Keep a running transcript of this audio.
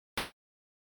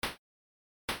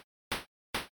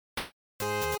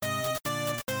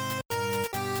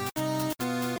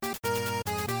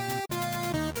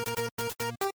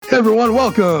Hey everyone,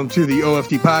 welcome to the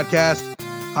OFD podcast.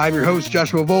 I'm your host,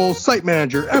 Joshua Voles, site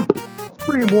manager, emperor,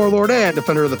 supreme warlord, and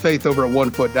defender of the faith over at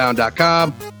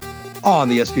onefootdown.com on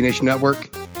the SB Nation Network.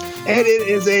 And it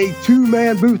is a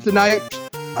two-man booth tonight.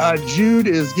 Jude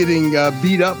is getting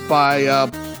beat up by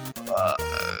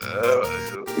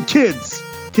kids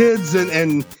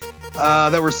and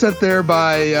that were sent there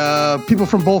by people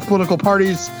from both political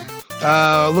parties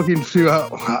looking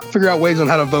to figure out ways on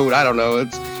how to vote. I don't know.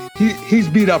 He's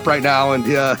beat up right now, and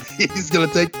he's going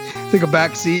to take a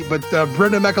back seat. But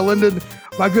Brendan McAlinden,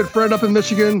 my good friend up in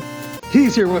Michigan,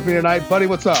 he's here with me tonight. Buddy,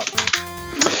 what's up?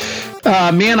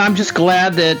 Man, I'm just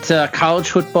glad that college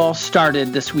football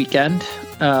started this weekend,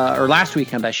 or last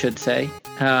weekend, I should say.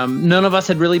 None of us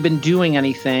had really been doing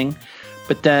anything,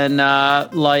 but then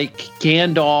like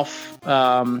Gandalf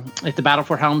at the Battle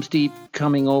for Helm's Deep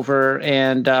coming over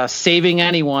and saving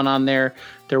anyone on their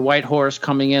white horse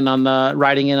riding in on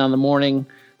the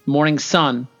morning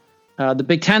sun. The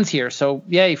Big Ten's here, so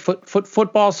yay!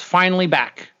 Football's finally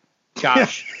back,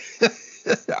 Josh.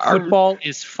 Football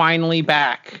is finally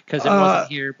back because it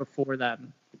wasn't here before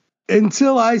then.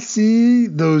 Until I see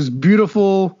those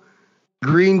beautiful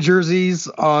green jerseys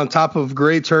on top of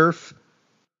gray turf,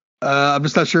 I'm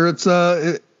just not sure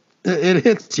it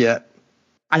hits yet.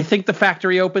 I think the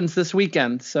factory opens this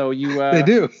weekend, so they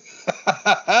do.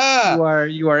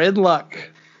 you are in luck.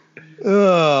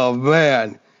 Oh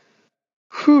man,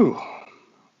 whew,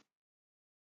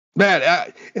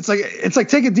 man! It's like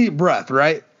take a deep breath,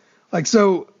 right? Like,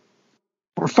 so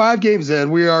we're 5 games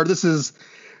in. This is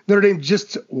Notre Dame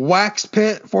just waxed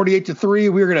Pitt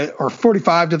 48-3. Or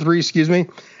 45-3, excuse me.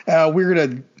 We're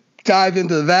gonna dive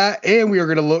into that, and we are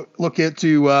gonna look ahead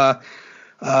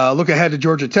to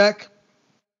Georgia Tech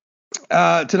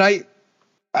tonight.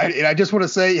 I just want to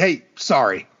say, hey,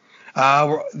 sorry.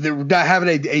 We're not having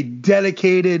a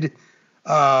dedicated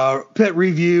Pitt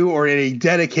review or a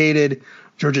dedicated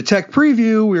Georgia Tech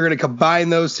preview. We're going to combine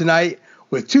those tonight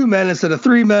with 2 men instead of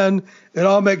 3 men. It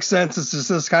all makes sense. It's just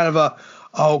this kind of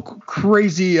a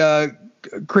crazy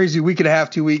week and a half,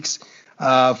 2 weeks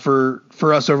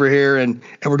for us over here, and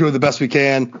we're doing the best we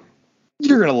can.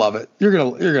 You're gonna love it. You're gonna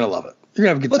love it. You're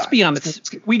gonna have a good time. Let's be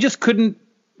honest. We just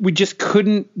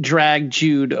couldn't drag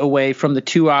Jude away from the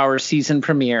 2-hour season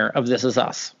premiere of This Is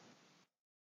Us.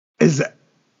 Is that?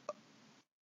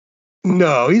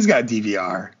 No, he's got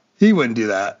DVR. He wouldn't do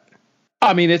that.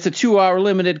 I mean, it's a 2-hour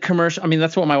limited commercial. I mean,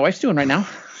 that's what my wife's doing right now.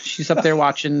 She's up there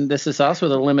watching This Is Us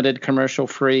with a limited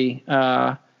commercial-free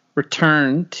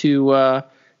return to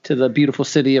the beautiful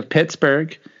city of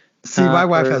Pittsburgh. See, my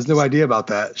wife has no idea about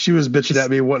that. She was bitching at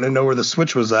me wanting to know where the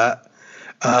switch was at,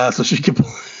 so she could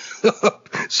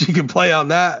she can play on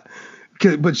that.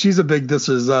 But she's a big This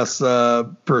Is Us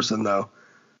person, though.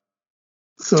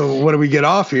 So when we get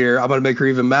off here, I'm going to make her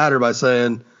even madder by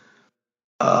saying,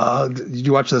 did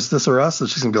you watch This or Us? And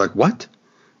she's going to be like, what?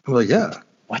 I'm like, yeah.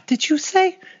 What did you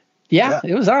say? Yeah,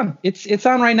 it was on. It's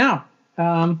on right now.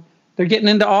 They're getting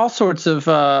into all sorts of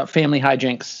family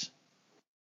hijinks.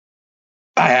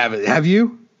 I haven't. Have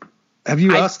you? I'm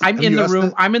in the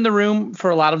room. I'm in the room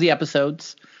for a lot of the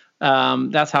episodes.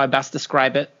 That's how I best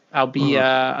describe it.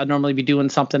 I'd normally be doing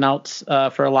something else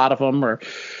for a lot of them, or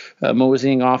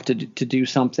moseying off to do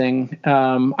something.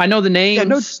 I know the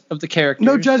names of the characters.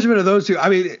 No judgment of those two. I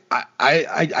mean,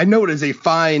 I know it is a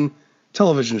fine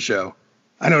television show.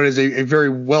 I know it is a very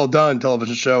well done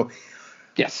television show.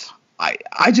 Yes.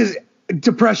 I just,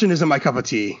 depression isn't my cup of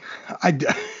tea. I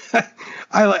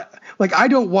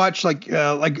don't watch like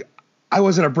I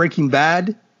wasn't a Breaking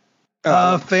Bad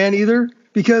fan either,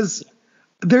 because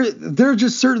there are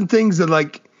just certain things that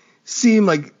like seem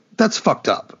like that's fucked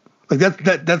up. Like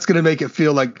that's going to make it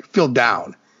feel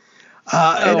down.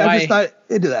 And I'm just not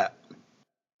into that.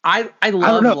 I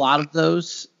love a lot of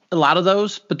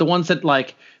those, but the ones that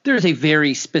like, there's a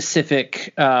very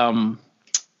specific genre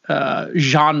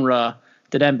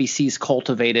that NBC's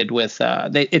cultivated with.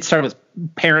 It started with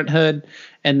Parenthood,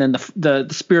 and then the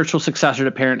spiritual successor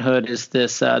to Parenthood is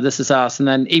This Is Us, and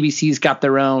then ABC's got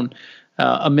their own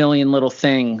A Million Little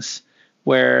Things,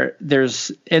 where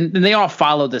there's and they all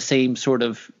follow the same sort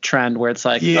of trend where it's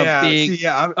like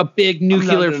a big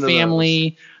nuclear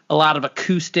family, a lot of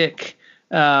acoustic,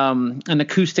 an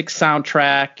acoustic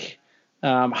soundtrack,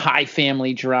 high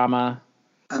family drama.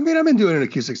 I mean, I've been doing an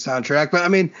acoustic soundtrack, but I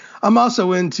mean, I'm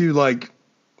also into like,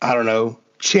 I don't know,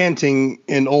 chanting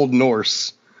in Old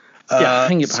Norse. Yeah, I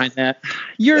can get behind that.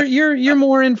 You're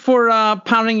more in for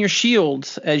pounding your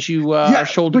shields as you are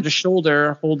shoulder to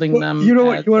shoulder holding them. You know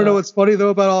what? You want to know what's funny though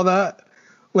about all that?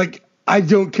 Like, I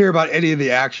don't care about any of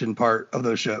the action part of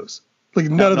those shows. Like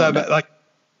none of that.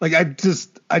 Like I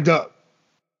don't.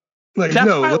 Like, That's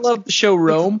no, why I love the show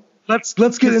Rome. Let's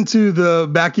get into the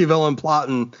Machiavellian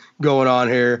plotting going on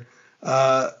here.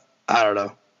 I don't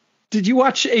know. Did you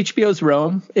watch HBO's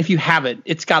Rome? If you haven't,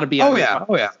 it's got to be. Oh yeah.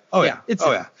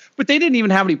 But they didn't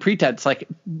even have any pretense, like,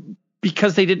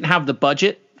 because they didn't have the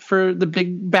budget for the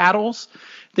big battles.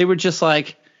 They were just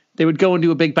like, they would go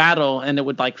into a big battle and it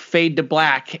would like fade to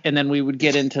black, and then we would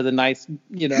get into the nice,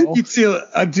 You'd see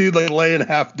a dude like laying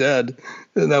half dead,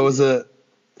 and that was it.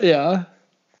 Yeah.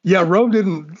 Yeah, Rome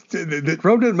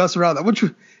didn't mess around. Which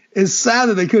is sad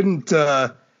that they couldn't.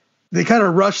 They kind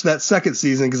of rushed that second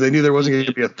season because they knew there wasn't going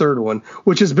to be a third one,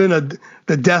 which has been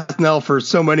the death knell for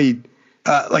so many.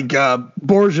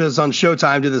 Borgia's on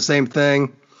Showtime did the same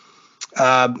thing.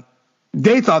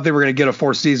 They thought they were going to get a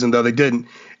fourth season, though they didn't.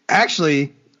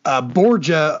 Actually,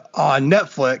 Borgia on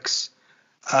Netflix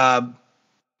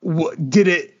did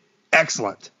it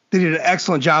excellent. They did an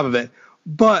excellent job of it.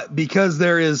 But because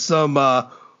there is some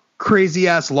crazy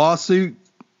ass lawsuit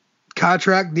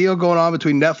contract deal going on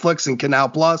between Netflix and Canal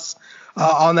Plus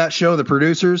on that show, the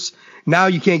producers, now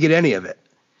you can't get any of it.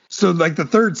 So like the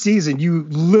third season, you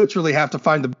literally have to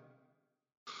find the,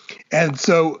 and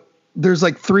so there's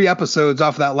like 3 episodes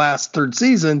off of that last third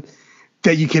season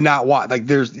that you cannot watch. Like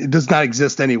it does not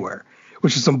exist anywhere,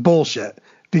 which is some bullshit,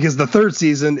 because the third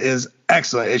season is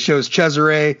excellent. It shows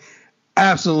Cesare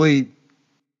absolutely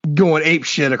going ape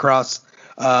shit across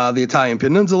the Italian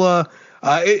peninsula.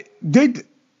 They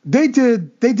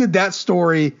did that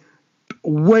story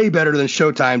way better than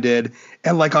Showtime did,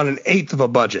 and like on an eighth of a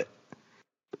budget.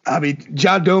 I mean,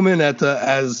 John Doman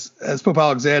as Pope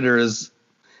Alexander is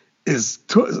chef's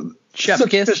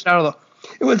kiss.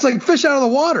 It's like fish out of the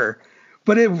water,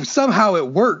 but somehow it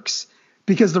works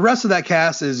because the rest of that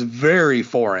cast is very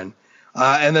foreign.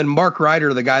 And then Mark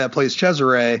Ryder, the guy that plays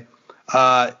Cesare,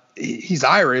 he's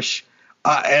Irish,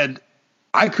 and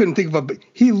I couldn't think of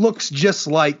he looks just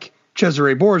like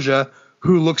Cesare Borgia,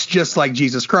 who looks just like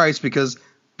Jesus Christ, because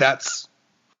that's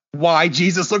why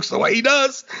Jesus looks the way he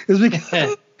does.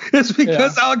 It's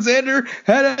because Alexander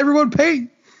had everyone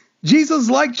paint Jesus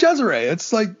like Cesare.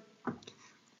 It's like,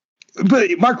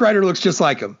 but Mark Ryder looks just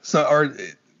like him. So, or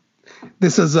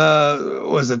this is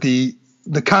was it the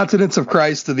countenance of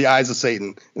Christ to the eyes of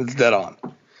Satan? It's dead on.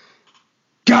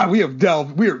 God,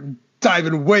 we're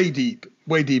diving way deep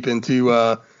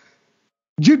into.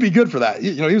 You'd be good for that.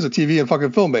 He was a TV and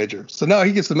fucking film major, so now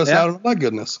he gets to miss out on that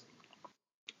goodness.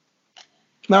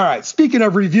 All right, speaking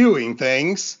of reviewing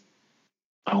things.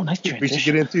 Oh, nice transition. We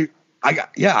should get into. I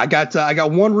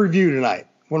got one review tonight.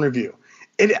 One review.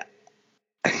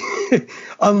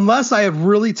 Unless I have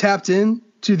really tapped in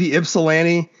to the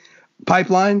Ypsilanti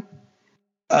pipeline,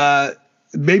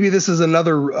 maybe this is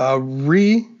another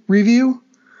review.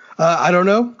 I don't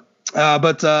know,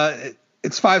 but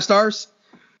it's 5 stars.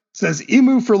 It says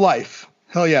Emu for life.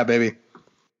 Hell yeah, baby.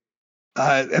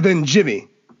 And then Jimmy.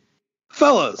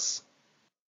 Fellas,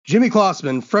 Jimmy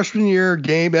Klossman, freshman year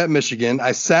game at Michigan.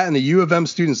 I sat in the U of M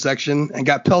student section and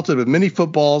got pelted with mini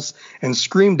footballs and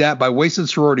screamed at by wasted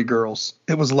sorority girls.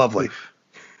 It was lovely.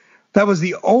 That was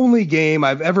the only game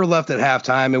I've ever left at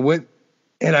halftime,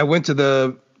 and I went to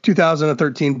the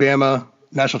 2013 Bama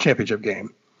National Championship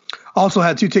game. Also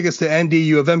had 2 tickets to ND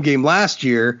U of M game last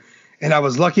year, and I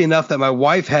was lucky enough that my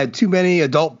wife had too many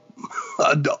adult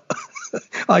I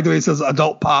like the way he says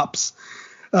adult pops.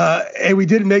 And we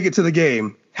didn't make it to the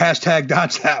game. Hashtag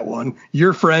dodge that one.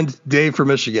 Your friend Dave from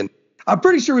Michigan. I'm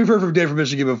pretty sure we've heard from Dave from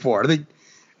Michigan before. I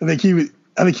think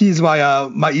he's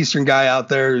my Eastern guy out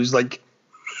there who's like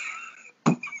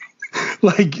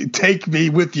take me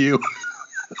with you.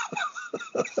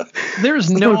 There's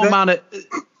no amount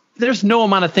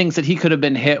of things that he could have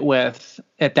been hit with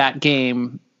at that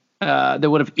game that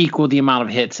would have equaled the amount of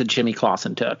hits that Jimmy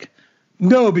Clausen took.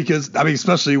 No, because I mean,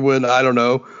 especially when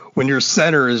when your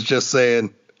center is just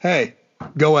saying, "Hey,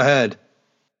 go ahead."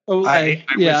 Oh, I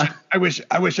wish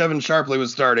Evan Sharpley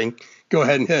was starting. Go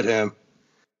ahead and hit him.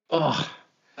 Oh,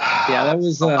 yeah, that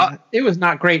was it was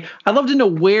not great. I'd love to know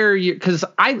where you, because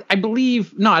I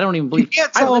believe, no, I don't even believe. You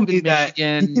can't tell me that.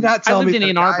 You cannot tell me. I lived in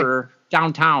Ann Arbor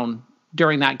downtown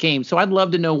during that game, so I'd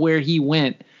love to know where he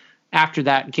went after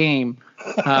that game.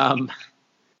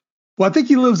 Well, I think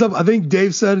he lives up. I think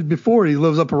Dave said it before. He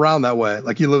lives up around that way,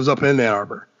 like he lives up in Ann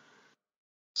Arbor.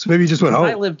 So maybe he just went home.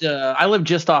 I lived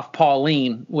just off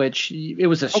Pauline, which it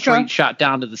was a straight shot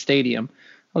down to the stadium.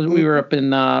 We were up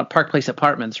in Park Place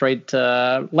Apartments, right,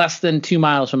 less than 2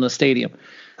 miles from the stadium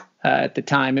at the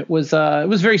time. It was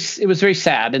very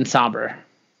sad and somber.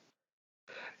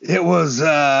 It was,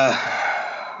 like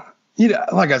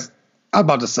I'm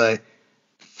about to say,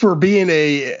 for being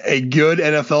a good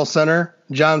NFL center,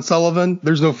 John Sullivan,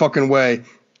 there's no fucking way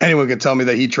anyone could tell me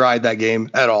that he tried that game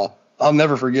at all. I'll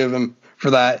never forgive him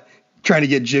for that. Trying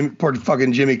to get poor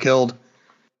fucking Jimmy killed.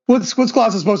 What's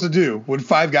Clausen supposed to do when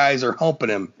 5 guys are humping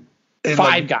him? And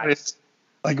Five guys.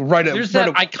 Like right up. There's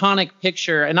that iconic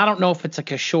picture, and I don't know if it's a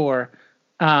Kishore,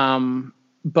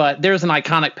 but there's an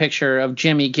iconic picture of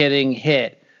Jimmy getting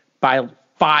hit by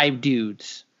 5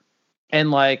 dudes.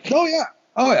 And like, oh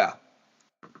yeah.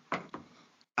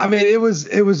 I mean, it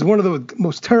was one of the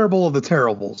most terrible of the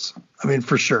terribles. I mean,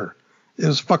 for sure. It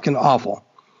was fucking awful.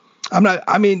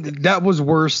 That was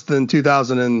worse than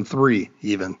 2003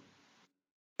 even.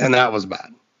 And that was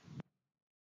bad.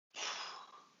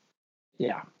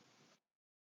 Yeah.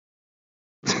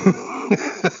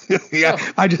 Yeah.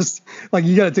 I just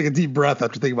you got to take a deep breath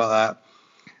after thinking about that.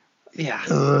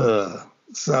 Yeah.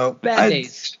 So bad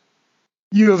days.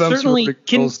 U of M certainly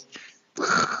can.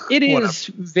 It is Whatever.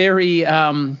 Very.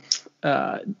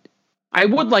 I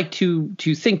would like to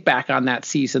think back on that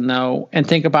season though, and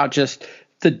think about just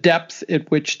the depth at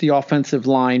which the offensive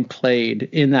line played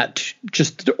in that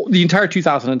just the entire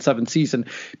 2007 season,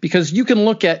 because you can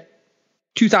look at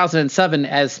 2007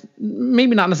 as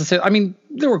maybe not necessarily. I mean,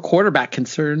 there were quarterback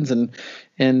concerns and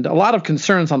a lot of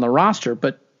concerns on the roster,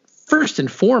 but first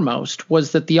and foremost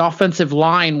was that the offensive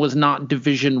line was not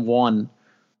Division I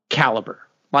caliber.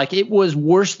 Like, it was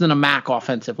worse than a MAC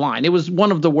offensive line. It was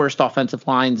one of the worst offensive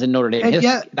lines in Notre Dame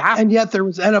history. And yet there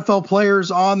was NFL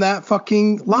players on that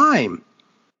fucking line.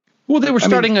 Well, they were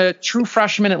starting a true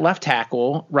freshman at left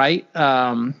tackle, right?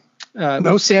 Sam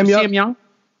Young. Sam Young.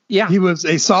 Yeah. He was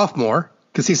a sophomore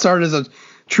because he started as a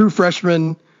true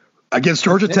freshman against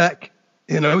Georgia Tech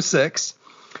in 2006.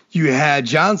 You had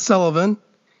John Sullivan.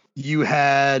 You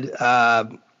had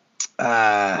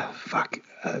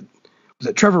was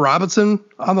it Trevor Robinson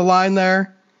on the line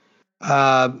there?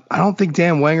 I don't think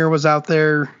Dan Wenger was out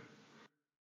there.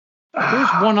 There's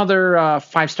one other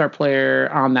 5-star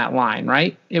player on that line,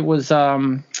 right? It was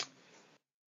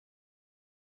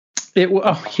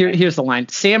here's the line: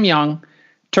 Sam Young,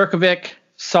 Turkovic,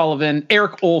 Sullivan,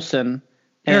 Eric Olson,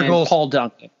 and Paul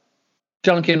Duncan.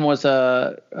 Duncan was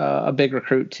a big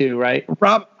recruit too, right?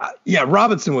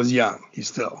 Robinson was young. He's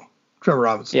still Trevor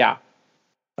Robinson. Yeah.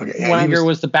 Okay. Wenger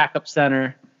was the backup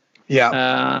center.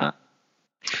 Yeah.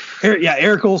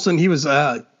 Eric Olson. He was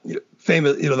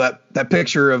famous. That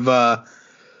picture of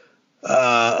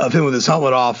him with his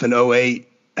helmet off in 2008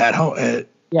 at home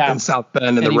in South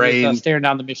Bend in the rain, was, staring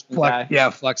down the Michigan guy. Yeah,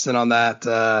 flexing on that.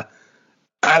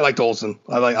 I liked Olson.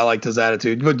 I liked his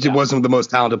attitude, but he wasn't the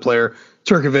most talented player.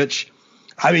 Turkovic.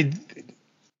 I mean,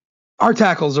 our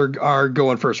tackles are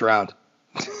going first round.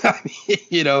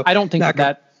 I don't think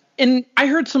that. And I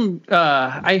heard some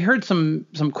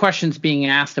questions being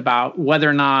asked about whether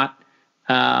or not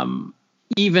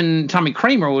even Tommy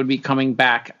Kramer would be coming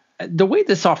back. The way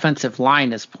this offensive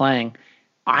line is playing,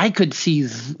 I could see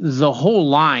the whole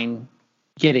line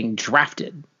getting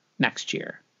drafted next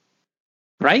year,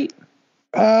 right?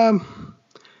 I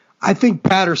think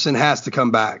Patterson has to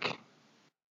come back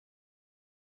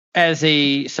as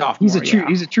a sophomore.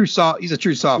 He's a true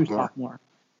sophomore.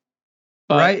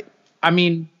 But, right? I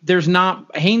mean, there's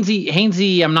not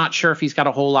Hainsey. I'm not sure if he's got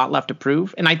a whole lot left to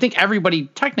prove, and I think everybody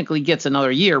technically gets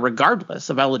another year regardless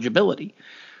of eligibility.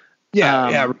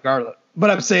 Yeah, regardless.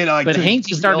 But I'm saying but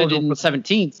Hainsey started in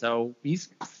 17, so he's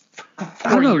I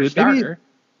don't know. Starter.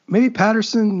 Maybe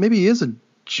Patterson. Maybe he is a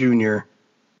junior.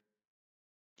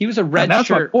 He was a red that's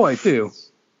shirt my boy too.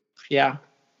 Yeah.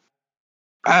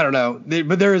 I don't know,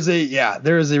 but there is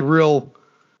a real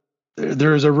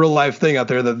life thing out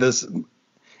there that this.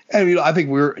 And I think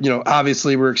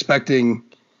obviously we're expecting,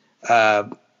 I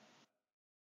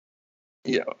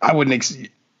wouldn't,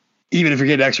 even if you're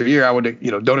getting an extra year, I would,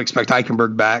 don't expect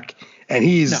Eichenberg back. And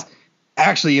he's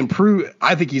actually improved.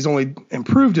 I think he's only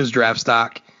improved his draft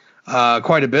stock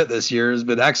quite a bit this year. Has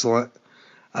been excellent.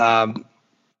 And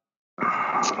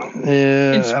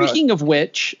speaking of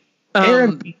which,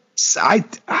 Aaron,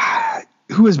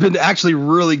 who has been actually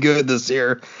really good this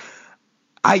year,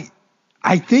 I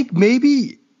think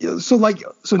maybe. So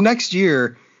next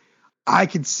year, I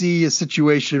could see a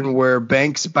situation where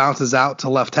Banks bounces out to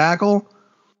left tackle,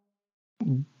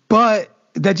 but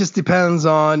that just depends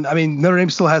on. I mean, Notre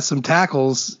Dame still has some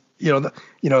tackles.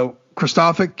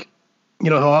 Kristofic,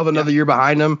 he'll have another year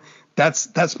behind him. That's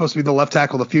supposed to be the left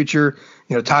tackle of the future.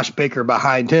 Tosh Baker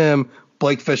behind him,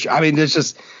 Blake Fisher. I mean,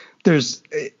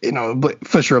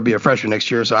 Fisher will be a freshman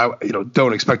next year, so I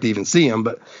don't expect to even see him.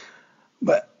 But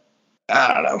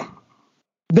I don't know.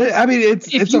 I mean,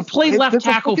 if you play left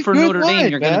tackle for Notre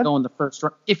Dame, you're going to go in the first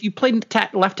round. If you play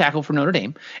left tackle for Notre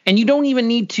Dame, and you don't even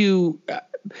need to,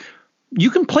 you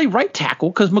can play right tackle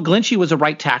because McGlinchey was a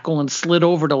right tackle and slid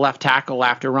over to left tackle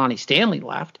after Ronnie Stanley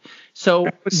left. So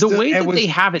the way that they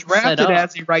have it set up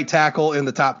as a right tackle in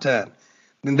the top 10,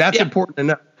 and that's important to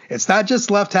know. It's not just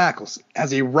left tackles.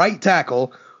 As a right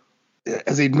tackle,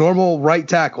 as a normal right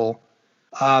tackle,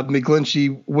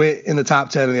 McGlinchey went in the top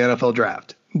 10 in the NFL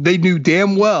draft. They knew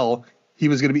damn well he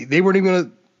was going to be. They weren't even going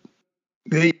to.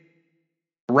 They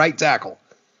right tackle.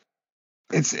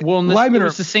 It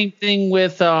was the same thing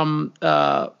with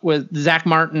Zach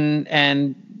Martin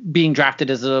and being drafted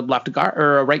as a left guard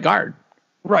or a right guard,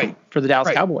 right, for the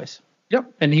Dallas Cowboys.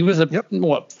 Yep, and he was a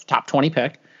top 20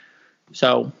 pick.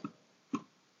 So,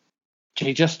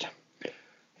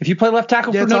 if you play left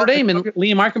tackle for Notre Dame and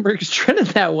Liam Eichenberg is trended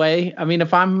that way, I mean,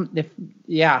 there's a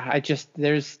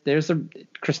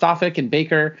Kristofic and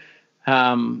Baker,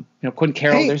 Quentin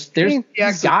Carroll.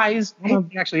 There's guys.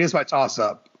 He actually is my toss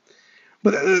up.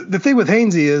 But the thing with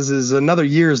Hainsey is another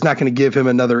year is not going to give him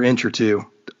another inch or two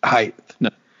height.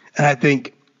 No. And I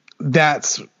think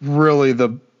that's really the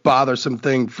bothersome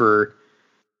thing for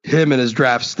him and his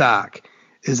draft stock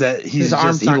is that his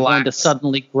arms aren't going to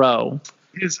suddenly grow.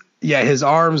 His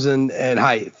arms and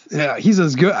height. Yeah, he's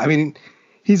as good. I mean,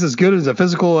 he's as good as a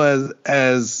physical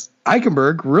as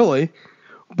Eichenberg, really.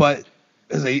 But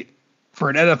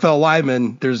for an NFL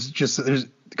lineman,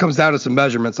 it comes down to some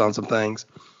measurements on some things.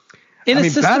 In a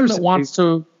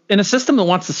system that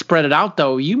wants to spread it out,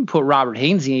 though, you can put Robert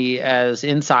Hainsey as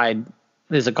inside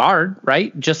as a guard,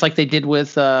 right? Just like they did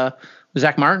with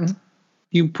Zach Martin.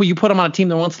 You put him on a team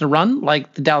that wants to run,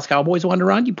 like the Dallas Cowboys want to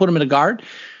run. You put him in a guard.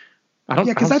 I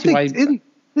think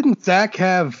didn't Zach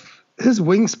have his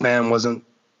wingspan wasn't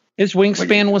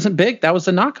wasn't big. That was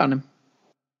the knock on him.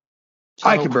 So,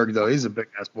 Eichenberg, though, he's a big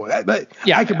ass boy. But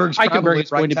Eichenberg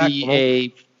is going to be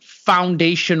a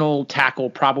foundational tackle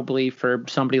probably for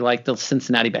somebody like the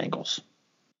Cincinnati Bengals,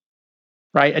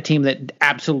 right? A team that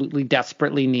absolutely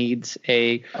desperately needs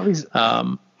a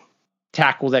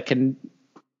tackle that can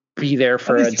be there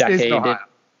for a decade. At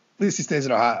least he stays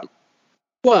in Ohio.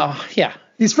 Well, yeah.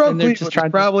 He's from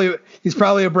Cleveland. He's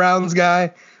probably a Browns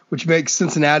guy, which makes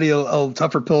Cincinnati a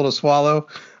tougher pill to swallow.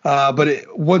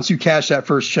 But once you cash that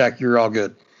first check, you're all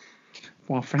good.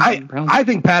 Well, I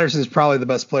think Patterson is probably the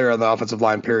best player on the offensive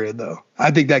line, period, though.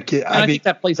 I think that kid. I think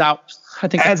that plays out.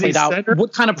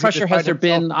 What kind of pressure has there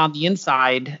been on the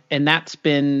inside? And that's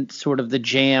been sort of the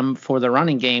jam for the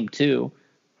running game, too.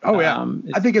 Oh, yeah.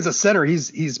 I think as a center,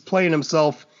 he's playing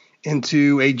himself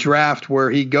into a draft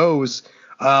where he goes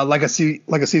like a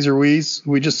Cesar Ruiz,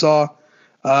 who we just saw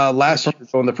last year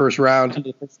in the first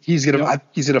round. He's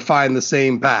gonna find the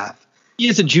same path. He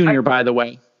is a junior, by the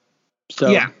way. So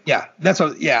yeah, that's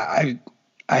what. Yeah,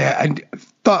 I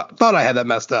thought I had that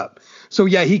messed up. So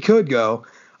yeah, he could go.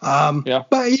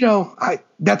 But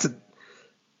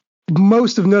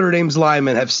most of Notre Dame's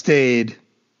linemen have stayed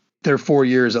their 4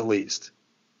 years at least.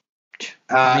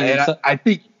 I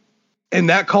think in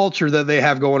that culture that they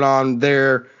have going on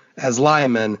there as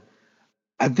linemen,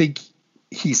 I think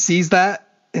he sees that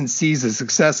and sees the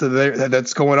success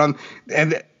that's going on.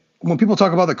 And when people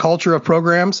talk about the culture of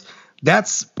programs,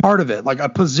 that's part of it, like a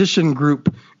position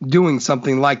group doing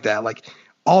something like that. Like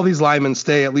all these linemen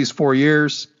stay at least 4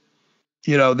 years.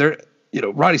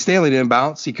 Ronnie Stanley didn't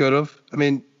bounce. He could have. I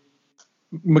mean,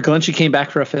 McGlinchey came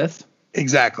back for a fifth.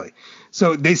 Exactly.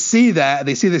 So they see that.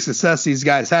 They see the success these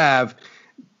guys have.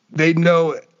 They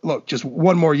know, look, just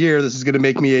one more year, this is going to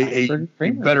make me a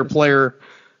better player.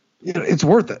 It's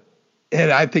worth it. And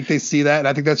I think they see that, and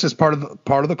I think that's just part of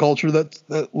the culture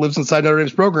that lives inside Notre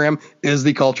Dame's program is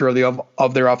the culture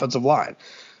of their offensive line.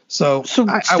 So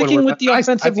sticking with the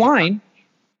offensive line,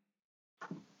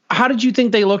 how did you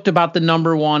think they looked about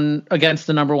against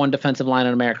the number one defensive line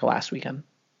in America last weekend?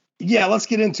 Yeah, let's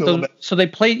get into it a little bit. So they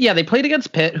played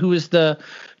against Pitt, who is the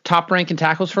top ranked in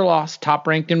tackles for loss, top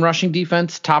ranked in rushing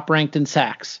defense, top ranked in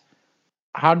sacks.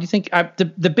 How do you think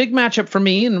the big matchup for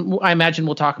me, and I imagine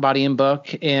we'll talk about Ian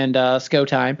Book and SCO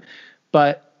time,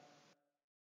 but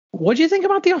what do you think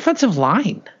about the offensive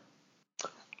line?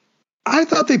 I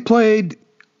thought they played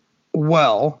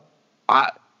well.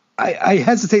 I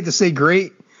hesitate to say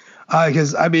great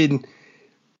because, I mean,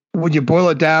 when you boil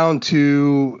it down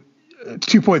to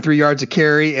 2.3 yards a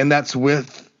carry, and that's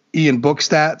with Ian Book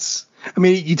stats. I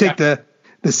mean, you take the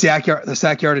sack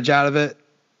yardage out of it,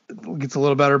 it gets a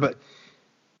little better, but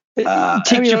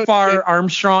take Jafar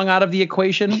Armstrong out of the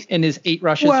equation and his 8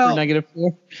 rushes for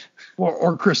 -4.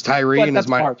 Or Chris Tyree and his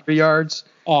 -3 yards.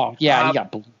 Oh, yeah, he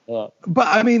got blew up. But,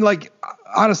 I mean, like,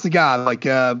 honest to God, like,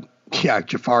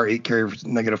 Jafar 8 carry for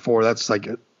 -4. That's like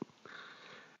it.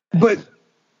 But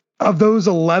of those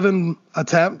 11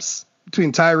 attempts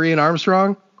between Tyree and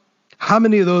Armstrong, How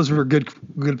many of those were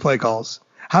good play calls?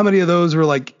 How many of those were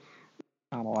like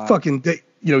fucking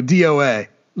DOA?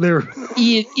 They're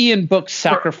Ian Book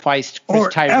sacrificed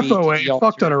Chris Tyree FOA,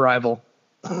 fucked on arrival.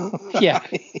 Yeah.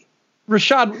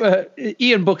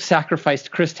 Ian Book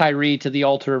sacrificed Chris Tyree to the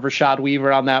altar of Rashad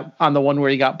Weaver on the one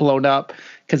where he got blown up,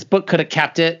 because Book could have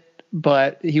kept it,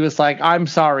 but he was like, "I'm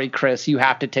sorry, Chris, you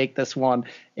have to take this one,"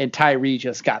 and Tyree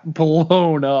just got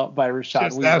blown up by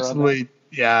Rashad Weaver. Absolutely,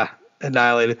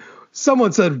 annihilated.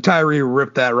 Someone said Tyree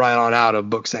ripped that right on out of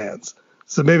Book's hands,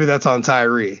 so maybe that's on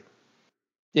Tyree.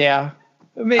 Yeah,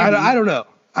 maybe. I don't know.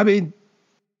 I mean,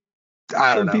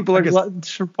 I don't know. People are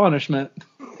gluttons for punishment.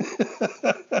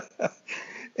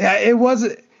 Yeah, it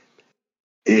wasn't.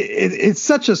 It's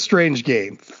such a strange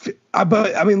game.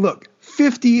 But I mean, look,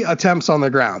 50 attempts on the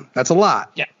ground. That's a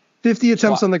lot. Yeah. 50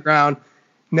 attempts on the ground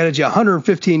netted you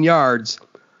 115 yards.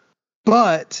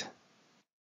 But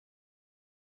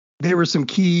there were some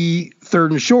key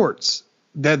third and shorts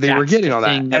that they were getting on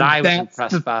that. That I was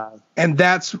impressed by. And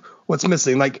that's what's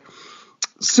missing. Like,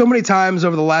 so many times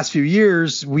over the last few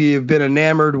years, we have been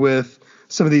enamored with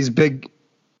some of these big,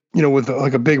 with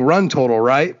like a big run total,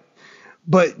 right?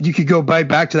 But you could go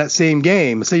back to that same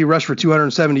game. Say you rush for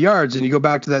 270 yards and you go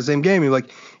back to that same game. You're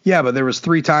like, yeah, but there was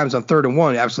 3 times on 3rd and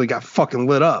 1, you absolutely got fucking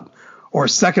lit up. Or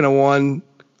 2nd and 1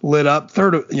 lit up,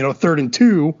 3rd and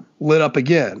 2 lit up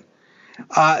again.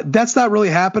 That's not really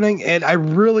happening. And I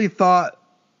really thought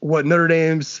what Notre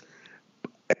Dame's,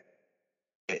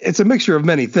 it's a mixture of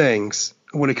many things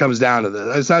when it comes down to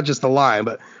this. It's not just the line,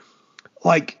 but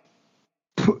like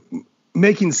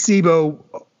making Sibo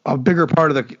a bigger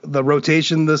part of the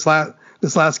rotation this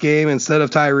last game instead of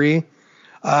Tyree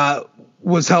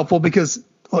was helpful, because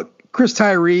look, Chris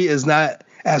Tyree is not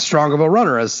as strong of a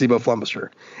runner as Sibo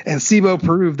Flemister, and Sibo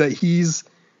proved that he's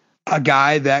a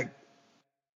guy that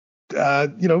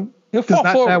he'll does fall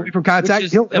not forward, shy away from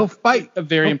contact. He'll fight.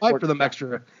 He'll fight for them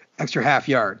extra half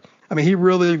yard. I mean, he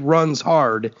really runs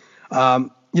hard.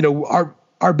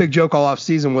 Our big joke all off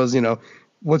season was,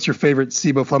 what's your favorite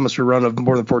Sibo Flemister run of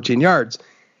more than 14 yards?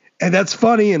 And that's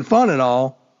funny and fun and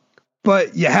all,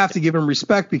 but you have to give him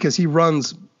respect because he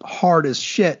runs hard as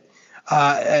shit.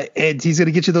 And he's going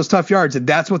to get you those tough yards. And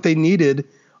that's what they needed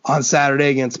on Saturday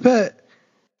against Pitt.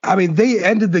 I mean, they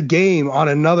ended the game on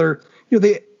another,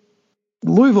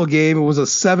 Louisville game, it was a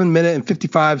 7-minute and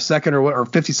 55-second or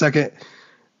 50-second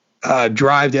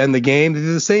drive to end the game. They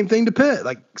did the same thing to Pitt,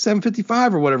 like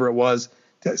 7:55 or whatever it was,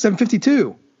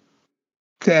 7:52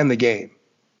 to end the game.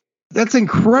 That's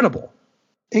incredible.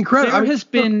 Incredible. There has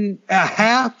been a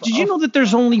half. Did you know that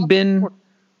there's only been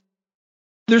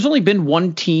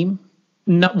one team,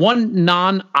 one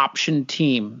non-option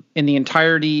team in the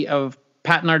entirety of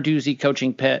Pat Narduzzi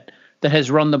coaching Pitt that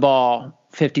has run the ball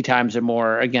 50 times or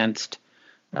more against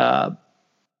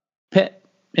Pitt?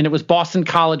 And it was Boston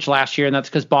College last year, and that's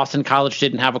because Boston College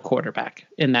didn't have a quarterback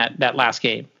in that last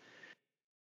game.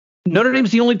 Notre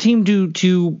Dame's the only team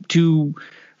to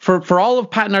for all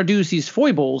of Pat Narduzzi's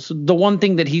foibles, the one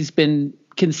thing that he's been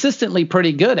consistently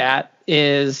pretty good at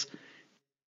is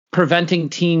preventing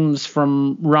teams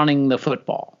from running the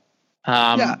football.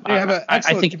 I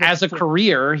think as a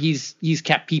career, he's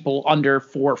kept people under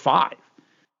 4 or 5.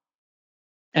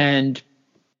 And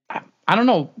I don't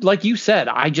know, like you said,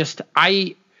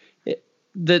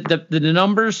 the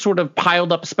numbers sort of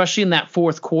piled up, especially in that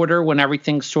fourth quarter when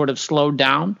everything sort of slowed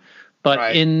down. But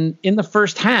right. in the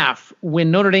first half,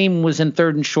 when Notre Dame was in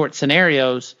 3rd and short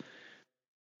scenarios,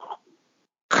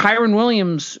 Kyron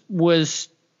Williams was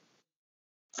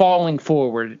falling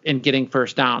forward and getting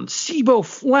first down. Sibo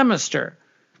Flemister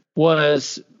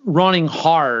was running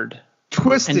hard,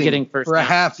 twisting and getting first for down. A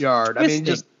half yard. Twisting. I mean,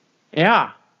 just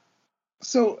yeah.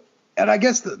 So, and I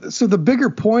guess the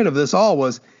bigger point of this all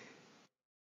was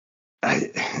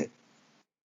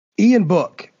Ian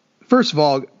Book. First of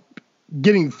all,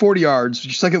 getting 40 yards,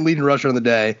 your second leading rusher on the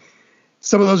day.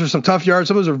 Some of those are some tough yards.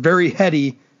 Some of those are very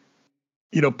heady,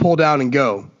 pull down and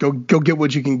go get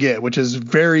what you can get, which is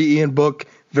very Ian Book,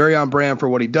 very on brand for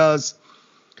what he does.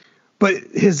 But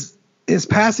his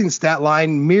passing stat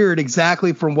line mirrored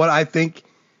exactly from what I think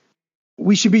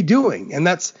we should be doing. And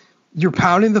that's, you're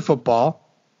pounding the football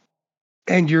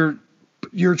and you're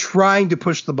trying to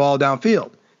push the ball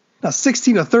downfield. Now,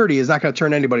 16 to 30 is not going to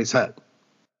turn anybody's head.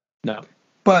 No.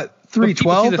 But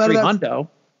 312 out of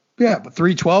that, but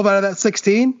 312 out of that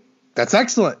 16, that's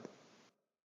excellent.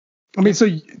 I mean, so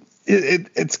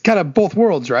it's kind of both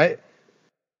worlds, right?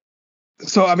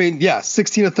 So, I mean,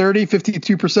 16 to 30,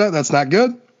 52%, that's not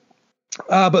good.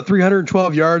 But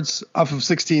 312 yards off of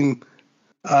 16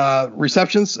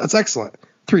 receptions, that's excellent.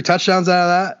 3 touchdowns out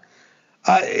of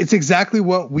that. It's exactly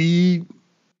what we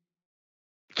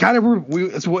kind of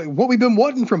it's what we've been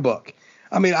wanting from Book.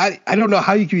 I mean, I don't know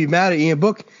how you can be mad at Ian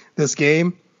Book this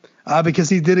game because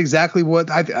he did exactly what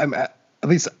I'm at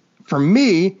least for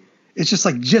me. It's just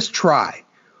like, just try,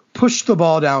 push the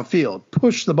ball downfield,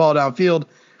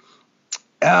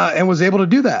 and was able to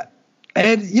do that.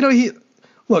 And,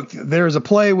 there's a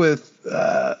play with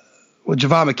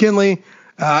Javon McKinley,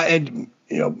 and,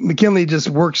 McKinley just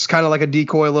works kind of like a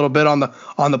decoy a little bit on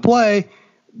the play.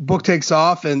 Book takes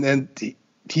off and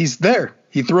he's there.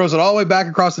 He throws it all the way back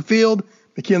across the field.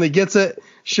 McKinley gets it,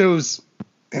 shows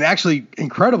an actually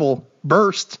incredible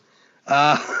burst.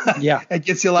 It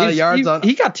gets you a lot of yards on.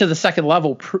 He got to the second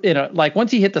level. Like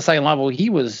once he hit the second level, he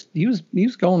was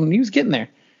getting there.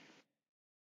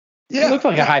 Yeah, it looked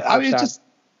like a high shot.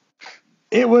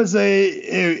 It was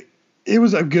a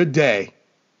good day.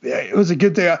 It was a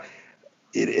good day.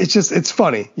 It's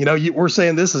funny. We're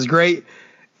saying this is great,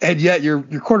 and yet your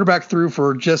quarterback threw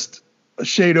for just a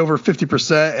shade over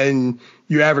 50%, and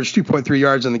you average 2.3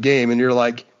 yards in the game, and you're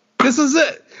like, this is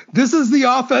it. This is the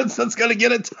offense that's going to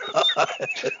get it done.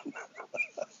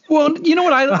 Well, you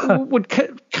know what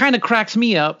kind of cracks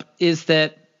me up is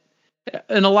that,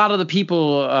 and a lot of the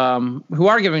people who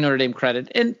are giving Notre Dame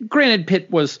credit, and granted, Pitt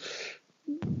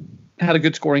had a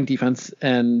good scoring defense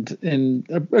and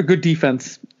a good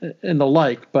defense and the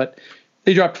like, but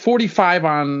they dropped 45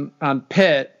 on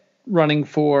Pitt running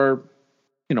for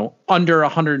under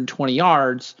 120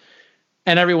 yards,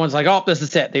 and everyone's like, oh, this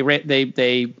is it.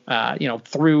 They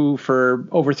threw for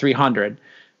over 300,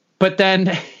 but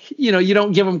then you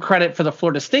don't give them credit for the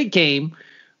Florida State game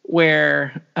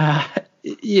where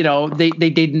they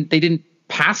didn't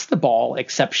pass the ball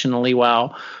exceptionally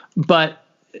well, but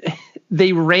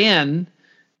they ran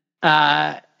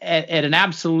at an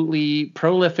absolutely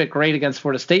prolific rate against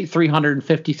Florida State,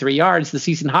 353 yards, the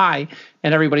season high.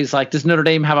 And everybody's like, does Notre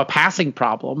Dame have a passing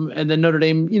problem? And then Notre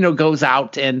Dame, goes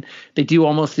out and they do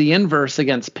almost the inverse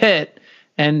against Pitt,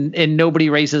 and nobody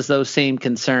raises those same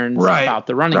concerns about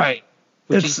the running. Right.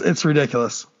 It's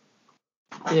ridiculous.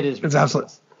 It is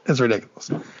ridiculous. It's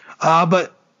ridiculous.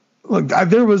 But look,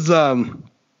 there was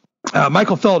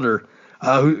Michael Felder,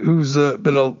 who's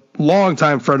been a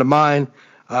longtime friend of mine.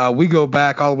 We go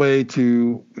back a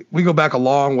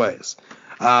long ways.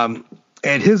 And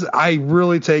I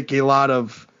really take a lot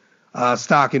of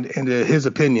stock into his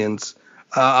opinions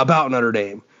about Notre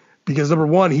Dame, because number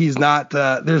one, he's not,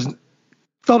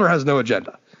 Felder has no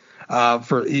agenda.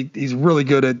 He's really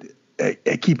good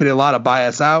at keeping a lot of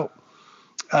bias out.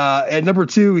 And number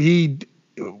two,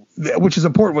 which is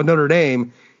important with Notre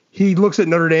Dame, he looks at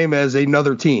Notre Dame as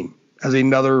another team, as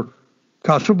another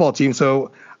college football team.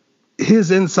 So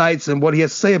his insights and what he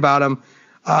has to say about them,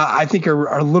 I think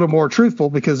are a little more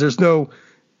truthful, because there's no,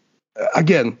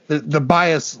 again, the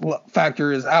bias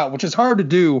factor is out, which is hard to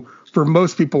do for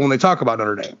most people when they talk about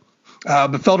Notre Dame.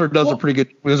 But Felder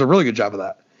does a really good job of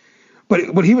that.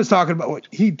 But what he was talking about,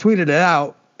 he tweeted it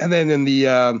out, and then in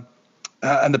the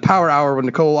Power Hour with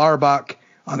Nicole Auerbach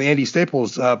on the Andy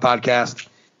Staples podcast,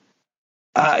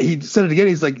 he said it again.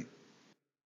 He's like,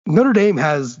 Notre Dame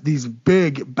has these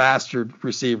big bastard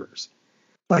receivers.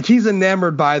 Like, he's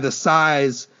enamored by the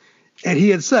size. And he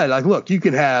had said, like, look, you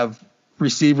can have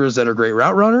receivers that are great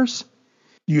route runners.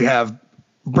 You have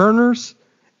burners.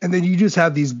 And then you just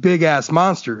have these big ass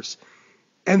monsters.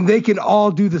 And they can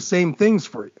all do the same things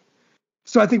for you.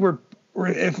 So I think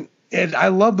and I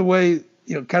love the way,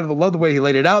 love the way he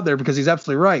laid it out there, because he's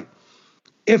absolutely right.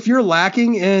 If you're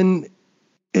lacking in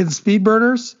speed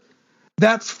burners,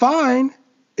 that's fine.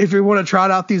 If you want to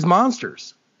trot out these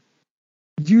monsters,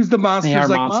 use the monsters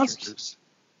like monsters.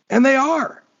 And they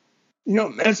are.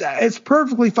 It's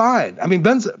perfectly fine. I mean,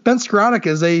 Ben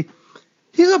Skowronek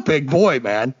he's a big boy,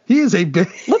 man. He is a big.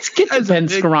 Let's get to Ben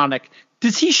Skowronek.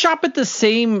 Does he shop at the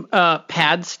same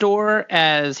pad store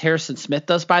as Harrison Smith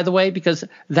does, by the way? Because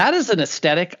that is an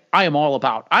aesthetic I am all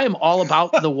about. I am all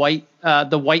about the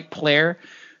white player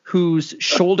whose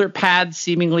shoulder pads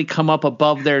seemingly come up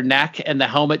above their neck and the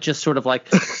helmet just sort of like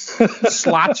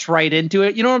slots right into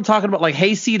it. You know what I'm talking about? Like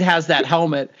Hayseed has that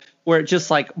helmet where it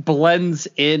just like blends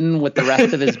in with the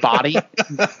rest of his body.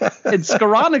 And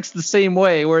Skowronek's the same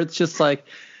way, where it's just like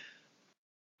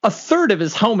a third of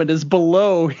his helmet is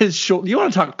below his shoulder. You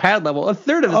want to talk pad level? A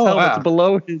third of his helmet is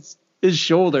below his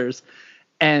shoulders.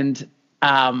 And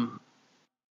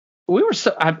we were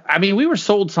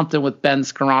sold something with Ben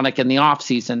Skowronek in the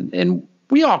offseason, and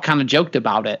we all kind of joked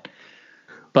about it.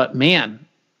 But man,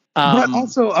 but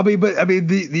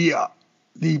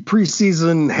the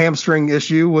preseason hamstring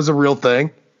issue was a real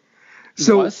thing.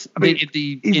 So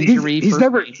the injury.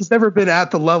 He's never been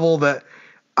at the level that.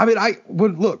 I mean,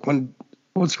 when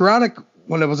Skowronek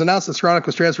when it was announced that Skowronek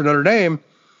was transferred to Notre Dame,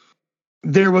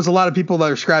 there was a lot of people that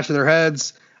were scratching their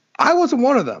heads. I wasn't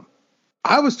one of them.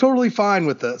 I was totally fine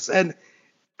with this. And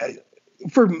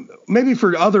for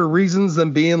other reasons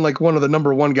than being like one of the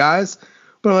number one guys,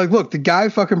 but I'm like, look, the guy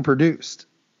fucking produced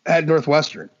at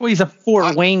Northwestern. Well, he's a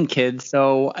Fort Wayne kid,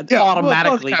 so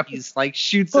automatically he's like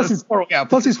shoots. Plus he's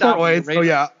Fort Wayne, so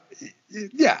yeah.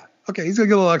 Okay, he's gonna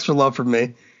get a little extra love from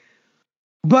me.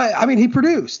 But I mean, he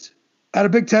produced at a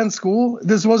Big Ten school.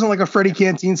 This wasn't like a Freddie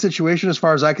Canteen situation, as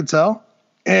far as I could tell.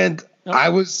 And I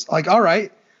was like, all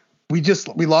right, we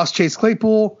lost Chase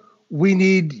Claypool. We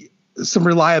need some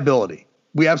reliability.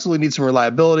 We absolutely need some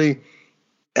reliability.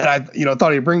 And I,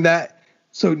 thought he'd bring that.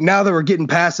 So now that we're getting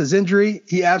past his injury,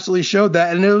 he absolutely showed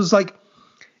that. And it was like,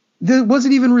 there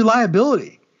wasn't even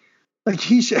reliability. Like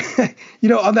he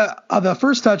on the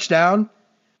first touchdown,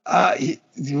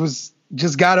 he was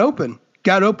just got open,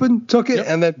 took it,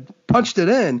 and then punched it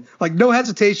in. Like no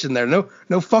hesitation there,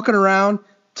 no fucking around.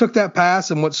 Took that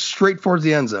pass and went straight towards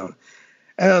the end zone.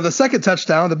 And the second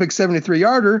touchdown, the big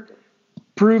 73-yarder,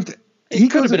 proved he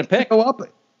could have been a pick.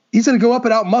 He's going to go up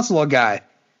and out muscle a guy.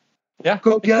 Yeah, it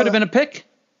could have been a pick.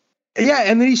 Yeah,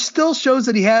 and then he still shows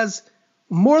that he has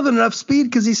more than enough speed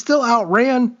because he still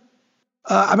outran.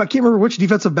 I can't remember which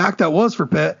defensive back that was for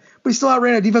Pitt, but he still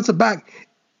outran a defensive back.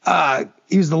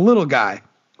 He was the little guy,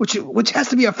 which has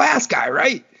to be a fast guy,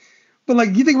 right? But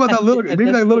like you think about that little, maybe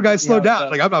that little guy slowed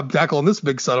down. Like I'm not tackling this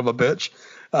big son of a bitch.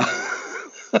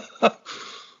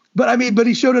 But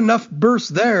he showed enough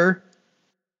burst there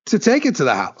to take it to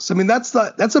the house. I mean, that's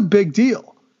a big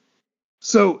deal.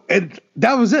 So, and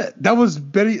that was it. That was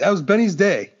Benny's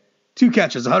day. 2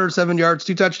 catches, 107 yards,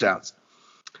 2 touchdowns.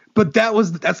 But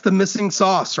that's the missing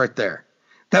sauce right there.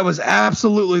 That was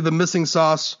absolutely the missing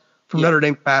sauce from Notre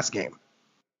Dame pass game.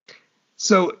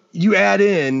 So you add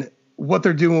in what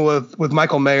they're doing with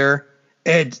Michael Mayer,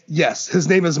 and yes, his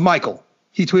name is Michael.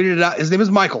 He tweeted it out. His name is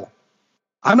Michael.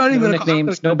 I'm not even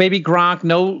nicknames. No baby Gronk.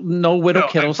 No Widow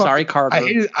Kittle. Sorry, Carver.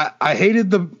 I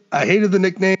hated the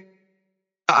nickname.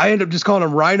 I ended up just calling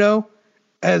him Rhino,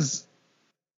 and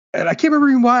I can't remember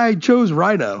even why I chose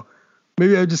Rhino.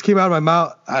 Maybe it just came out of my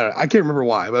mouth. I can't remember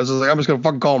why. But I was just like, I'm just gonna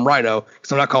fucking call him Rhino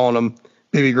because I'm not calling him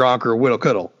baby Gronk or Widow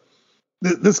Kittle.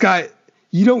 This guy,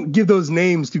 you don't give those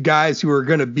names to guys who are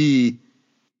gonna be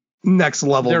next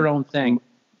level, their own thing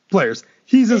players.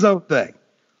 He's his own thing.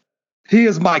 He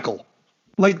is Michael,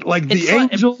 like the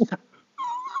angel.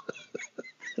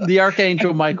 The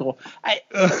Archangel Michael.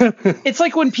 It's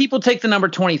like when people take the number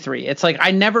 23. It's like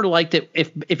I never liked it.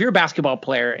 If you're a basketball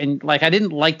player and like I didn't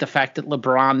like the fact that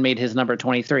LeBron made his number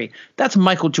 23. That's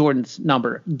Michael Jordan's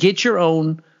number. Get your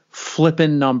own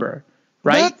flippin' number,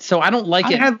 right? So I don't like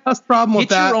it. I have less problem with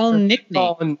that. Get your own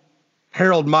nickname.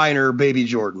 Harold Miner, Baby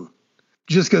Jordan.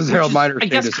 Just because Harold Miner. I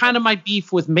guess kind of my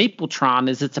beef with Mapletron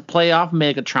is it's a playoff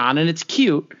Megatron and it's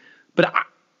cute, but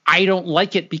I don't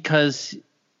like it because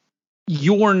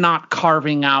you're not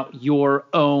carving out your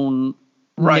own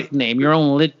nickname, your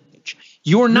own lineage.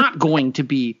 You're not going to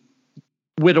be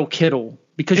Widow Kittle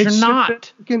because you're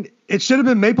not. It should have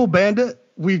been Maple Bandit.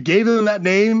 We gave him that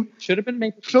name. Should have been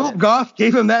Maple. Philip Goff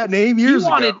gave him that name years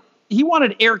ago. He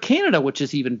wanted Air Canada, which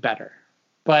is even better.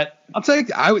 But I'll tell you,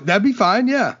 that'd be fine,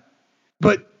 yeah.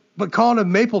 But calling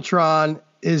him Mapletron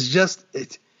is just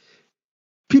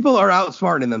people are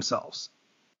outsmarting themselves.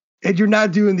 And you're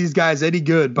not doing these guys any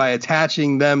good by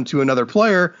attaching them to another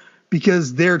player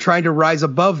because they're trying to rise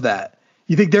above that.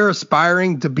 You think they're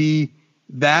aspiring to be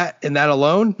that and that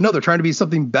alone? No, they're trying to be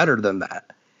something better than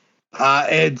that.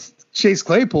 And Chase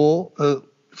Claypool,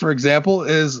 for example,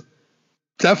 is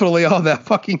definitely on that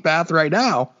fucking path right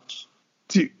now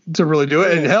to really do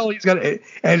it. And hell, he's got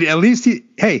and at least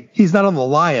he's not on the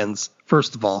Lions,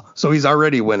 first of all, so he's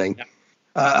already winning. Yeah.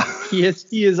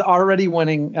 He is already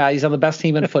winning. He's on the best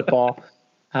team in football.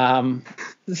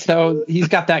 So he's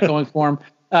got that going for him.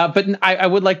 But I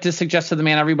would like to suggest to the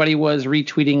man, everybody was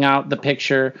retweeting out the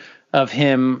picture of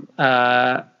him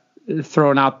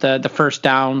throwing out the first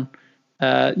down.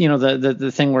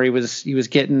 The thing where he was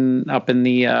getting up in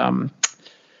the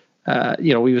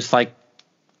he was like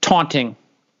taunting.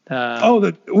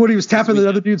 What he was tapping the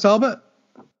other dude's helmet?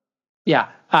 Yeah.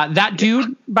 That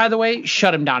dude, by the way,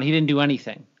 shut him down. He didn't do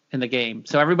anything in the game.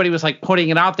 So everybody was like putting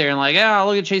it out there and like,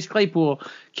 look at Chase Claypool.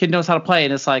 Kid knows how to play.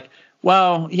 And it's like,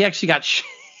 well, he actually got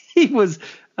he was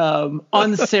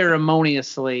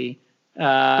unceremoniously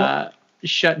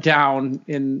shut down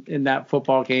in that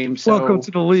football game. So welcome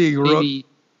to the league, maybe,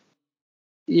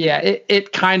 yeah,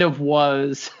 it kind of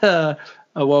was a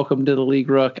welcome to the league,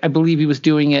 Rook. I believe he was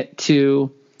doing it to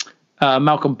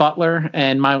Malcolm Butler,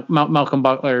 and Malcolm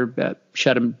Butler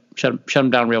shut him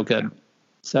down real good.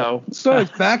 So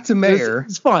back to Mayer.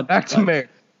 It's fun. Back to Mayer.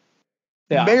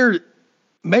 Yeah.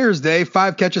 Mayer's day,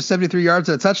 5 catches, 73 yards,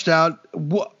 and a touchdown.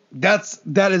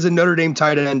 That is a Notre Dame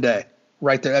tight end day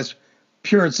right there. That's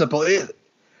pure and simple.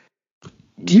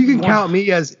 You can count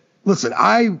me as, listen,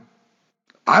 I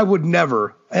would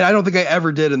never, and I don't think I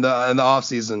ever did in the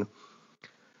offseason,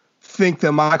 think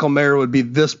that Michael Mayer would be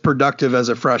this productive as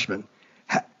a freshman.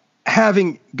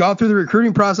 Having gone through the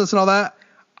recruiting process and all that,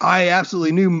 I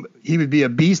absolutely knew he would be a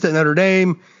beast at Notre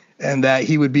Dame, and that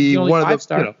he would be one of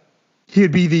the, he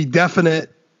would be the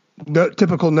definite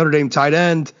typical Notre Dame tight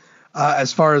end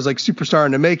as far as like superstar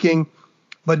in the making.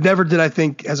 But never did I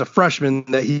think as a freshman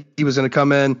that he was going to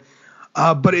come in.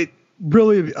 But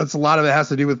it's a lot of it has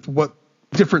to do with what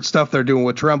different stuff they're doing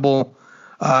with Tremble,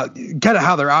 kind of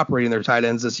how they're operating their tight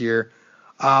ends this year.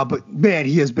 But man,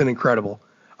 he has been incredible,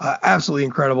 absolutely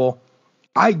incredible.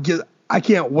 I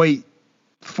can't wait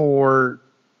for.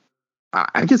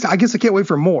 I guess I can't wait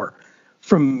for more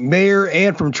from Mayer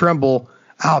and from Tremble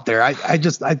out there. I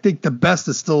think the best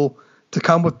is still to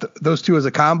come with those two as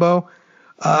a combo.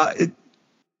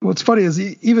 What's funny is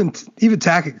even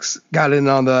Tackett got in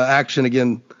on the action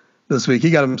again this week.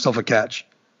 He got himself a catch.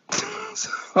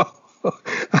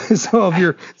 So of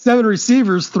your 7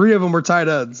 receivers, 3 of them were tight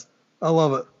ends. I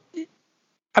love it.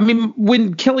 I mean,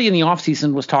 when Kelly in the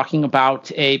offseason was talking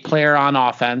about a player on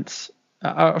offense,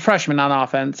 a freshman on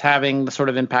offense, having the sort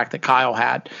of impact that Kyle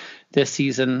had this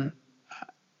season,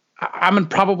 I'm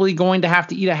probably going to have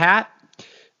to eat a hat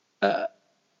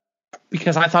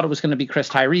because I thought it was going to be Chris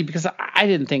Tyree, because I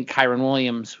didn't think Kyron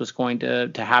Williams was going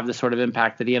to have the sort of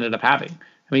impact that he ended up having.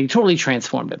 I mean, he totally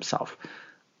transformed himself.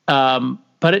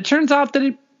 But it turns out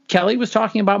that Kelly was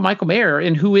talking about Michael Mayer,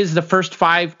 and who is the first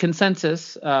 5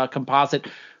 consensus composite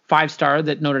 5-star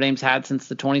that Notre Dame's had since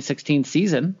the 2016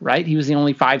 season, right? He was the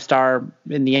only 5-star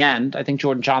in the end. I think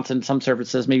Jordan Johnson, some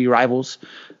services, maybe Rivals,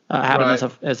 had him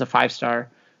as a 5-star.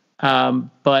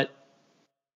 But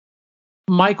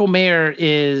Michael Mayer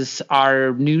is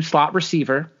our new slot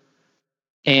receiver,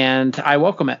 and I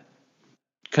welcome it,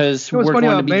 because we're going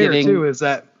to be Mayer getting. Too, is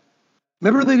that,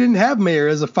 remember, they didn't have Mayer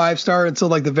as a 5-star until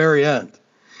like the very end.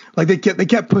 Like they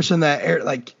kept pushing that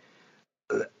like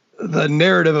the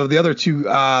narrative of the other two.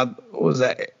 What was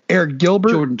that? Eric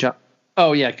Gilbert,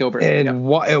 Gilbert, and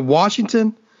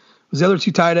Washington was the other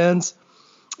 2 tight ends.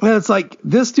 And it's like,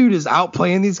 this dude is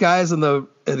outplaying these guys in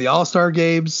the All-Star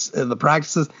games and the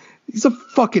practices. He's a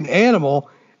fucking animal,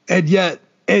 and yet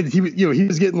he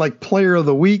was getting like Player of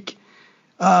the Week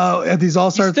at these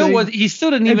All-Star things. He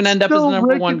still didn't even end up as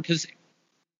number one because.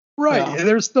 Right. Yeah.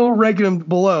 They're still ranking him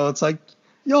below. It's like,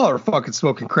 y'all are fucking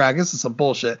smoking crack. This is some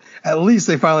bullshit. At least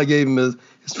they finally gave him his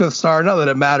 5th star. Not that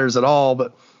it matters at all,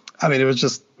 but I mean, it was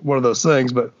just one of those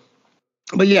things. But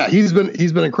yeah, he's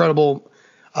been incredible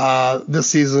this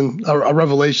season, a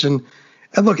revelation.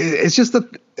 And look, it's just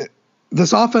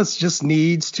this offense just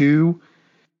needs to.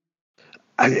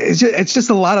 It's just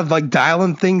a lot of like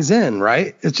dialing things in,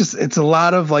 right? It's a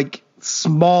lot of like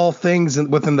small things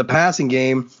within the passing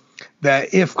game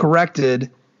that, if corrected,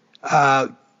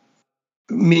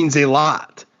 means a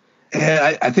lot.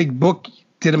 And I think Book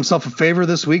did himself a favor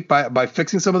this week by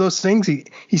fixing some of those things.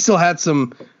 He still had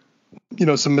some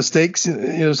mistakes,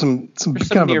 some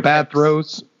kind of bad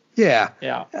throws. Yeah.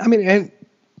 Yeah. I mean, and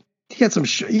he had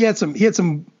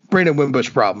some Brandon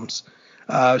Wimbush problems,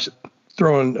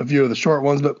 throwing a few of the short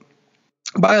ones, but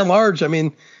by and large, I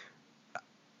mean,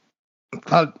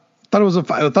 I thought it was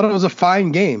a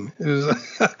fine game. It was,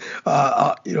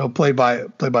 played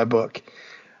by Book.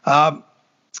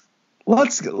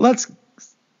 Let's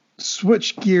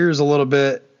switch gears a little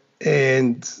bit,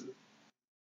 and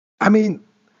I mean,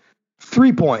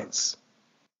 3 points.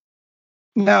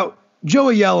 Now,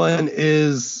 Joey Yellen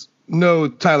is no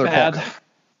Tyler Falk.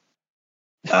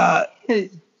 That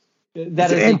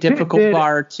is a difficult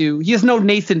bar to. He is no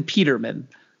Nathan Peterman.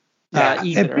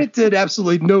 Either. And Pitt did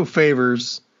absolutely no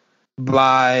favors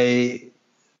by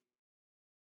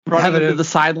running to the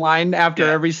sideline after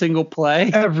every single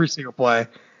play. Every single play.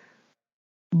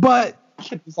 But,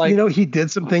 he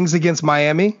did some things against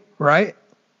Miami, right?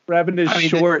 Grabbing his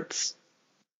shorts.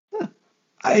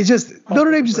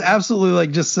 Notre Dame just absolutely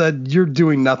just said, you're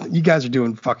doing nothing. You guys are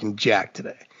doing fucking jack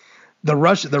today. The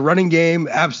running game,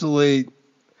 absolutely.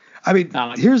 I mean,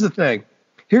 here's the thing.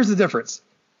 Here's the difference.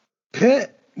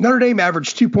 Notre Dame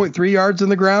averaged 2.3 yards in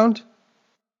the ground.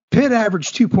 Pitt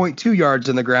averaged 2.2 yards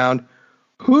in the ground.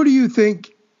 Who do you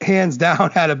think, hands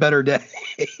down, had a better day?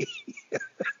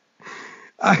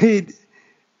 I mean,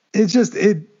 it's just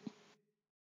it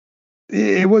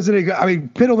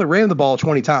wasn't. Pitt only ran the ball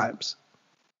 20 times.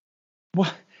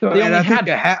 What? They only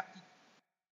had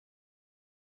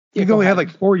You only had like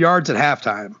 4 yards at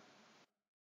halftime.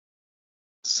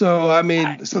 So, I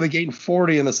mean, so they gained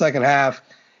 40 in the second half.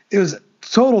 It was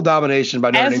total domination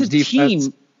by Notre Dame's defense.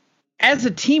 As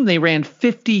a team, they ran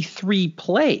 53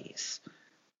 plays.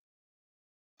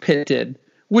 Pitt did,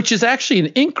 which is actually an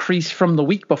increase from the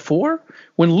week before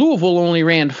when Louisville only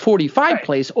ran 45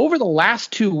 plays. Over the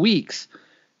last 2 weeks,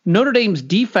 Notre Dame's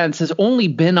defense has only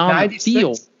been on 96. The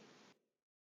field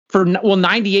for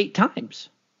 98 times.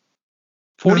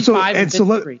 45 and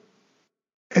 53.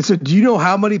 And so do you know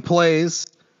how many plays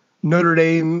Notre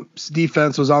Dame's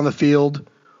defense was on the field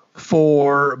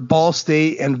for Ball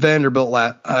State and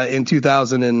Vanderbilt in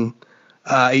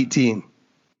 2018?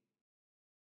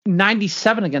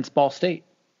 97 against Ball State.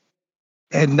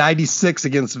 And 96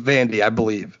 against Vandy, I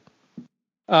believe.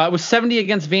 It was 70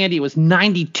 against Vandy. It was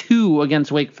 92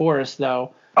 against Wake Forest,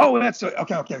 though. Oh, that's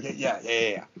okay.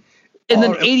 Yeah. And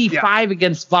then 85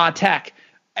 against Va Tech.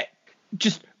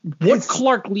 Just what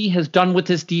Clark Lee has done with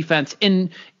his defense,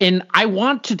 and I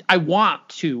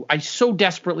so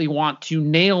desperately want to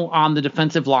nail on the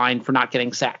defensive line for not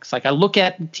getting sacks. Like I look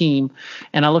at the team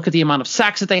and I look at the amount of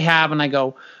sacks that they have, and I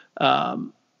go,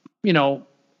 Ade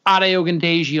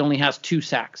Ogundeji only has 2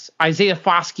 sacks. Isaiah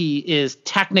Foskey is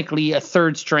technically a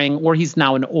third string, or he's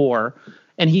now an or,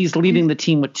 and he's leading the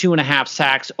team with 2.5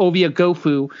 sacks. Ovia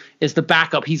Gofu is the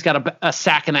backup. He's got a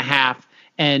sack and a half,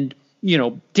 and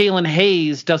Dalen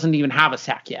Hayes doesn't even have a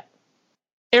sack yet.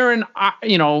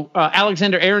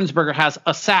 Alexander Ahrensberger has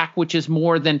a sack, which is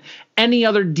more than any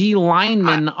other D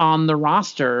lineman on the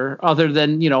roster other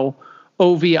than, Ovi,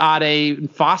 Ade,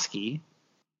 and Foskey.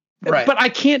 Right. But I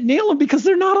can't nail them because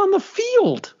they're not on the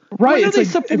field. Right. When are they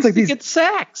supposed to get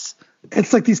sacks?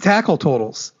 It's like these tackle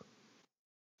totals.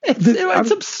 It's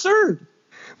absurd.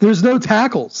 There's no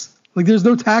tackles. Like, there's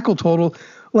no tackle total.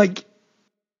 Like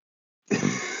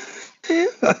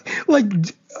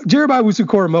Jeremiah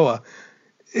Wusu-Koramoah,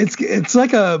 it's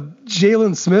like a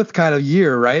Jalen Smith kind of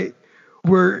year, right?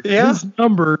 Where his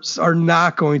numbers are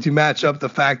not going to match up the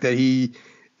fact that he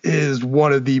is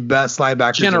one of the best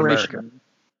linebackers in America.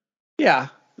 Yeah,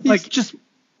 like just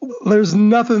there's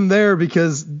nothing there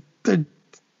because they're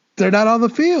not on the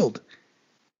field.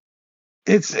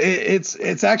 It's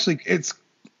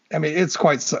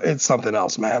something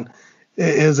else, man.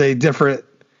 It is a different.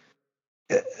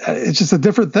 It's just a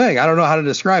different thing. I don't know how to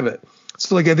describe it.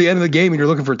 So like at the end of the game, and you're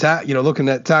looking for looking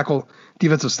at tackle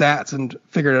defensive stats and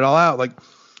figuring it all out. Like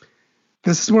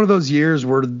this is one of those years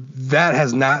where that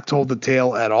has not told the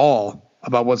tale at all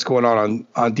about what's going on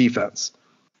defense.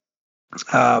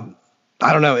 I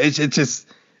don't know. It's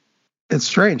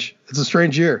strange. It's a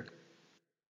strange year.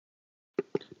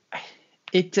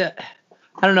 I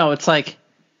don't know. It's like,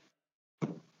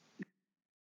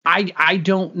 I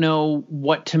don't know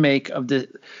what to make of the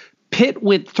Pitt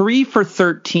with 3 for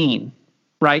 13,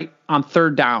 right, on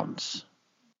third downs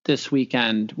this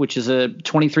weekend, which is a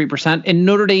 23%. And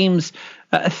Notre Dame's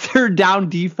third down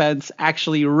defense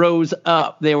actually rose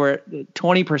up. They were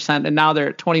 20%, and now they're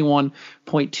at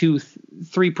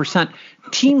 21.23%.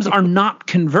 Teams are not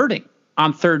converting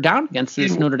on third down against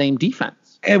this Notre Dame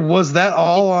defense. And was that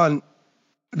all on?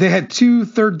 They had 2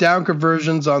 third down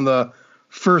conversions on the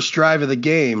first drive of the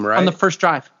game, right? On the first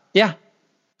drive. Yeah.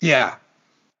 Yeah.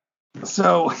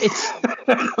 So it's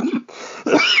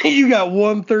you got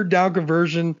 1 third down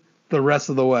conversion the rest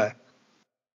of the way.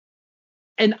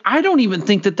 And I don't even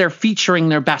think that they're featuring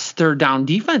their best third down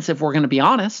defense, if we're going to be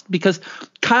honest, because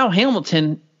Kyle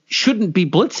Hamilton shouldn't be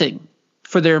blitzing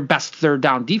for their best third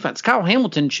down defense. Kyle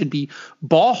Hamilton should be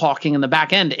ball hawking in the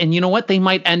back end. And you know what? They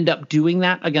might end up doing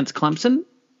that against Clemson.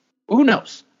 Who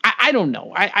knows? I don't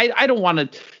know. I don't want to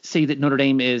say that Notre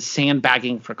Dame is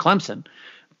sandbagging for Clemson,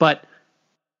 but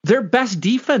their best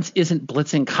defense isn't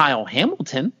blitzing Kyle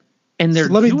Hamilton, and they're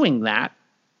doing that.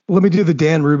 Let me do the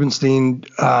Dan Rubenstein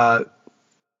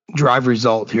drive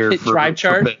result here. Drive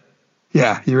chart?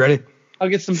 Yeah, you ready? I'll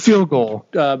get some field goal.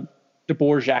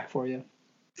 Dvorak for you.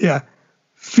 Yeah,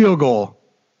 field goal.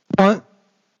 Punt,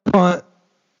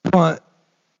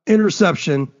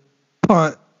 interception,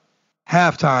 punt,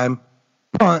 halftime,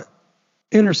 punt,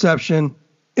 interception,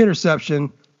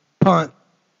 punt.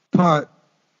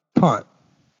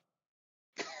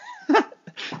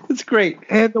 That's great.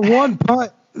 And the one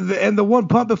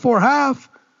punt before half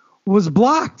was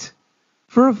blocked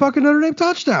for a fucking Notre Dame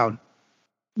touchdown.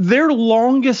 Their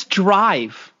longest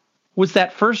drive was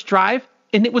that first drive,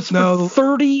 and it was for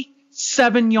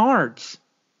 37 yards.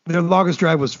 Their longest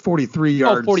drive was 43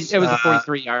 yards. It was a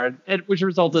 43-yard, which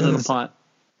resulted in a punt.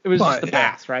 It was just the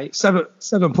pass, right?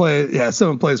 Seven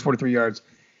plays, 43 yards.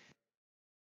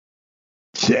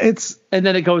 And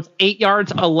then it goes 8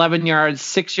 yards, 11 yards,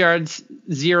 6 yards,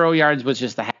 0 yards was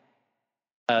just the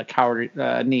coward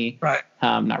knee. Right.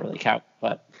 Not really coward,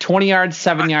 but 20 yards,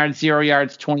 7 yards, 0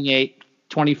 yards, 28,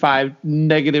 25,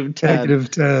 negative 10.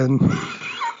 Negative 10.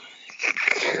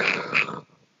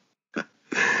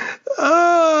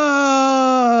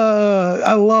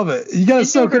 I love it. You got to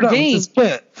soak it up. It's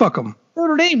spit. Fuck them.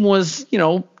 Notre Dame was,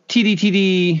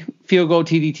 TD, field goal,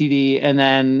 TD, and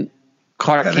then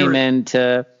Clark came in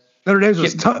to Notre Dame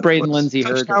was Braden Lindsey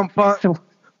hurt. Touchdown, punt,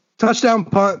 touchdown,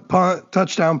 punt,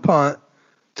 touchdown, punt,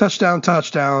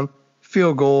 touchdown,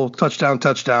 field goal, touchdown,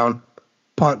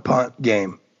 punt,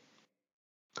 game.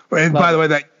 And by the way,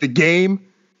 the game,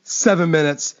 7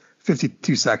 minutes,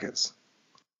 52 seconds.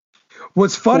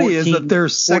 What's funny is that their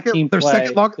second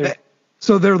long,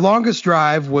 so their longest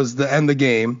drive was the end of the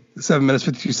game, 7 minutes,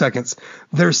 52 seconds.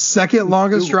 Their second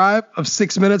longest drive of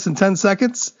 6 minutes and 10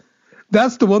 seconds,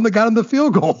 that's the one that got them the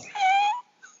field goal.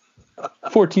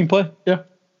 14 play, yeah.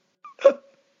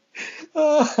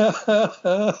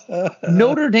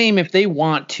 Notre Dame, if they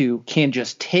want to, can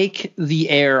just take the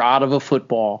air out of a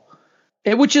football,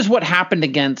 which is what happened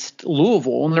against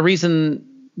Louisville. And the reason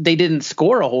they didn't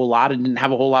score a whole lot and didn't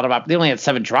have a whole lot of – they only had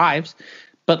 7 drives.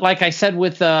 But like I said,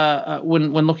 with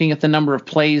when looking at the number of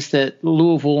plays that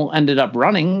Louisville ended up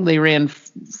running, they ran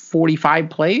 45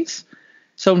 plays.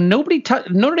 So Notre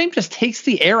Dame just takes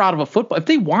the air out of a football. If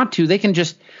they want to, they can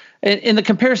just – and the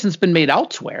comparison's been made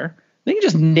elsewhere – they can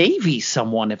just Navy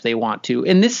someone if they want to.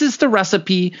 And this is the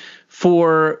recipe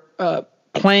for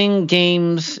playing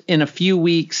games in a few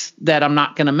weeks that I'm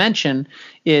not going to mention,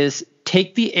 is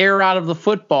take the air out of the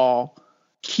football,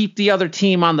 keep the other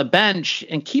team on the bench,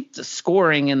 and keep the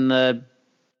scoring in the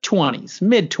 20s,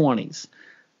 mid-20s.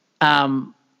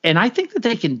 And I think that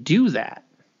they can do that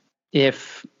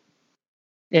if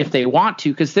they want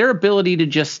to, because their ability to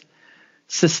just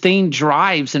sustain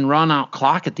drives and run out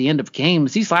clock at the end of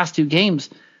games, these last 2 games,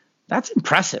 that's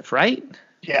impressive, right?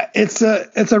 Yeah, it's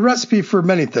a recipe for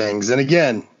many things. And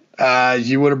again,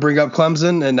 you want to bring up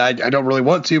Clemson, and I don't really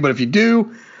want to, but if you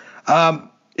do,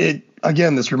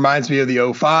 this reminds me of the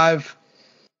 2005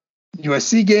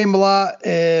 USC game a lot,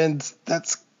 and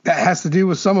that has to do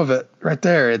with some of it right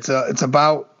there. It's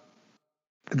about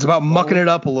mucking it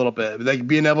up a little bit, like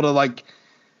being able to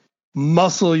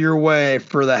muscle your way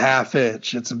for the half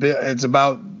inch. It's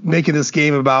about making this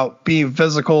game about being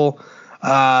physical.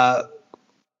 They're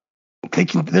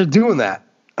doing that.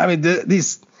 I mean,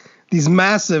 these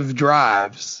massive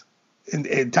drives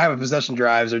and time of possession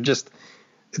drives are just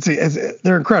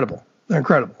they're incredible. They're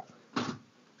incredible.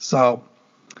 So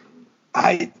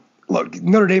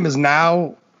Notre Dame is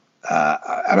now.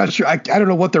 I'm not sure. I don't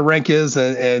know what their rank is,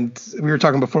 and we were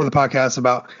talking before the podcast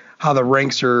about how the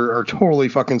ranks are totally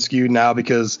fucking skewed now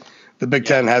because the Big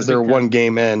Ten has their 1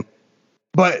 game in.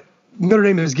 But Notre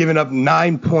Dame has given up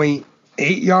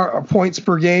 9.8 points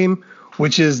per game,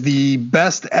 which is the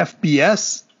best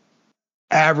FBS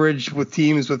average with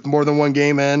teams with more than 1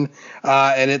 game in,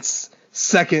 and it's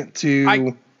second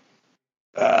to.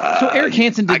 So Eric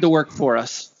Hansen did the work for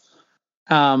us.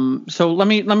 So let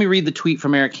me read the tweet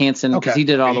from Eric Hansen because he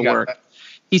did all the work.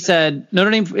 He said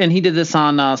Notre Dame, and he did this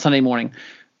on Sunday morning.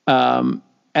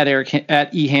 At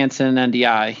E. Hansen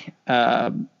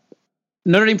NDI.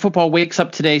 Notre Dame football wakes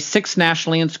up today 6th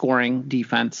nationally in scoring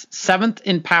defense, 7th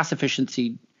in pass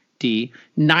efficiency D,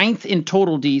 9th in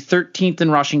total D, 13th in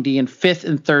rushing D, and 5th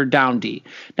in third down D.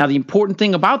 Now the important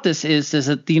thing about this is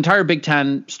that the entire Big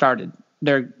Ten started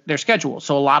their schedule,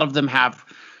 so a lot of them have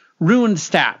ruined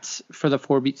stats for the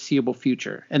foreseeable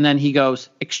future. And then he goes,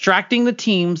 extracting the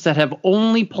teams that have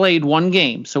only played 1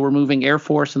 game, so we're moving Air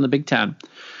Force and the Big Ten.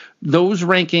 Those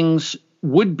rankings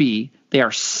would be, they are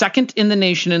 2nd in the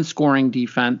nation in scoring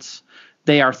defense.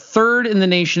 They are 3rd in the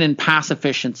nation in pass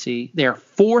efficiency. They are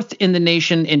 4th in the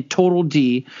nation in total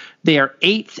D. They are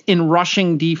 8th in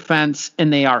rushing defense,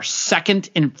 and they are 2nd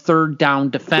in third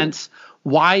down defense.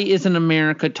 Why isn't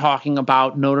America talking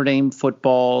about Notre Dame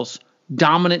football's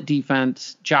dominant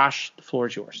defense? Josh, the floor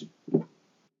is yours.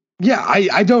 Yeah,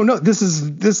 I don't know. This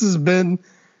has been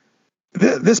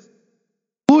this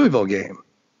Louisville game.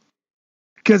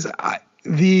 Because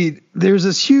there's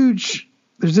this huge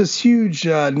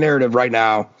narrative right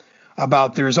now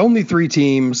about there's only 3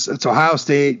 teams. It's Ohio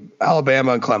State,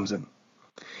 Alabama, and Clemson,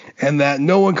 and that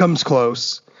no one comes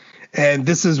close. And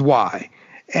this is why.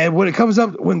 And when it comes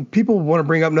up, when people want to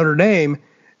bring up Notre Dame,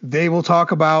 they will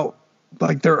talk about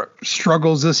their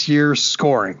struggles this year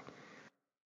scoring.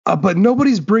 But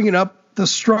nobody's bringing up the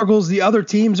struggles the other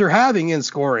teams are having in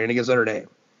scoring against Notre Dame.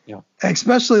 Yeah,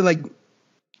 especially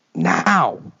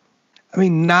now. I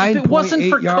mean, 9.8 If it wasn't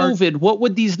for yards. COVID, what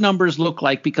would these numbers look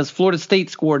like? Because Florida State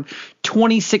scored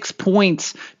 26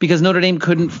 points because Notre Dame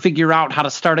couldn't figure out how to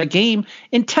start a game,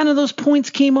 and 10 of those points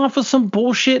came off of some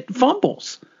bullshit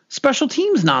fumbles. Special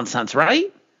teams nonsense,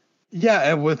 right?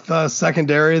 Yeah, and with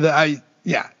secondary, it's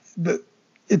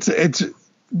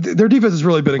their defense has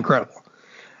really been incredible.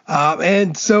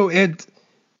 And so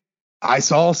I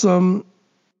saw some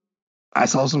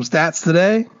stats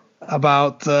today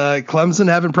about Clemson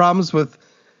having problems with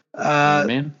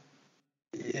man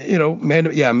to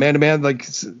man, like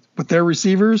with their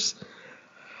receivers.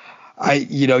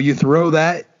 You throw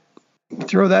that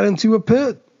into a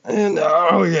pit, and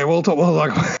we'll talk about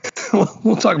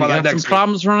that next week.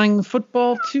 Problems running the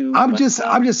football too. I'm just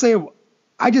saying,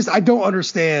 I don't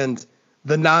understand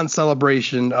the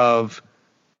non-celebration of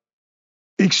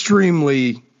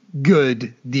extremely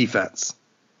good defense.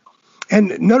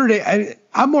 And Notre Dame,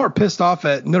 I'm more pissed off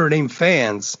at Notre Dame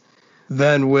fans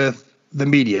than with the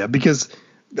media, because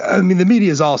I mean the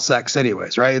media is all sex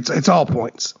anyways, right? It's all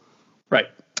points, right?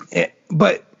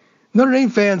 But Notre Dame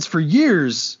fans, for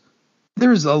years,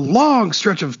 there's a long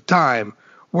stretch of time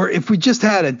where if we just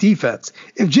had a defense,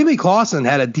 if Jimmy Clausen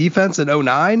had a defense in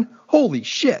 2009, holy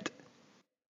shit!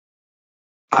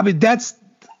 I mean that's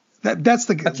the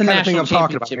kind of thing I'm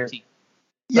talking about here. Team.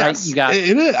 Yes, right? You got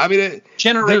it is. I mean,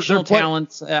 generational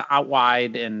talents out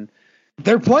wide, and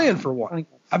they're playing for one.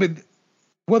 I mean,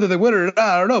 whether they win it or not,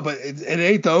 I don't know. But it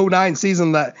ain't the 2009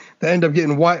 season that they end up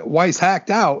getting Weiss hacked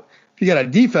out. If you got a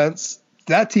defense,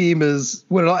 that team is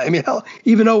winning. I mean, hell,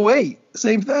 even 2008,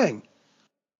 same thing.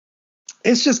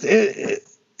 It's just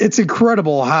it's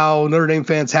incredible how Notre Dame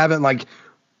fans haven't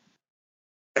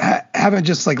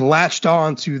just latched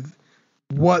on to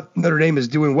what Notre Dame is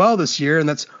doing well this year, and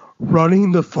that's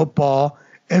running the football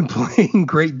and playing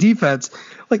great defense.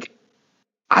 Like,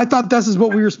 I thought this is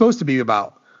what we were supposed to be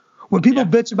about. When people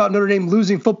bitch about Notre Dame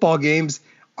losing football games,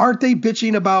 aren't they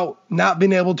bitching about not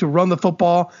being able to run the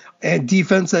football and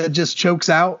defense that just chokes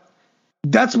out?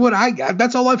 That's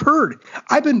all I've heard.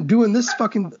 I've been doing this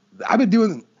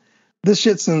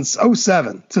shit since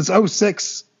 2007, since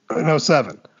 2006 and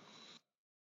 2007.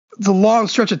 It's a long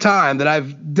stretch of time that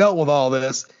I've dealt with all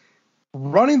this.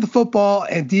 Running the football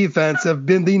and defense have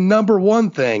been the number one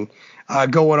thing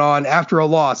going on after a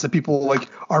loss that people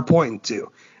are pointing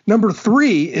to. Number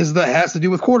 3 has to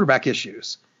do with quarterback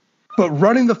issues, but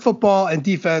running the football and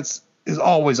defense is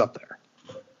always up there.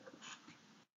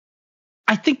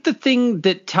 I think the thing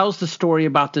that tells the story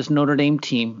about this Notre Dame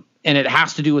team, and it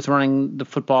has to do with running the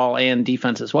football and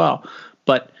defense as well,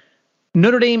 but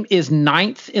Notre Dame is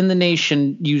 9th in the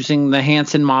nation using the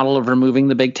Hansen model of removing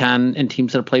the Big Ten and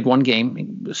teams that have played one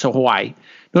game. So Hawaii.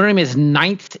 Notre Dame is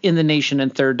 9th in the nation in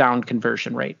third down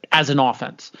conversion rate as an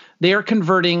offense. They are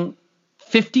converting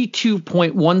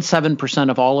 52.17%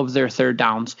 of all of their third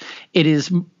downs. It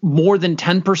is more than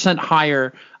 10%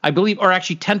 higher, I believe, or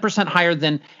actually 10% higher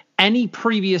than any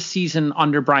previous season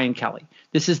under Brian Kelly.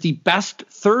 This is the best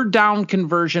third down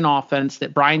conversion offense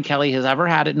that Brian Kelly has ever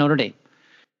had at Notre Dame.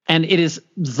 And it is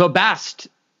the best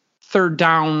third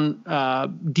down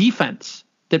defense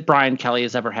that Brian Kelly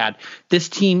has ever had. This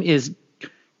team is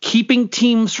keeping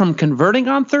teams from converting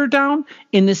on third down,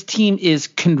 and this team is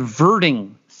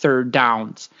converting third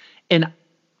downs. And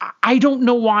I don't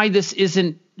know why this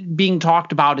isn't being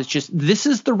talked about. It's just, this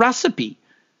is the recipe,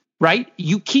 right?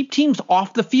 You keep teams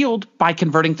off the field by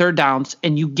converting third downs,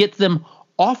 and you get them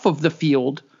off of the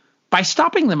field by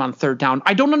stopping them on third down.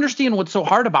 I don't understand what's so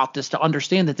hard about this, to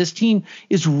understand that this team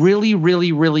is really,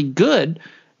 really, really good.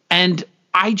 And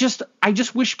I just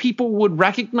wish people would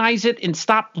recognize it and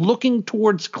stop looking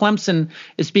towards Clemson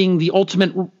as being the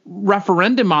ultimate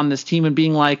referendum on this team and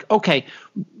being like, okay,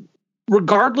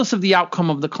 regardless of the outcome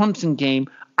of the Clemson game,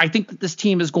 I think that this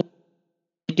team is going to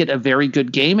make it a very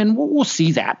good game, and we'll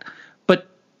see that. But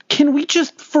can we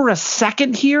just, for a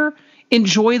second here,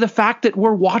 enjoy the fact that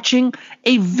we're watching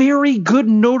a very good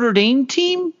Notre Dame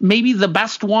team, maybe the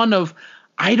best one of,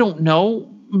 I don't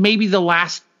know, maybe the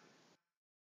last,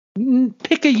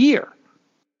 pick a year.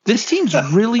 This team's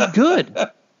really good.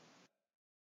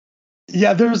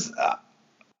 Yeah, there's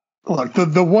look,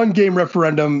 the one game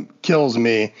referendum kills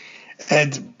me,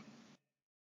 and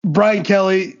Brian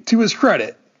Kelly, to his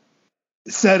credit,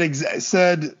 said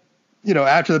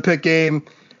after the Pitt game,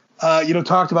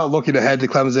 talked about looking ahead to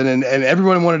Clemson, and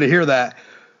everyone wanted to hear that.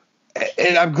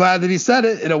 And I'm glad that he said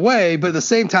it in a way, but at the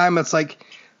same time, it's like,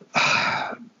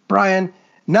 Brian,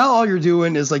 now all you're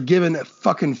doing is giving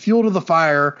fucking fuel to the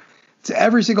fire to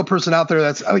every single person out there.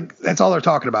 That's all they're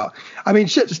talking about. I mean,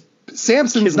 shit,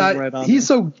 Samson's not, right, he's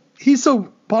so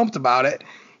pumped about it.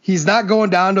 He's not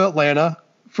going down to Atlanta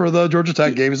for the Georgia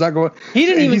Tech game. He's not going. He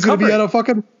didn't even. He's going to be at a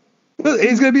fucking.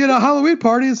 He's going to be at a Halloween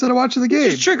party instead of watching the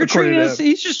game. Trick or treating.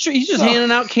 He's just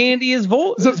handing out candy as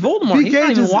Voldemort. He's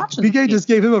not even watching. BK just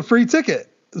gave him a free ticket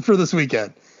for this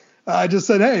weekend. I just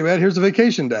said, hey man, here's a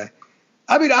vacation day.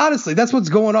 I mean, honestly, that's what's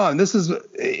going on. This is,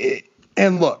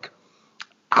 and look,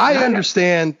 I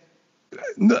understand.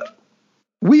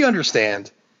 We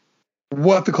understand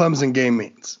what the Clemson game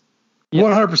means.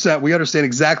 100%. We understand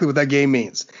exactly what that game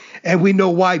means. And we know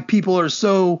why people are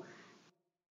so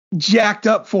jacked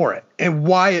up for it and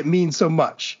why it means so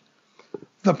much.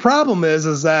 The problem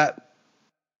is that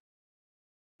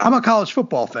I'm a college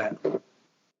football fan.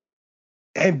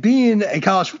 And being a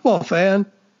college football fan,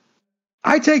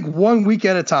 I take 1 week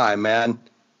at a time, man,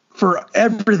 for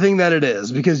everything that it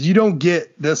is, because you don't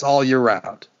get this all year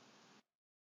round.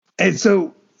 And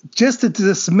so just to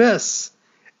dismiss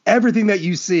everything that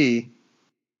you see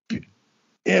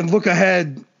and look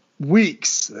ahead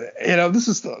weeks, this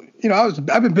is, I've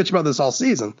been bitching about this all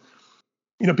season,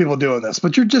 people doing this,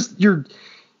 but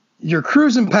you're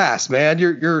cruising past, man.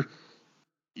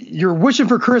 You're wishing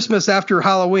for Christmas after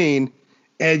Halloween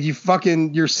and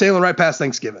you're sailing right past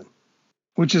Thanksgiving,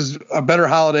 which is a better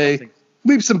holiday,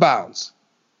 leaps and bounds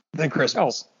than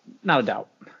Christmas. Oh, not a doubt.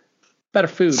 Better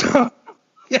food.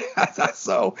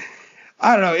 So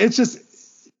I don't know. It's just,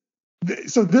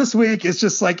 so this week it's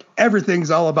just like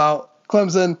everything's all about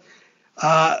Clemson.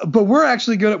 But we're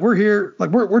actually we're here.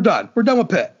 Like we're done. We're done with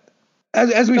Pitt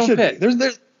as we should be.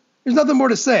 There's nothing more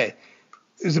to say.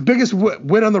 It was the biggest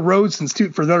win on the road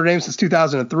for Notre Dame since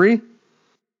 2003.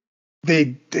 They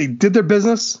did their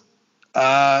business.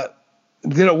 Did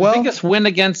it well. The biggest win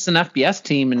against an FBS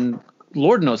team in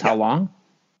Lord knows how long.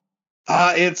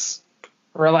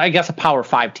 Or I guess a Power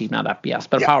 5 team, not FBS,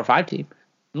 but a Power 5 team.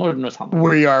 Lord knows how long.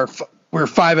 We're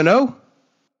 5-0.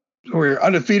 We're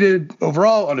undefeated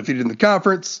overall, undefeated in the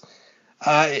conference.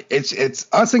 It's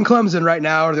us and Clemson right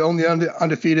now are the only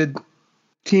undefeated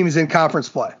teams in conference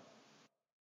play.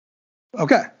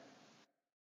 Okay,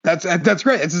 that's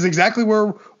great. This is exactly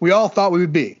where we all thought we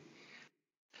would be.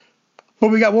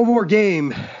 But we got one more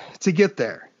game to get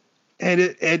there, and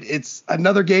it's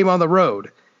another game on the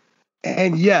road.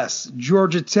 And yes,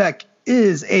 Georgia Tech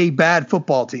is a bad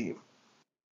football team.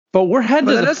 But we're heading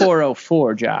to the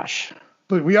 404, Josh.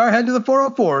 But we are heading to the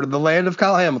 404, to the land of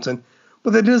Kyle Hamilton.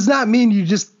 But that does not mean you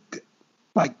just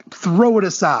throw it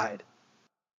aside.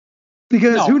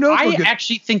 Because who knows? I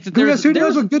actually think that who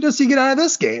knows what goodness you get out of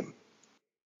this game.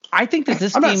 I think that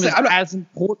this game is as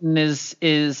important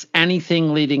as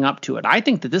anything leading up to it. I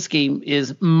think that this game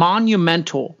is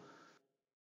monumental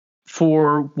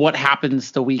for what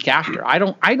happens the week after. I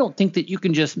don't think that you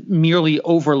can just merely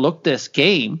overlook this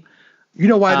game. You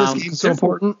know why this game's so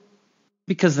important?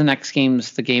 Because the next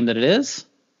game's the game that it is.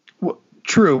 Well,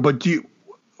 true, but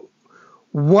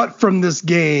what from this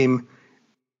game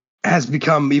has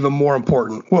become even more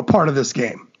important? What part of this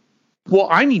game? Well,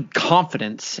 I need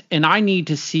confidence, and I need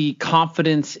to see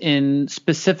confidence in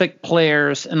specific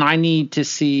players, and I need to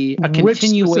see a continuation. Which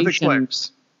specific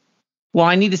players? Well,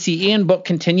 I need to see Ian Book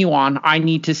continue on. I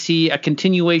need to see a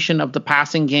continuation of the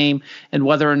passing game and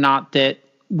whether or not that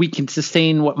we can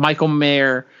sustain what Michael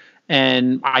Mayer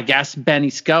and I guess Benny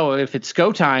Sco. If it's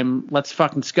Sco time, let's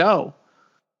fucking Sco.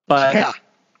 But yeah.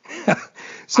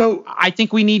 So I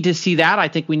think we need to see that. I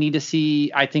think we need to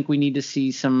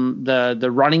see some the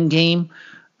running game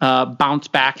bounce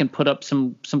back and put up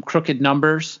some crooked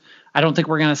numbers. I don't think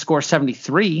we're going to score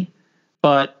 73.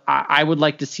 But I would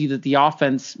like to see that the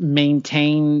offense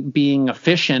maintain being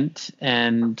efficient,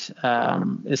 and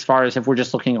as far as if we're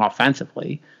just looking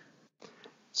offensively.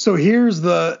 So here is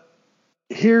the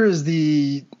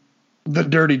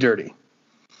dirty.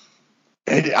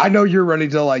 And I know you're ready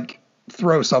to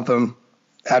throw something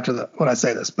after when I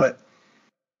say this, but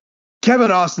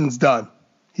Kevin Austin's done.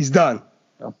 He's done.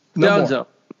 No more.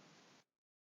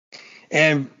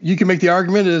 And you can make the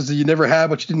argument is that you never had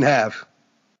what you didn't have.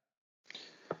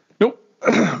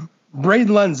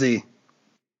 Braden Lenzy,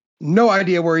 no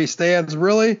idea where he stands,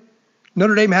 really.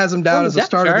 Notre Dame has him down as a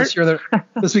starter this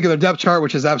week in their depth chart,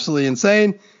 which is absolutely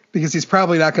insane because he's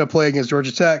probably not going to play against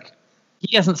Georgia Tech.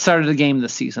 He hasn't started a game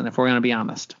this season, if we're going to be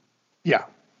honest. Yeah.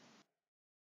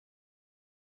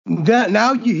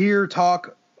 Now you hear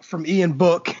talk from Ian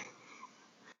Book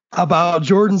about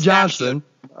Jordan Johnson.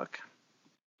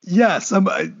 Yes,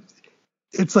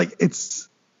 it's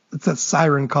a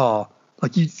siren call.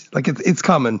 It's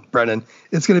coming, Brennan.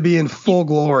 It's going to be in full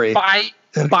glory. By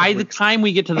the time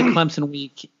we get to the Clemson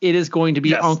week, it is going to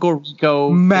be Uncle Rico.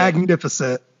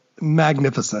 Magnificent.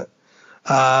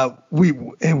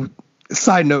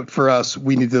 Side note for us,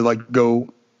 we need to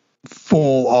go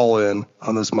full all in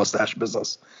on this mustache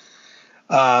business,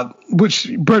 which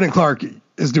Brendan Clark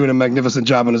is doing a magnificent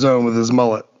job on his own with his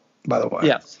mullet, by the way.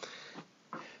 Yes.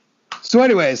 So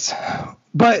anyways,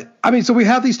 but I mean, so we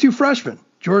have these two freshmen,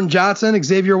 Jordan Johnson,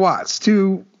 Xavier Watts,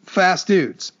 two fast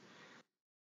dudes.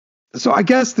 So I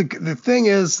guess the thing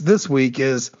is this week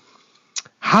is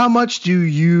how much do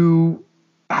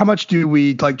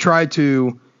we like try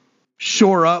to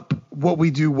shore up what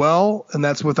we do well, and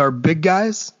that's with our big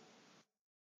guys?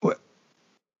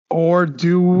 Or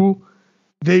do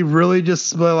they really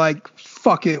just like,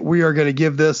 fuck it, we are going to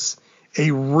give this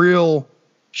a real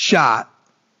shot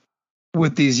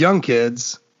with these young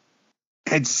kids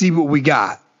and see what we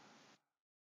got?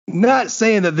 Not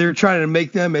saying that they're trying to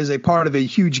make them as a part of a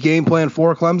huge game plan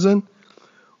for Clemson,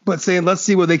 but saying let's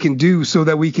see what they can do so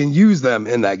that we can use them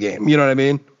in that game. You know what I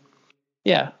mean?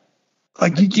 Yeah.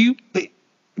 Like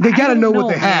they got to know what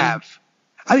they have.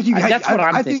 I think that's what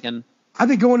I'm thinking. I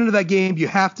think going into that game, you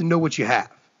have to know what you have,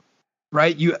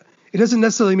 right? It doesn't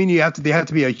necessarily mean they have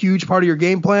to be a huge part of your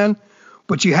game plan,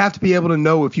 but you have to be able to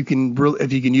know if you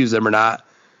can use them or not,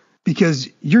 because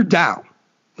you're down.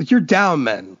 Like, you're down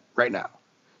men right now.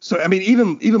 So I mean,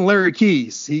 even Larry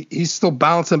Keys, he's still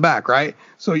bouncing back, right?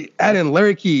 So you add in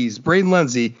Larry Keys, Braden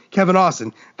Lindsey, Kevin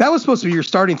Austin. That was supposed to be your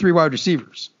starting 3 wide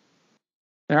receivers.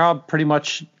 They're all pretty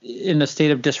much in a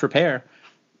state of disrepair.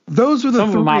 Those were the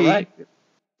three.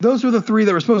 Those were the 3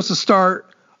 that were supposed to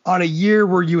start on a year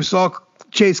where you saw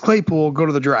Chase Claypool go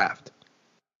to the draft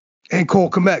and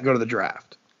Cole Kmet go to the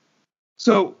draft.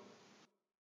 So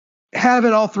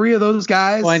having all 3 of those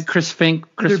guys, and Chris Fink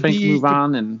move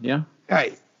on, and yeah,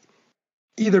 right,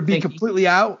 either be completely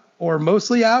out or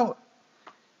mostly out.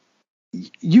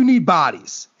 You need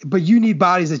bodies, but you need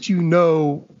bodies that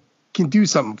can do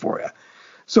something for you.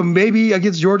 So maybe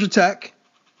against Georgia Tech,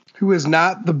 who is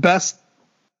not the best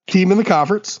team in the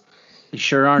conference. They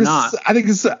sure are not. I think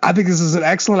this is an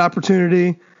excellent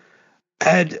opportunity.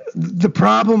 And the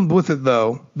problem with it,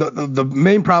 though, the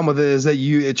main problem with it is that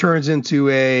it turns into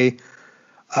a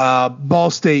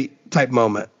Ball State type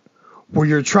moment where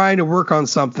you're trying to work on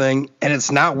something and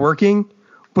it's not working,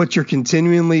 but you're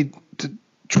continually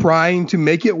trying to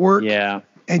make it work. Yeah.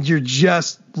 And you're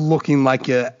just looking like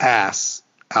an ass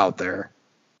out there.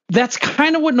 That's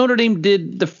kind of what Notre Dame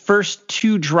did the first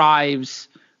 2 drives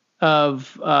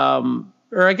of,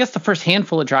 or I guess the first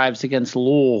handful of drives against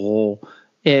Louisville,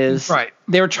 is right.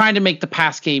 They were trying to make the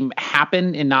pass game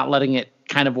happen and not letting it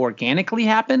kind of organically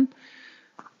happen.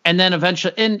 And then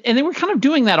eventually, and they were kind of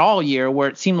doing that all year, where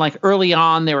it seemed like early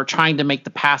on they were trying to make the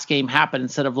pass game happen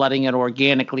instead of letting it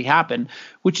organically happen,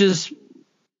 which is,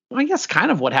 I guess,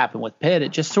 kind of what happened with Pitt. It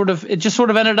just sort of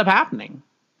ended up happening.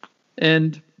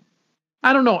 And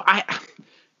I don't know.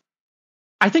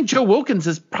 I think Joe Wilkins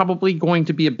is probably going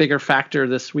to be a bigger factor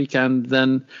this weekend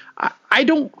than I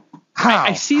don't. How?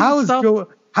 I see how is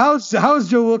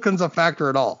Joe Wilkins a factor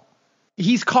at all?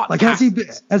 He's caught. Like, has he been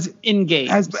in games?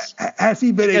 Has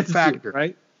he been a factor?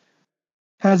 Right?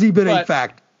 Has he been a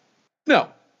factor? No.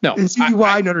 Is he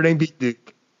why Notre Dame beat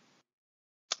Duke?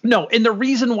 No, and the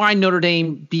reason why Notre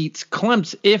Dame beats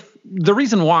Clemson,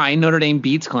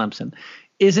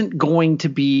 isn't going to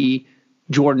be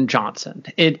Jordan Johnson.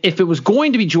 If it was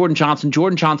going to be Jordan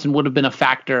Johnson would have been a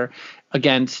factor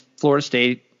against Florida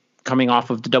State coming off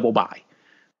of the double bye,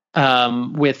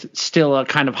 with still a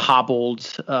kind of hobbled,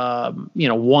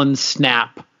 one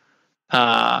snap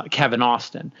Kevin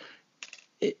Austin.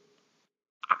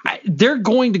 They're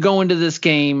going to go into this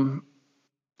game.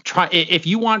 If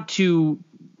you want to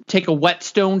take a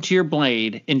whetstone to your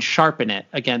blade and sharpen it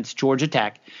against Georgia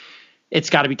Tech, it's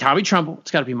got to be Tommy Tremble.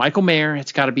 It's got to be Michael Mayer.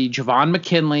 It's got to be Javon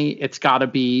McKinley. It's got to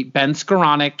be Ben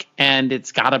Skoranek, and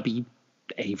it's got to be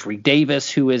Avery Davis,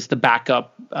 who is the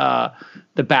backup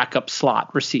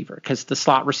slot receiver, because the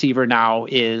slot receiver now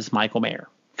is Michael Mayer,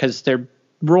 because they're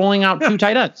rolling out 2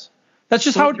 tight ends. That's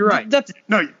just how. You're right.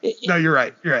 You're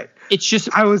right. You're right. It's just.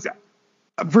 I was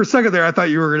for a second there. I thought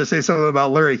you were going to say something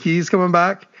about Larry Keys coming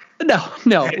back.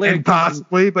 No. And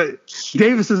possibly, but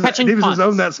Davis has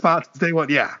owned that spot since day one.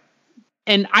 Yeah.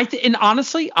 And and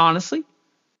honestly,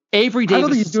 Avery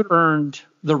Davis has earned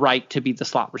the right to be the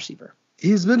slot receiver.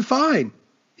 He's been fine.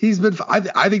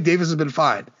 I think Davis has been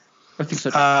fine. I think so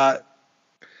too.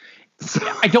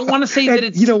 I don't want to say that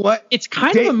it's, you know what? It's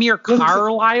kind of Amir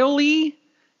Carlisle-y,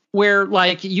 where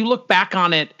like you look back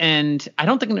on it, and I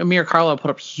don't think Amir Carlisle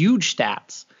put up huge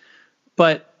stats,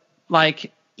 but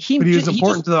like he was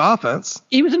important to the offense.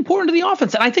 He was important to the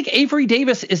offense, and I think Avery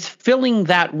Davis is filling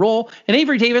that role. And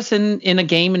Avery Davis in a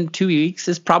game in 2 weeks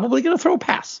is probably going to throw a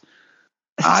pass.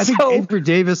 I think Avery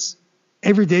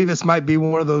Davis might be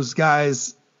one of those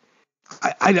guys.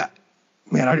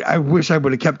 I wish I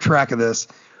would have kept track of this.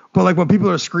 But like when people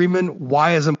are screaming,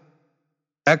 why isn't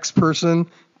X person,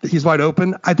 he's wide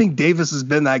open? I think Davis has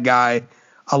been that guy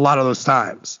a lot of those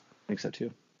times. I think so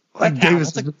too. Like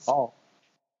Davis,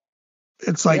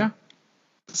 it's like,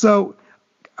 so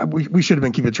we should have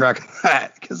been keeping track of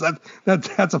that because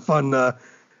that's a fun,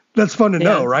 that's fun to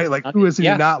know, right? Like who is he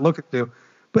not looking to?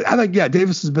 But I think,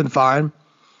 Davis has been fine.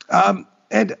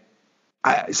 And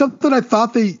something I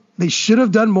thought they should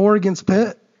have done more against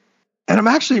Pitt. And I'm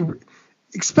actually,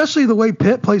 especially the way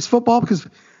Pitt plays football, because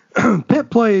Pitt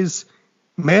plays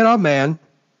man on man,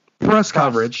 press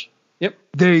coverage. Yep.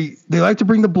 They like to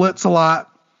bring the blitz a lot.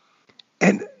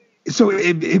 And so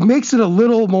it makes it a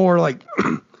little more like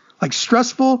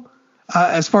stressful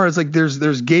as far as like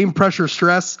there's game pressure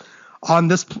stress on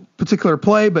this particular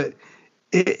play, but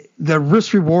the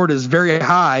risk reward is very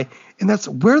high. And that's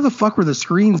where the fuck were the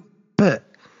screens Pitt?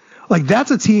 Like that's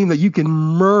a team that you can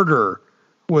murder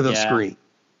with a screen.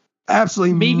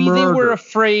 Absolutely. Maybe murder. They were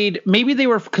afraid. Maybe they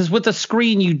were, because with a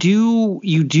screen you do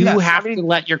have to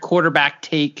let your quarterback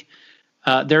take.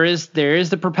 There is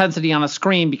the propensity on a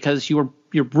screen because you're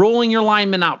rolling your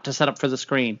lineman out to set up for the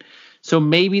screen. So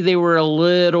maybe they were a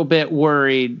little bit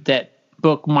worried that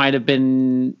Book might have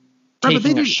been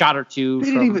taking a shot or two.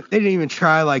 They didn't even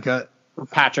try like a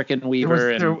Patrick and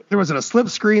Weaver. There wasn't a slip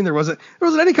screen. There wasn't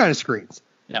any kind of screens.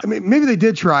 Yep. I mean, maybe they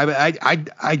did try, but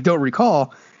I don't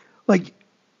recall. Like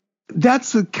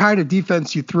that's the kind of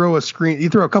defense you throw a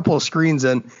couple of screens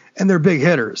in, and they're big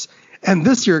hitters. And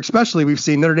this year, especially, we've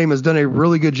seen Notre Dame has done a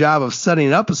really good job of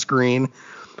setting up a screen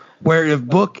where if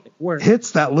Book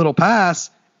hits that little pass,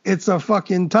 it's a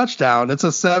fucking touchdown. It's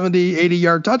a 70,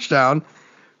 80-yard touchdown.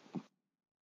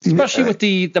 Especially with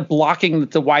the blocking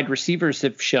that the wide receivers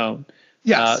have shown.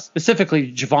 Yes.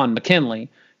 Specifically Javon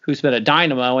McKinley, who's been a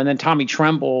dynamo, and then Tommy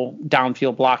Tremble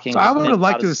downfield blocking. So I would have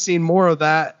liked to have seen more of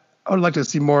that. I would like to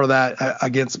see more of that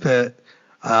against Pitt.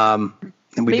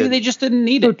 And maybe they just didn't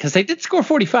need it because they did score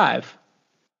 45.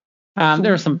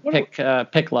 There was some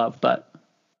pick love, but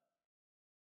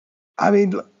I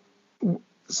mean,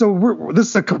 so this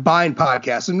is a combined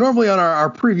podcast, and normally on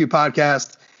our preview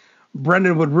podcast,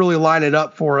 Brendan would really line it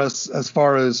up for us as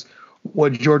far as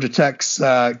what Georgia Tech's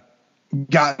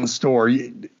got in store.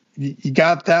 You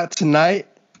got that tonight?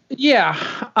 Yeah.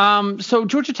 So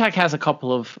Georgia Tech has a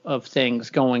couple of things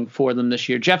going for them this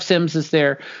year. Jeff Sims is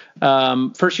their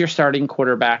first-year starting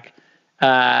quarterback.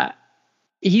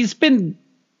 He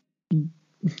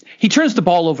turns the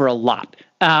ball over a lot.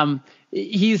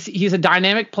 He's a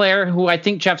dynamic player who I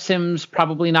think Jeff Sims,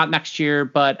 probably not next year,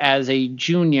 but as a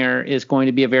junior is going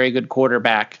to be a very good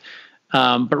quarterback.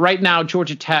 But right now,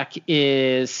 Georgia Tech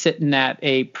is sitting at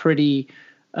a pretty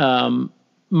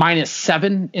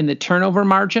 -7 in the turnover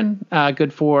margin,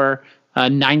 good for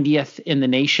 90th in the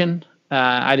nation.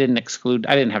 I didn't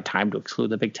have time to exclude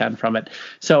the Big Ten from it.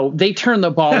 So they turn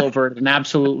the ball over at an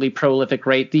absolutely prolific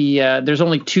rate. There's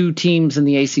only two teams in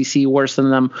the ACC worse than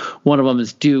them. One of them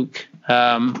is Duke,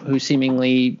 who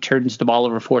seemingly turns the ball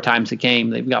over 4 times a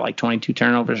game. They've got like 22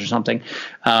 turnovers or something.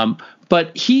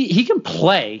 But he can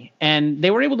play, and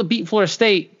they were able to beat Florida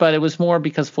State, but it was more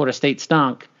because Florida State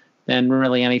stunk than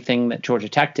really anything that Georgia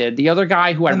Tech did. The other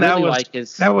guy who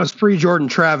that was pre-Jordan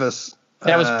Travis.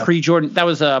 That was pre-Jordan. That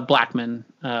was Blackman.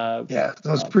 That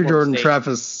was pre-Jordan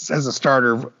Travis as a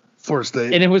starter, Florida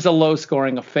State. And it was a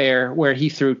low-scoring affair where he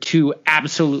threw 2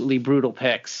 absolutely brutal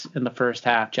picks in the first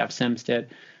half. Jeff Sims did.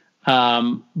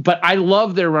 But I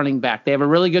love their running back. They have a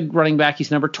really good running back.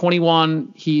 He's number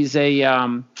 21. He's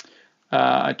a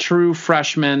true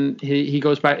freshman. He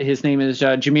goes by, his name is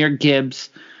Jahmyr Gibbs.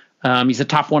 He's a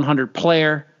top 100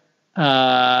 player.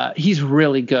 He's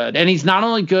really good. And he's not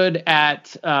only good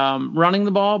at running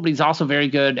the ball, but he's also very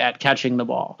good at catching the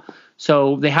ball.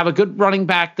 So they have a good running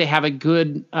back. They have a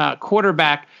good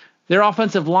quarterback. Their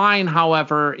offensive line,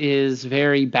 however, is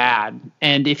very bad.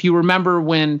 And if you remember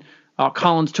when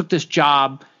Collins took this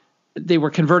job, they were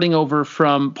converting over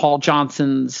from Paul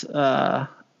Johnson's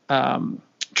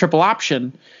triple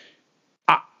option.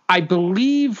 I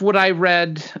believe what I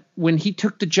read when he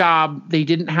took the job, they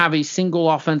didn't have a single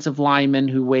offensive lineman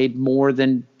who weighed more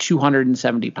than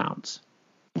 270 pounds.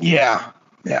 Yeah.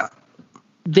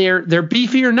 They're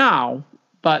beefier now,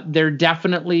 but they're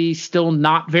definitely still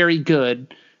not very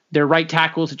good. Their right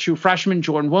tackle is a true freshman,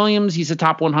 Jordan Williams. He's a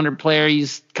top 100 player.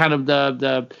 He's kind of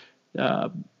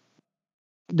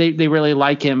they really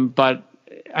like him, but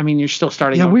I mean, you're still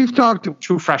starting. Yeah, we've talked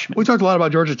true freshman. We talked a lot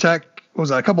about Georgia Tech. What was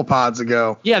that, a couple pods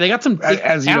ago? Yeah, they got some.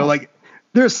 As you know, like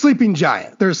they're a sleeping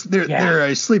giant. They're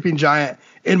a sleeping giant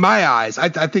in my eyes.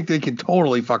 I think they can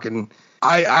totally fucking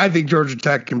I think Georgia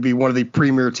Tech can be one of the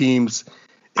premier teams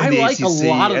in the ACC a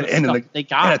lot of and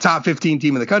a top 15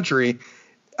 team in the country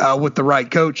with the right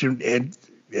coach and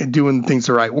doing things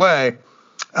the right way.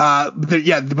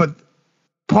 But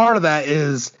part of that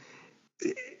is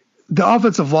the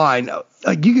offensive line.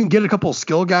 Like, you can get a couple of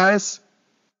skill guys,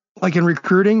 like in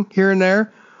recruiting here and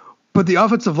there, but the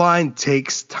offensive line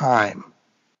takes time.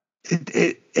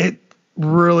 It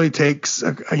really takes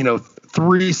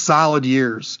 3 solid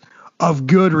years of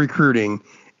good recruiting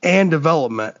and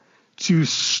development to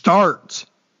start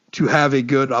to have a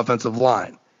good offensive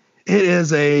line. It is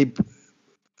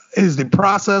the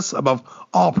process above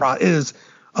all. It is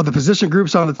of the position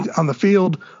groups on the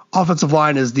field. Offensive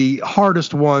line is the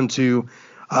hardest one to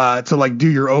do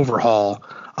your overhaul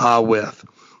with.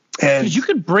 And you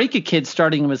could break a kid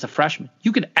starting him as a freshman.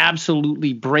 You could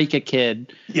absolutely break a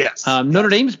kid. Yes. Notre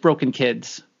Dame's broken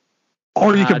kids.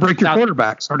 Or you could break your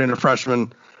quarterback starting a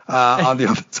freshman on the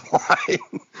offensive line.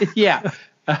 Yeah.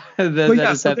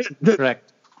 That's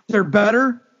correct. They're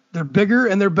better, they're bigger,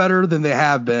 and they're better than they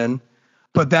have been,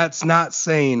 but that's not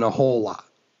saying a whole lot.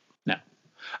 No.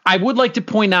 I would like to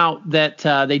point out that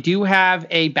they do have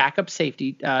a backup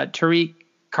safety. Tariq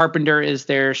Carpenter is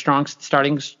their strong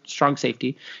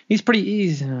safety.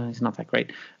 He's not that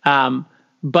great.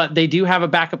 But they do have a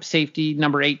backup safety.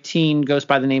 Number 18 goes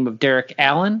by the name of Derek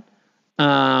Allen.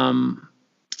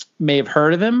 May have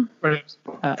heard of him.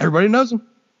 Everybody knows him.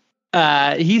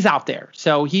 He's out there.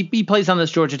 So he plays on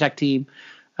this Georgia Tech team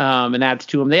and adds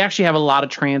to them. They actually have a lot of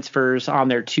transfers on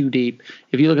their 2 deep.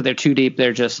 If you look at their 2 deep,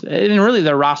 they're just – and really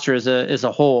their roster as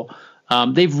a whole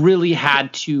 – they've really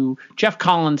had to – Jeff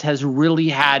Collins has really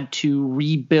had to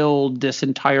rebuild this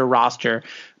entire roster.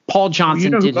 Paul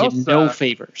Johnson did him no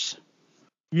favors.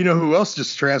 You know who else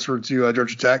just transferred to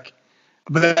Georgia Tech?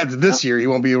 But that's this year. He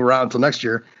won't be around until next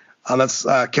year. That's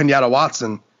Kenyatta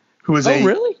Watson, who is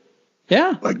really?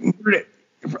 Yeah.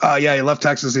 He left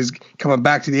Texas. He's coming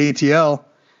back to the ATL.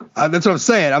 That's what I'm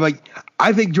saying. I'm like,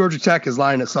 I think Georgia Tech is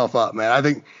lining itself up, man. I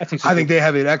think they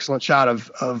have an excellent shot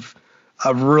of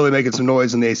really making some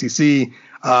noise in the ACC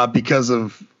because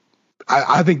of.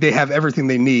 I think they have everything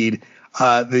they need.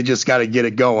 They just got to get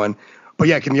it going. But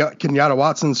yeah, Kenyatta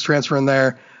Watson's transferring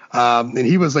there, and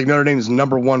he was like Notre Dame's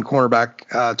number 1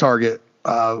 cornerback target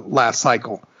last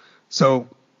cycle. So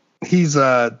he's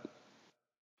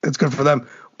it's good for them.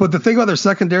 But the thing about their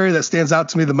secondary that stands out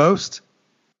to me the most,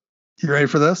 you ready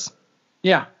for this?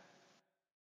 Yeah.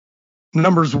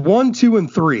 Numbers 1, 2,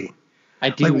 and 3. I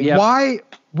do. Like, why?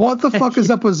 What the fuck is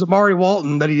up with Zamari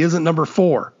Walton that he isn't number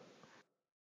 4?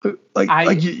 You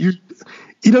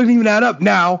don't even add up.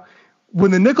 Now,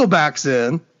 when the nickelback's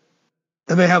in,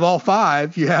 and they have all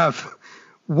 5, you have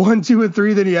 1, 2, and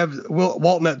 3. Then you have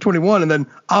Walton at 21, and then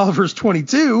Oliver's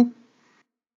 22.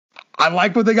 I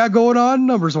like what they got going on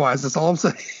numbers wise. That's all I'm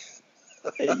saying.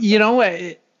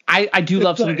 I do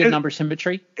love some good number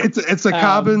symmetry. It's a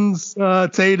Cobbins,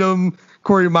 Tatum,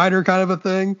 Corey Minor kind of a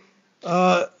thing.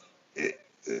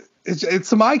 It's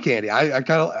some eye candy. I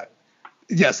kind of,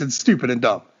 yes, it's stupid and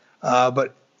dumb,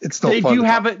 but it's still fun. They do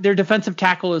have it. Their defensive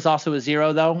tackle is also a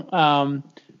 0 though.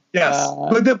 Yes,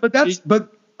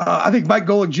 but I think Mike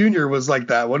Golick Jr. was like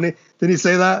that, wasn't he? Didn't he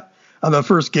say that on the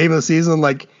first game of the season?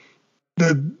 Like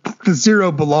the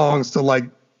 0 belongs to like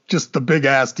just the big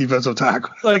ass defensive tackle.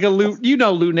 Like Lou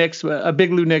Nix, a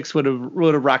big Lou Nix would have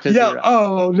rocked a 0.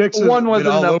 Oh, Nix one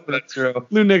wasn't enough for that 0.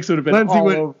 Lou Nix would have been all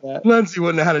over that. Lindsey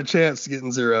wouldn't have had a chance to get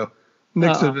in 0.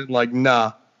 Nix would have been like,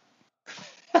 nah,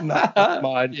 not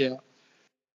mine. Yeah.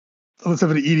 Let's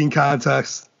have an eating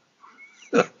contest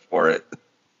for it.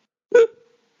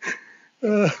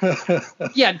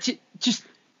 Yeah,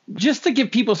 just to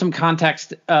give people some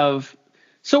context of,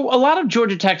 so a lot of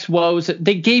Georgia Tech's woes,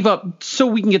 they gave up, so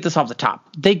we can get this off the top,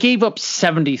 they gave up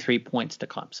 73 points to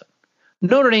Clemson.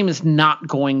 Notre Dame is not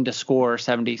going to score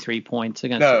 73 points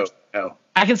against Clemson. No.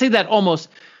 I can say that almost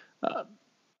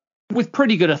with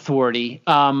pretty good authority.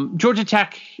 Georgia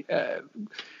Tech,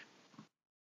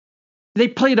 they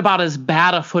played about as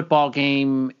bad a football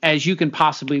game as you can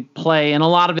possibly play, and a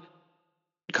lot of it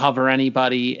cover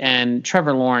anybody, and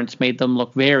Trevor Lawrence made them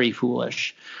look very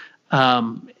foolish.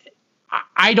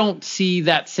 I don't see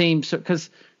that same, because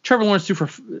Trevor Lawrence threw for,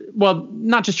 well,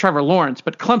 not just Trevor Lawrence,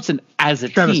 but Clemson as a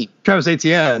team. Travis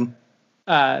Etienne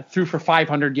threw for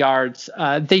 500 yards.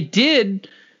 They did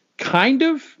kind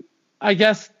of, I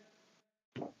guess,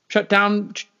 shut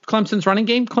down Clemson's running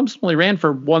game. Clemson only ran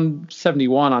for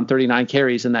 171 on 39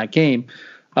 carries in that game,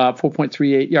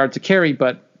 4.38 yards a carry,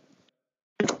 but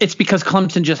it's because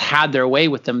Clemson just had their way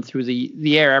with them through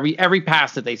the air. Every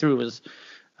pass that they threw was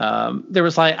There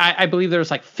was I believe there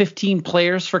was 15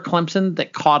 players for Clemson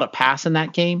that caught a pass in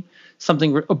that game.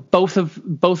 Both of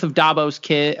Dabo's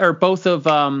kids, or both of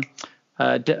Kirk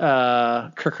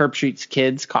Herbstreit's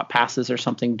kids caught passes or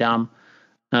something dumb.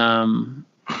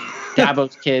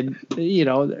 Dabo's kid,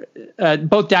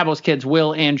 both Dabo's kids,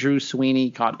 Will and Drew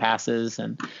Sweeney, caught passes,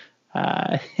 and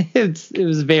it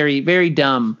was very, very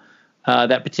dumb,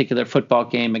 that particular football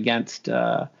game against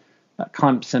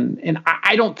Clemson. And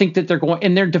I don't think that they're going,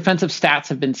 and their defensive stats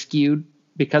have been skewed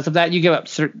because of that. You give up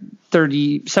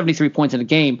 73 points in a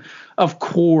game. Of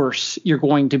course, you're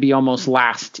going to be almost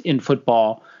last in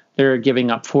football. They're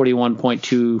giving up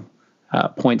 41.2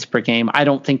 points per game. I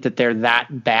don't think that they're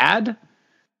that bad.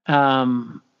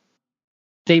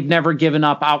 They've never given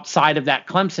up outside of that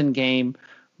Clemson game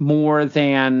more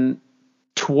than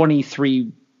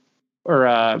 23,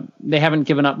 or they haven't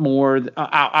given up more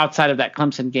outside of that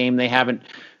Clemson game. They haven't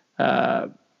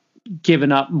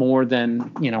given up more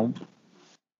than,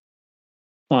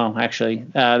 well, actually,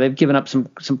 they've given up some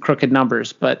crooked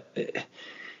numbers, but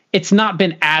it's not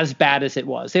been as bad as it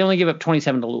was. They only give up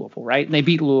 27 to Louisville, right? And they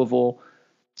beat Louisville.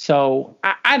 So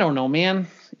I don't know, man.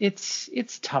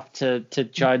 It's tough to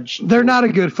judge. They're not a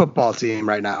good football team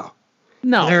right now.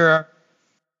 No.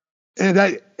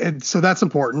 And so that's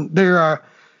important. They're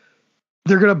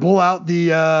going to pull out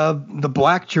the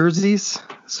black jerseys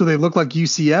so they look like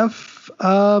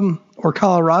UCF or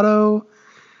Colorado.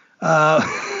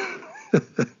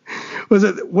 What was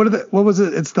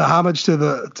it? It's the homage to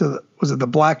the was it the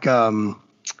black what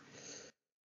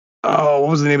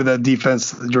was the name of that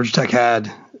defense that Georgia Tech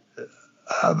had?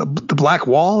 The Black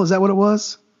Wall, is that what it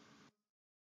was?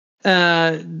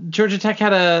 Georgia Tech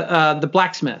had the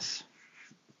Blacksmiths,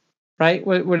 right?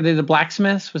 What are they? The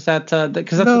Blacksmiths? Was that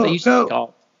because that's what they used to be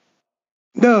called?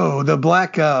 No, the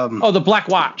Black. The Black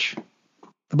Watch.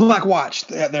 The Black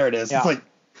Watch. Yeah, there it is. Yeah. It's like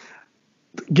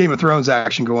Game of Thrones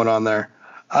action going on there.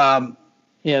 Yeah,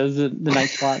 it was the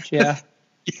Night's Watch. Yeah.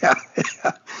 yeah.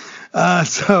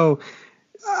 So,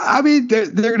 I mean, they're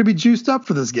going to be juiced up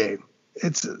for this game.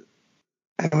 It's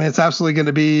absolutely going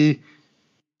to be,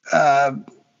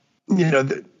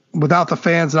 without the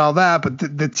fans and all that,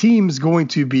 but the team's going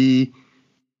to be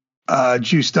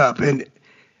juiced up. And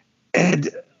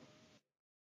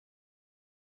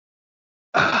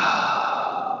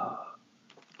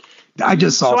I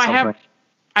just saw something.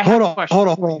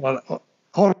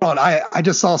 Hold on. I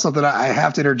just saw something. I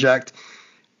have to interject.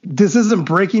 This isn't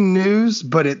breaking news,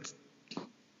 but it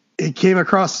came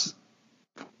across.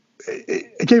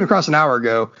 It came across an hour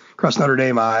ago, across Notre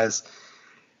Dame eyes.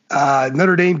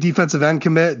 Notre Dame defensive end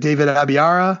commit David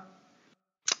Abiara,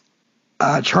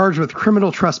 charged with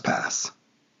criminal trespass.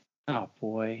 Oh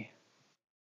boy.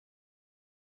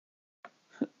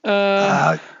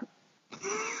 That's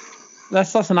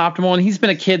less than optimal, and he's been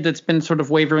a kid that's been sort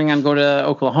of wavering on go to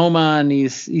Oklahoma, and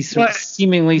he's sort of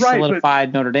seemingly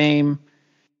solidified Notre Dame.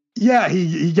 Yeah,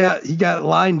 he got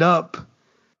lined up.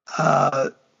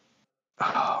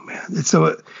 Oh man!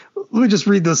 So let me just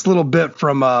read this little bit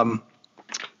from the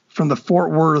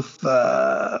Fort Worth.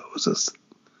 What's this?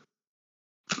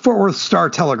 Fort Worth Star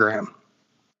Telegram.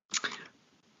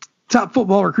 Top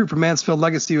football recruit from Mansfield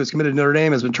Legacy who was committed to Notre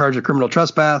Dame has been charged with criminal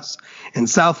trespass in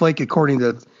Southlake, according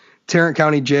to Tarrant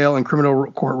County Jail and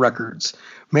criminal court records.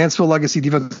 Mansfield Legacy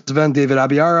defensive end David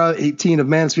Abiara, 18 of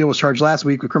Mansfield, was charged last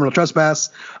week with criminal trespass,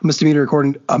 a misdemeanor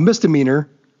according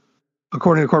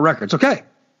to court records. Okay.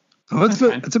 So it's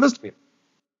a misdemeanor.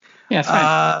 Yeah, it's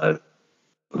fine.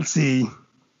 Let's see.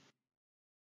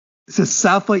 It says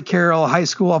Southlake Carroll High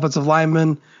School offensive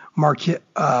lineman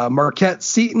Marquette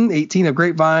Seaton, 18 of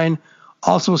Grapevine,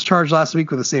 also was charged last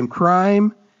week with the same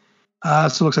crime. So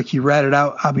it looks like he ratted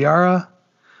out Abiara.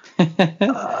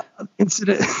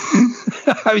 Incident.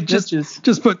 I mean,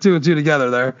 just put two and two together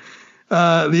there.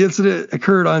 The incident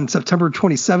occurred on September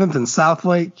 27th in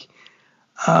Southlake.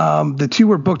 The two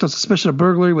were booked on suspicion of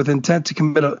burglary with intent to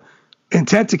commit a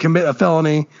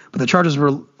felony, but the charges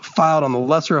were filed on the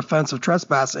lesser offense of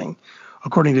trespassing,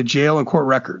 according to jail and court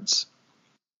records.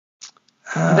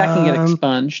 That can get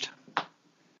expunged.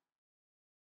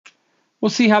 We'll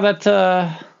see how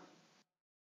that.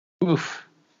 Oof.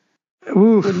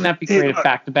 Wouldn't that be great if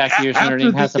back-to-back years Notre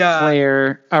Dame has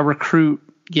a recruit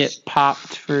get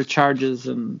popped for charges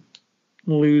and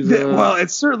lose? Well,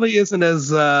 it certainly isn't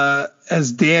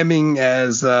as damning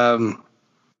as. Oh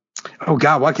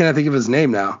God, why can't I think of his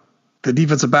name now? The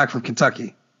defensive back from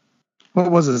Kentucky. What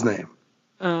was his name?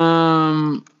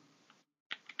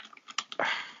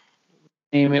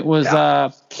 It was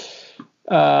Landon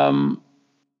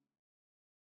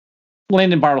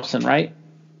Bartleson, right?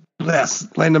 Yes,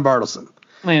 Landon Bartleson.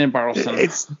 Landon Bartleson.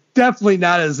 It's definitely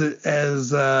not as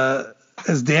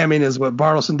damning as what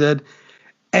Bartleson did.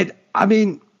 And I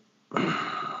mean,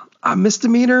 a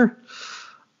misdemeanor.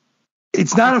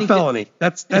 It's not a felony.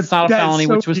 That's not a felony,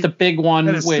 so which was the big one.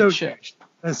 That is which so huge.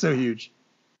 That's so huge.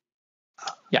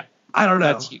 Yeah, I don't know.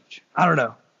 That's huge. I don't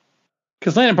know.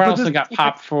 Because Landon Bartleson got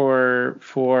popped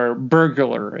for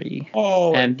burglary.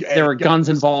 And there were guns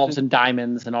involved and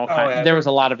diamonds and all kinds. Yeah. There was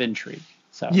a lot of intrigue.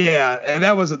 So yeah, and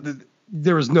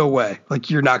there was no way. Like,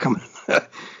 you're not coming.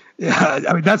 Yeah,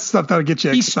 I mean, that's stuff that'll get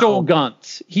you. He stole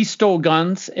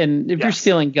guns, and if you're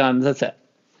stealing guns, that's it.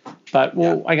 But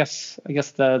I guess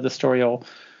the story will.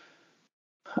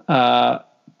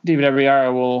 David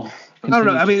Abriara will. Continue. I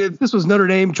don't know. I mean, if this was Notre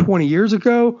Dame 20 years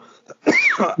ago,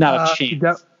 not a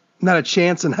chance. Not a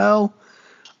chance in hell.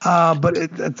 But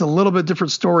it's a little bit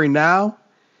different story now,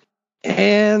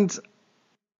 and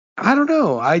I don't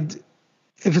know.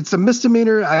 If it's a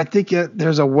misdemeanor, I think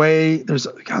there's a way.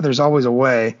 There's always a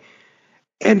way.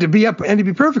 And to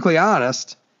be perfectly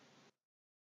honest,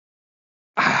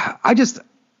 I'm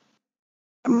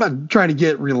not trying to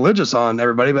get religious on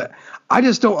everybody, but I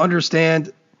just don't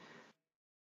understand.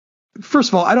 First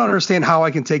of all, I don't understand how I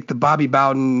can take the Bobby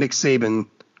Bowden, Nick Saban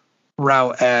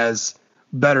route as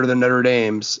better than Notre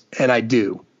Dame's, and I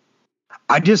do.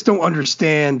 I just don't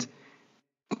understand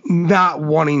not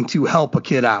wanting to help a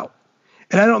kid out.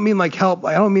 And I don't mean like help.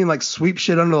 I don't mean like sweep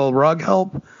shit under the rug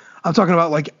help. I'm talking about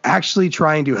like actually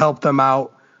trying to help them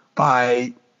out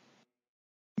by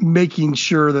making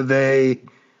sure that they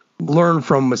learn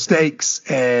from mistakes.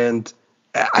 And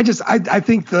I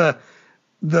think the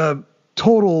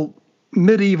total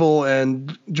medieval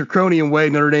and draconian way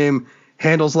Notre Dame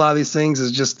handles a lot of these things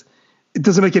is just, it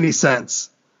doesn't make any sense.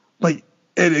 Like,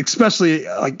 it especially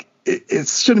like it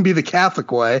shouldn't be the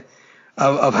Catholic way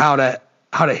of how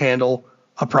to handle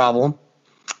a problem.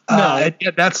 No,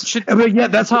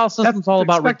 that's how it's all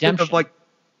about redemption.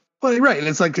 Right, and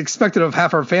it's like expected of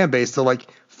half our fan base to like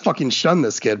fucking shun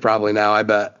this kid probably now, I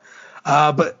bet.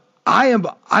 But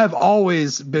I've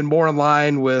always been more in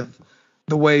line with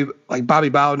the way like Bobby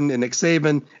Bowden and Nick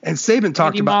Saban and Saban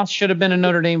talked about. Moss should have been a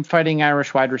Notre Dame Fighting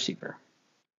Irish wide receiver.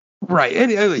 Right,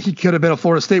 and he could have been a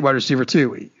Florida State wide receiver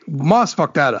too. Moss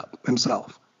fucked that up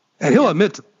himself, and he'll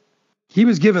admit he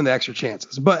was given the extra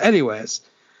chances. But anyways.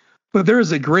 But there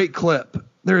is a great clip.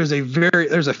 There's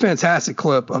a fantastic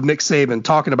clip of Nick Saban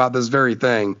talking about this very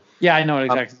thing. Yeah, I know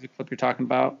exactly the clip you're talking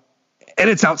about. And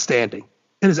it's outstanding.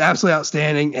 It is absolutely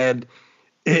outstanding, and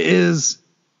it is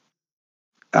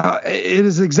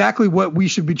exactly what we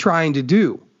should be trying to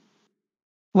do.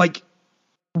 Like,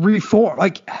 reform,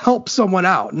 like help someone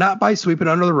out, not by sweeping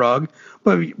under the rug,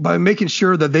 but by making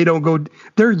sure that they don't go.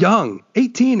 They're young.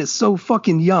 18 is so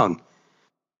fucking young.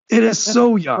 It is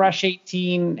so young. Fresh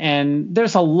 18, and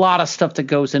there's a lot of stuff that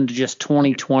goes into just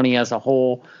 2020 as a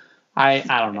whole. I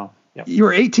don't know. Yep.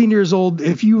 You're 18 years old.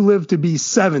 If you live to be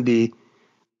 70,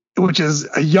 which is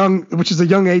a young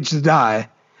age to die,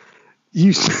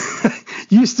 you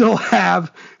still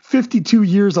have 52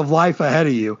 years of life ahead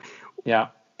of you. Yeah.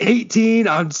 18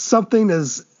 on something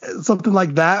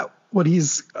like that. What he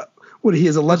is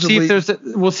allegedly.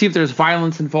 We'll see if there's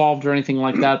violence involved or anything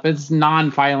like that. But it's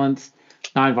nonviolent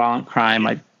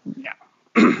crime.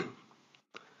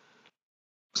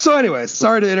 So anyway,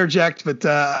 sorry to interject, but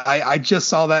I just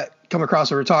saw that come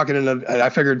across when we were talking, and I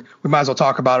figured we might as well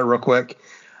talk about it real quick.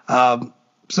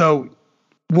 So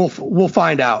we'll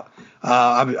find out.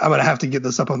 I'm going to have to get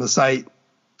this up on the site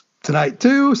tonight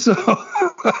too. So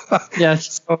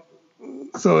yes.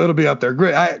 So it'll be up there.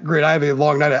 Great. I have a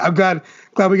long night. I'm glad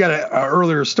we got an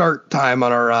earlier start time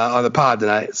on our on the pod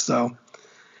tonight. So.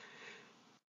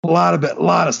 A lot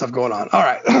of stuff going on. All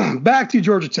right, back to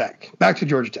Georgia Tech.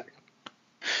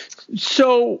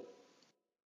 So,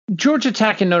 Georgia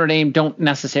Tech and Notre Dame don't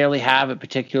necessarily have a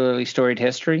particularly storied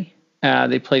history.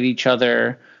 They played each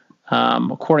other,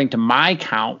 according to my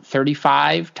count,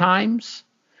 35 times.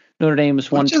 Notre Dame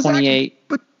was 128.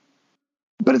 But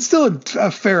it's still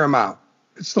a fair amount.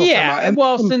 It's still a fair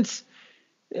amount. Since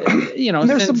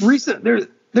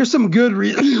there's some good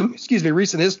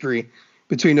recent history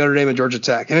between Notre Dame and Georgia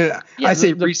Tech. And I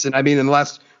say recent, I mean in the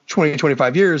last 20,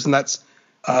 25 years, and that's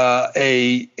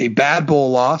a bad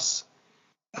bowl loss,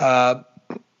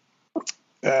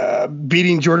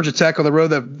 beating Georgia Tech on the road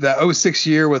that 06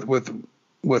 year with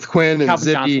Quinn and Calvin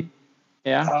Zippy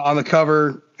on the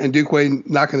cover, and Dukeway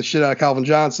knocking the shit out of Calvin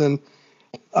Johnson.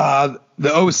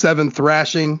 The 07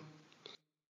 thrashing.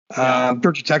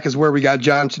 Georgia Tech is where we got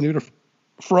John Tenuta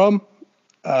from.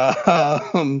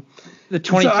 The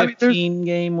 2015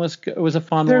 game was a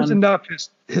fun one. There's enough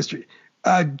history.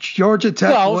 Georgia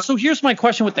Tech. Well, so here's my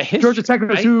question with the history. Georgia Tech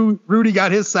was who Rudy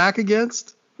got his sack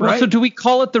against, right? Well, so do we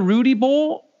call it the Rudy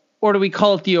Bowl or do we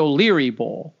call it the O'Leary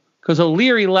Bowl? Because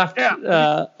O'Leary left.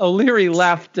 O'Leary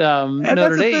left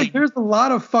Notre Dame. There's a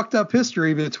lot of fucked up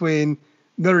history between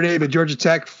Notre Dame and Georgia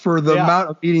Tech for the amount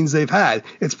of meetings they've had.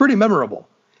 It's pretty memorable.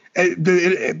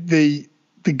 The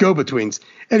go-betweens.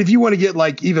 And if you want to get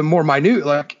like even more minute,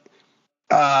 like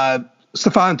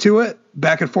Stephon Tuitt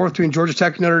back and forth between Georgia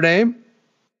Tech and Notre Dame.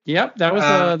 Yep,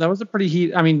 that was a pretty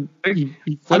heat. I mean,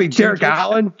 Derek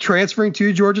Allen transferring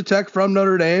to Georgia Tech from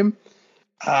Notre Dame.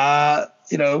 I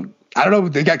don't know.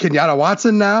 They got Kenyatta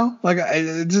Watson now. Like,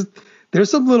 there's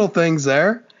some little things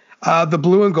there. The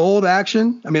blue and gold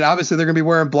action. I mean, obviously they're going to be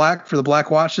wearing black for the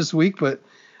Black Watch this week, but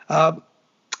I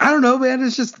don't know, man.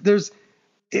 It's just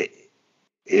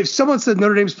if someone said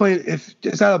Notre Dame's playing, if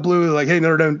it's out of blue, like, hey,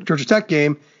 Notre Dame Georgia Tech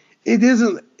game,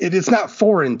 it's not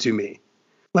foreign to me.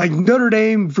 Like Notre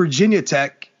Dame Virginia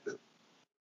Tech,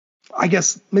 I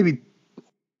guess maybe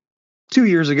 2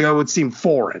 years ago would seem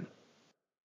foreign,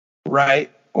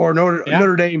 right? Or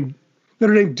Notre Dame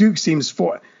Duke seems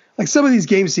foreign. Like some of these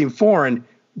games seem foreign.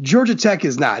 Georgia Tech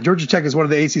is not. Georgia Tech is one of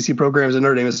the ACC programs that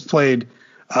Notre Dame has played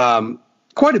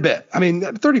quite a bit. I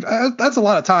mean, 30. That's a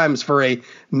lot of times for a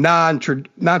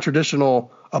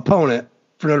non-traditional opponent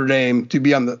for Notre Dame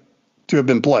to have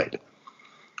been played,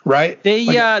 right?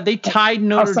 They tied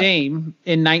Notre Dame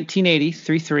in 1980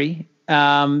 3-3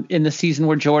 in the season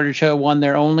where Georgia won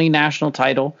their only national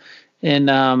title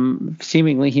in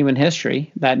seemingly human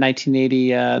history. That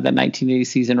 1980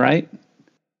 season, right?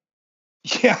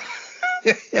 Yeah.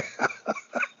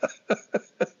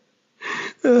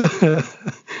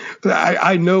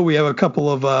 I know we have a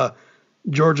couple of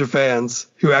Georgia fans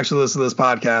who actually listen to this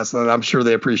podcast, and I'm sure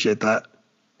they appreciate that.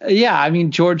 Yeah, I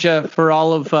mean, Georgia, for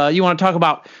all of you want to talk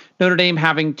about Notre Dame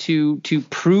having to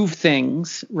prove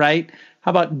things, right?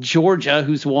 How about Georgia,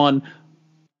 who's won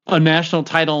a national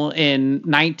title in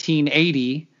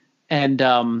 1980,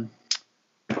 and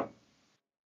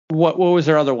what was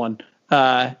their other one?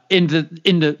 In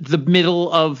the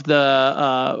middle of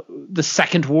the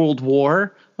Second World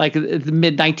War, like the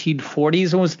mid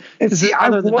 1940s.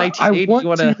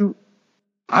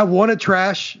 I want to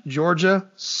trash Georgia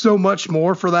so much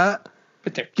more for that,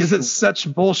 because it's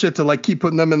such bullshit to like keep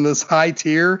putting them in this high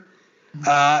tier,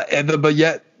 but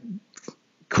yet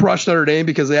crush Notre Dame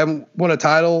because they haven't won a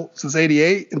title since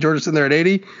 '88 and Georgia's sitting there at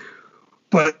 80.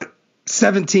 But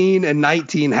 17 and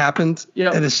 19 happened,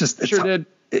 and it's just did.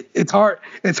 It's hard.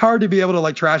 It's hard to be able to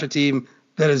like trash a team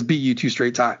that has beat you 2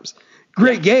 straight times.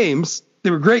 Great games. They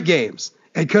were great games.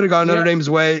 It could have gone Notre Dame's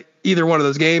way either one of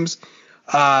those games.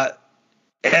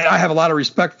 And I have a lot of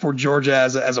respect for Georgia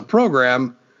as a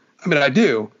program. I mean, I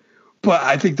do, but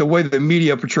I think the way the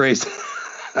media portrays is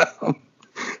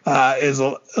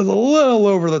a little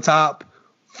over the top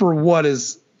for what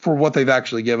they've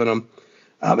actually given them.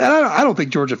 And I don't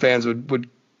think Georgia fans would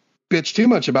bitch too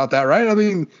much about that, right? I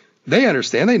mean, they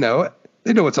understand. They know it.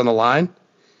 They know what's on the line.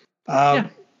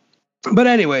 But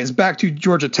anyways, back to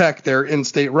Georgia Tech, their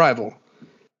in-state rival.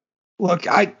 Look,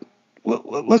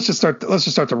 let's just start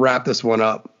to wrap this one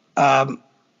up.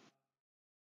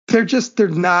 They're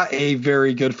not a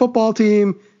very good football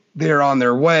team. They're on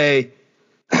their way.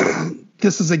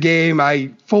 This is a game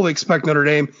I fully expect Notre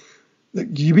Dame.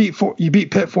 You beat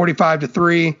Pitt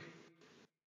 45-3.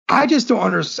 I just don't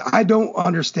understand. I don't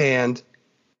understand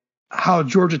how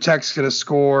Georgia Tech's going to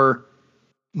score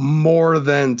more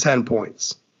than 10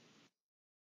 points.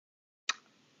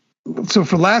 So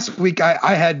for last week,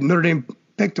 I had Notre Dame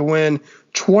picked to win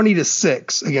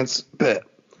 20-6 against Pitt.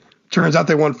 Turns out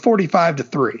they won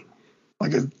 45-3.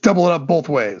 Like double it up both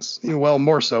ways. Well,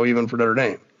 more so even for Notre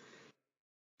Dame.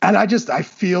 And I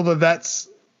feel that's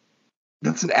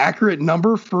an accurate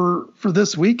number for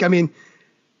this week. I mean,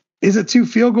 is it 2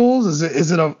 field goals?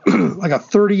 Is it a like a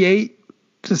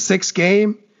 38-6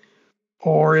 game,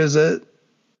 or is it,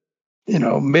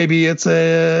 maybe it's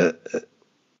a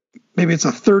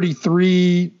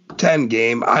 33-10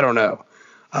 game? I don't know.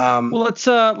 Well,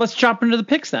 let's jump into the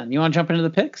picks then. You want to jump into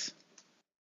the picks?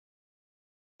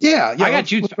 Yeah. I got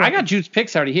Jude's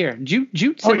picks already here.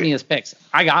 Jude sent me his picks.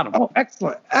 I got them. Oh,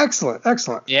 excellent.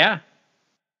 Yeah.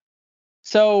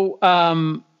 So,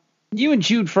 you and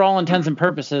Jude, for all intents and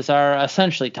purposes, are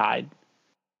essentially tied.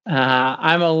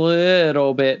 I'm a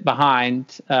little bit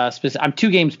behind. I'm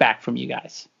 2 games back from you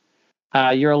guys.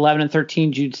 You're 11-13.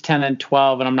 Jude's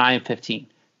 10-12, and I'm 9-15.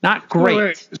 Not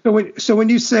great. Wait. So when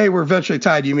you say we're eventually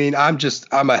tied, you mean I'm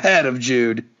ahead of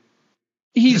Jude?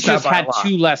 He's just had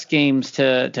 2 less games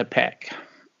to pick.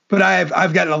 But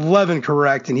I've gotten 11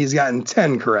 correct, and he's gotten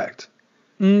 10 correct.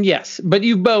 Yes, but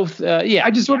you both, yeah.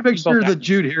 I just want to make sure that have.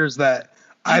 Jude hears that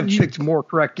I've picked more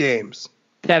correct games.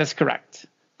 That is correct.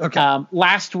 Okay.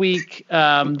 Last week,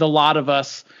 the lot of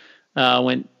us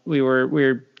went. We were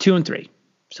 2-3,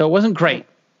 so it wasn't great.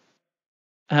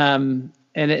 And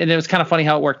it was kind of funny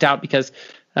how it worked out because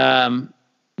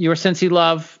your Cincy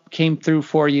love came through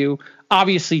for you.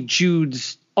 Obviously,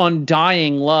 Jude's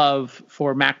undying love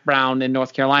for Mac Brown in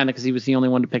North Carolina because he was the only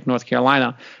one to pick North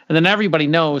Carolina. And then everybody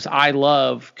knows I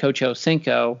love Coach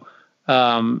Cinco.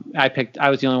 I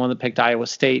was the only one that picked Iowa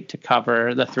State to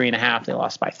cover the 3.5. They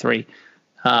lost by 3.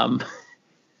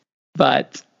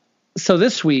 But so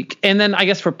this week, and then I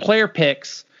guess for player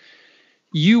picks,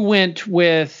 you went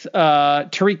with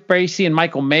Tariq Bracy and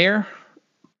Michael Mayer.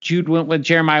 Jude went with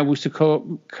Jeremiah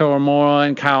Owusu-Koramoah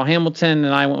and Kyle Hamilton,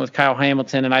 and I went with Kyle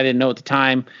Hamilton, and I didn't know at the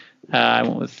time. I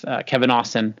went with Kevin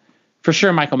Austin. For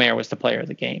sure, Michael Mayer was the player of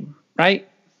the game, right?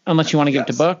 Unless you want to give it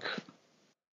to Book.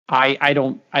 I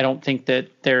don't think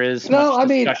that there is. No, much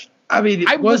discussion. I would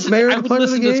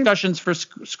listen to discussions for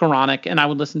Skoranek, and I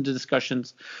would listen to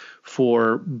discussions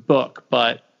for Book,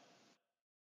 but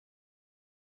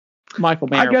Michael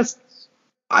Mayer. I guess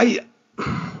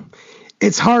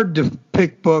it's hard to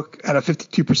pick Book at a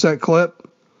 52% clip,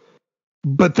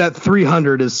 but that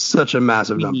 300 is such a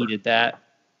massive number. We needed that,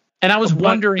 and I was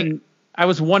wondering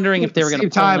if they were going to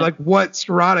time like what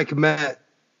Skoranek meant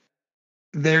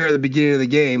there at the beginning of the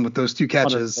game with those 2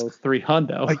 catches. Those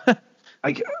 300.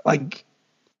 Like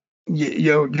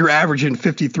you're averaging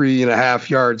 53.5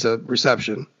 yards of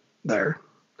reception there.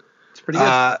 It's pretty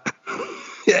good.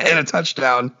 And a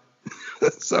touchdown.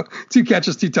 So 2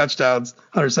 catches, 2 touchdowns,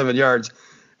 107 yards.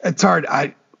 It's hard.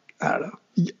 I don't know.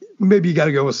 Maybe you got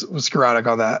to go with Skoranek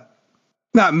on that.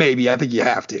 Not maybe. I think you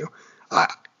have to. I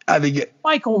think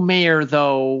Michael Mayer,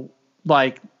 though,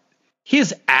 like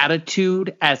his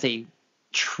attitude as a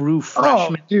true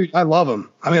freshman. Oh, dude, I love him.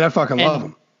 I mean, I fucking love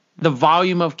him. The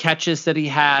volume of catches that he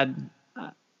had,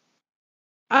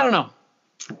 I don't know.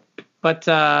 But,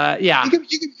 yeah. You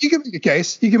can make a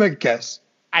case. You can make a case.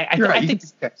 I think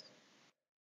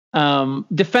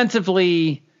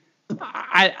defensively,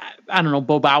 I don't know,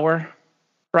 Bo Bauer,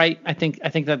 right? I think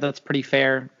that's pretty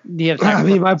fair.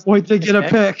 My boy did get a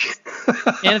pick.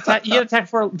 He had a tag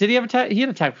for. Did he have a tag? He had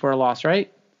a tag for a loss,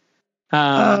 right?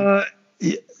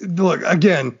 Look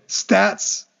again,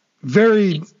 stats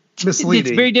very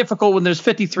misleading. It's very difficult when there's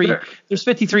 53. There's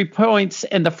 53 points,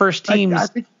 and the first team's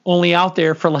only out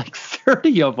there for like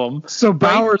 30 of them. So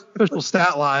Bauer's official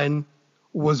stat line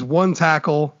was 1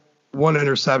 tackle, 1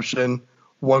 interception,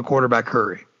 1 quarterback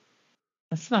hurry.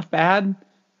 That's not bad.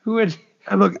 Who would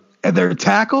look at their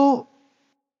tackle?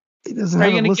 He doesn't. Are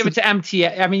you going to give it to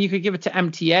MTA? I mean, you could give it to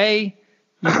MTA.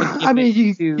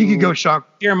 You could go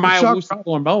shock. Jeremiah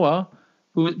Owusu-Koramoah.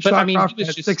 But I mean, he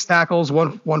was just 6 tackles,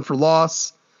 one for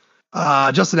loss.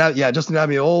 Justin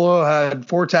Admilola had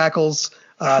 4 tackles.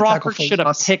 Crawford should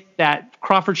have picked that.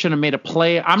 Crawford should have made a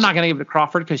play. I'm not going to give it to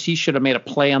Crawford because he should have made a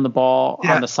play on the ball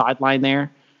on the sideline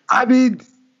there. I mean,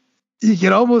 you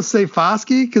can almost say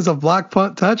Foskey because of block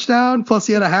punt touchdown. Plus,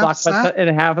 he had a half sack. And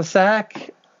a half a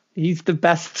sack. He's the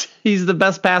best. He's the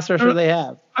best pass rusher they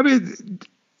have. I mean,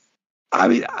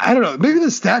 I don't know. Maybe the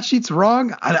stat sheet's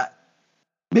wrong.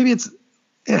 Maybe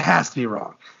it has to be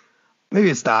wrong. Maybe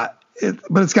it's not.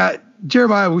 But it's got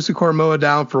Jeremiah Owusu-Koramoah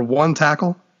down for 1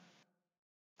 tackle,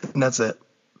 and that's it.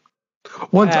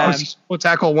 One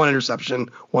tackle, 1 interception,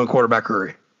 1 quarterback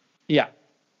hurry. Yeah.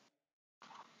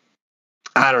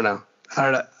 I don't know.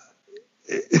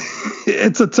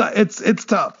 It's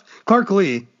tough. Clark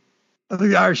Lee, I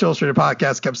think the Irish Illustrated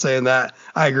podcast kept saying that.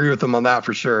 I agree with him on that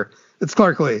for sure. It's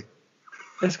Clark Lee.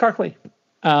 It's Clark Lee.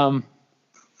 I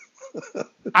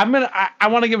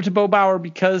want to give it to Bo Bauer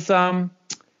because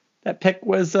that pick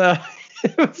was it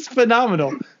was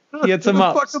phenomenal. He had some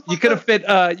ups. You could have fit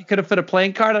a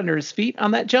playing card under his feet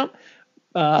on that jump.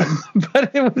 But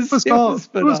it was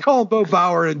Who was calling Bo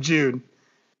Bauer in June?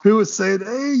 Who was saying,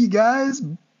 "Hey, you guys"?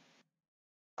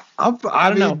 I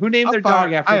don't know who named their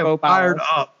dog after Bo Bauer.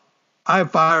 I am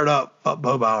fired up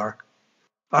Bo Bauer.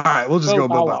 All right, we'll just go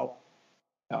Bo Bauer.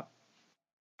 Yeah.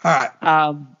 All right.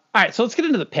 All right, so let's get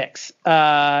into the picks.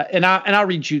 And I'll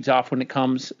read Jude's off when it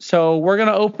comes. So we're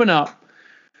gonna open up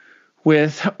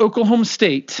with Oklahoma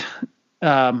State.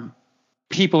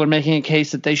 People are making a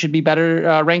case that they should be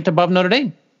better ranked above Notre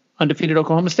Dame, undefeated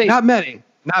Oklahoma State. Not many,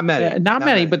 not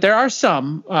many, but there are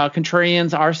some.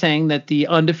 Contrarians are saying that the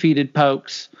undefeated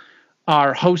Pokes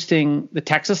are hosting the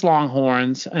Texas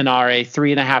Longhorns and are a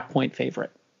 3.5-point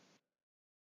favorite.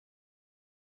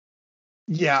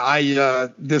 Yeah,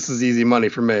 this is easy money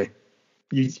for me.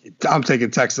 I'm taking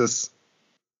Texas.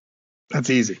 That's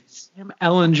easy. Sam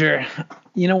Ellinger.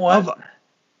 You know what?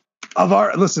 Of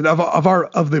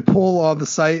the poll on the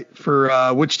site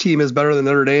for which team is better than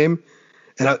Notre Dame,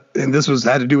 and this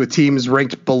had to do with teams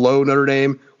ranked below Notre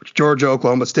Dame, which Georgia,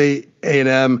 Oklahoma State,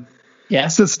 A&M,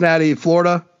 Cincinnati,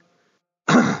 Florida.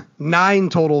 9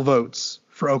 total votes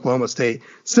for Oklahoma State.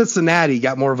 Cincinnati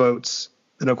got more votes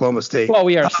than Oklahoma State. Well,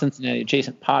 we are a Cincinnati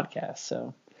adjacent podcast,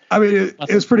 so I mean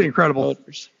it was pretty incredible.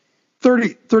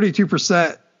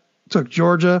 32% took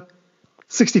Georgia,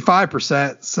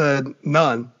 65% said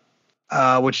none.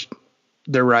 Which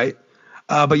they're right.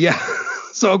 But yeah,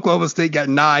 so Oklahoma State got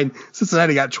 9,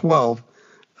 Cincinnati got 12.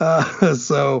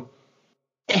 So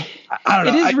I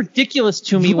don't know. It is ridiculous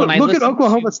to me when I look at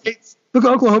Oklahoma State's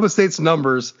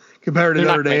numbers compared to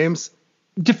Notre Dame's.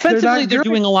 Defensively, they're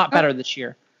doing a lot better this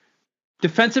year.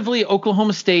 Defensively,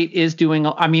 Oklahoma State is doing.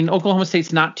 I mean, Oklahoma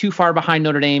State's not too far behind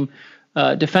Notre Dame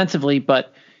defensively,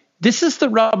 but this is the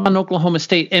rub on Oklahoma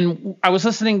State. And I was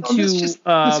listening to. This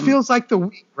feels like the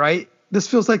week, right? This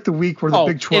feels like the week where the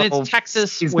Big 12. And it's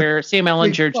Texas where Sam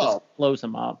Ellinger just blows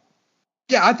them up.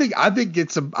 Yeah, I think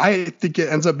it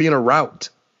ends up being a rout.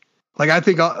 Like I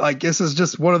think this is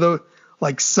just one of those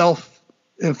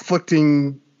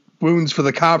self-inflicting wounds for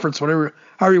the conference, however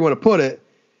you want to put it.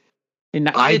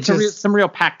 And it's some real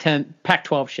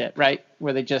Pac-12 shit, right?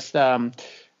 Where they just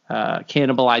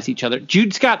cannibalize each other.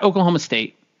 Jude's got Oklahoma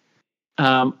State.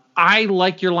 I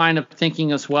like your line of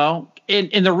thinking as well.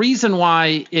 And the reason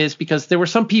why is because there were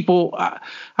some people.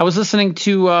 I was listening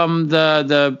to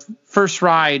the First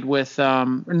Ride with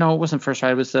no, it wasn't First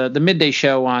Ride. It was the midday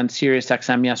show on Sirius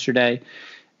XM yesterday.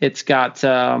 It's got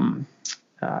I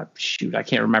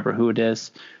can't remember who it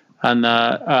is. On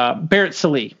the Barrett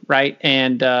Sallee, right,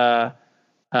 and Tom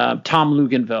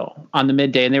Luganville on the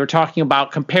midday, and they were talking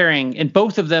about comparing, and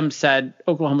both of them said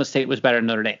Oklahoma State was better than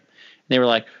Notre Dame. And they were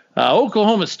like.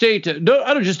 Oklahoma State. I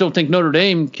don't think Notre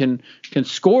Dame can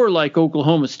score like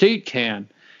Oklahoma State can.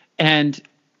 And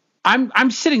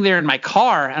I'm sitting there in my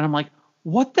car and I'm like,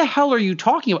 what the hell are you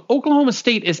talking about? Oklahoma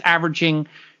State is averaging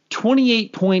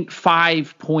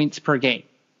 28.5 points per game,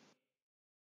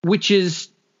 which is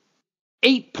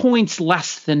 8 points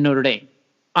less than Notre Dame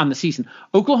on the season.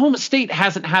 Oklahoma State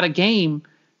hasn't had a game,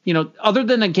 other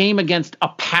than a game against a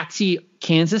patsy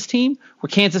Kansas team where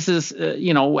Kansas's,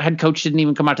 head coach didn't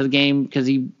even come out to the game because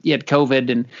he had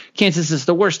COVID, and Kansas is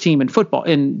the worst team in football,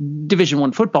 in Division I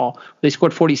football. They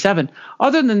scored 47.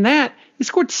 Other than that, they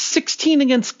scored 16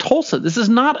 against Tulsa. This is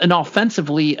not an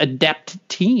offensively adept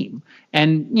team.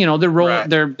 And,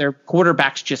 their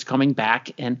quarterback's just coming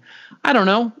back. And I don't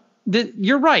know.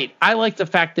 You're right. I like the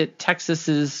fact that Texas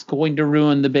is going to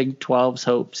ruin the Big 12's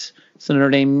hopes. So Notre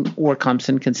Dame or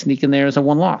Clemson can sneak in there as a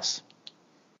one loss.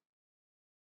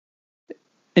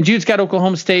 And Jude's got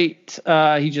Oklahoma State.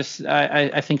 I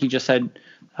think he just said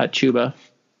Chuba.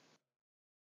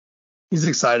 He's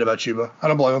excited about Chuba. I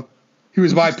don't blame him. He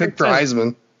was my pick for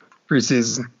Heisman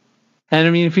preseason. And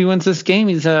I mean, if he wins this game,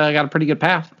 he's got a pretty good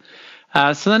path.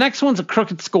 So the next one's a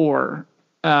crooked score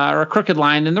or a crooked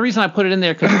line. And the reason I put it in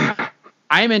there because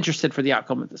I am interested for the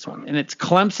outcome of this one. And it's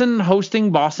Clemson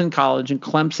hosting Boston College, and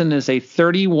Clemson is a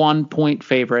 31-point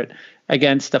favorite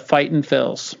against the Fightin'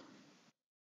 Phils.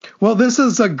 Well, this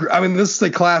is a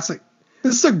classic.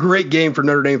 This is a great game for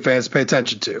Notre Dame fans to pay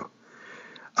attention to.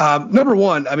 Number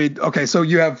one, so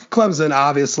you have Clemson,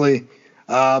 obviously,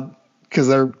 because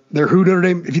they're who Notre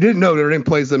Dame. If you didn't know, Notre Dame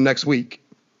plays them next week.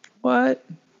 What?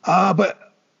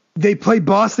 But they play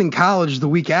Boston College the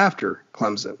week after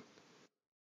Clemson.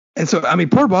 And so,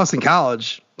 poor Boston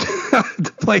College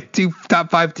to play 2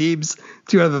 top 5 teams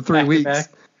 2 out of the 3 weeks.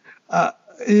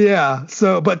 Yeah.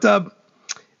 So, but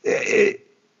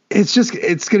it's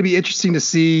going to be interesting to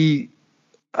see,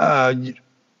 kind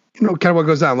of what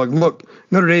goes down. Look,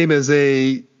 Notre Dame is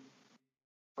a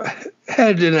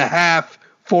head and a half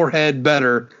forehead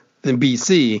better than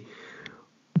BC,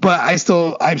 but I'm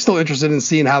still interested in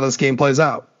seeing how this game plays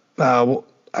out.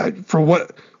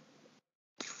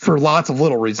 For lots of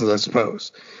little reasons, I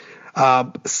suppose.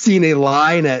 Seeing a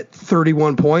line at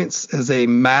 31 points is a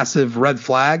massive red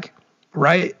flag,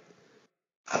 right?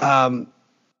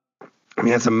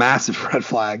 That's a massive red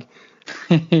flag.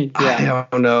 Yeah. I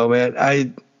don't know, man.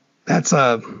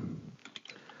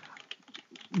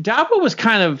 Dabo was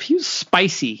he was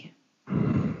spicy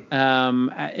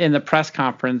in the press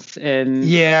conference. And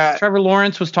Trevor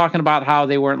Lawrence was talking about how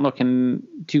they weren't looking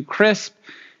too crisp.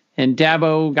 And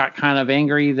Dabo got kind of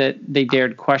angry that they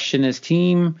dared question his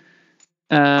team.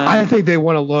 I think they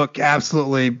want to look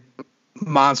absolutely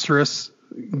monstrous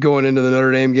going into the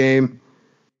Notre Dame game.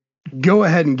 Go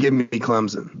ahead and give me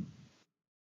Clemson.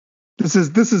 This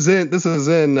is in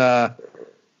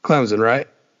Clemson, right?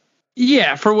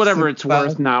 Yeah, for whatever it's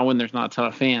worth now when there's not a ton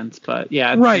of fans. But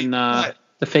yeah, it's right. in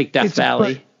the fake Death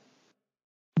Valley.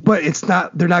 But it's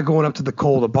not. They're not going up to the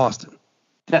cold of Boston.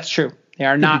 That's true. They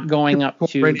are not going up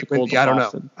to the cold of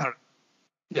Boston. I don't know.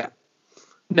 Yeah.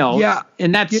 No. Yeah.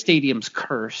 And that stadium's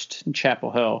cursed in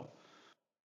Chapel Hill.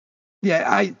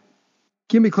 Yeah.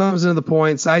 Give me Clemson in the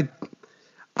points. I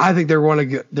think they're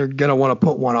gonna want to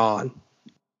put one on.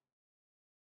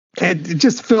 And it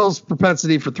just Phil's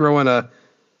propensity for throwing a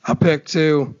pick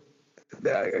too.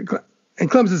 And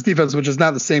Clemson's defense, which is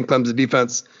not the same Clemson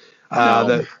defense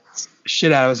that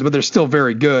shit out of us, but they're still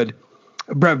very good.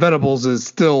 Brent Venables is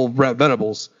still Brent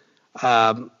Venables.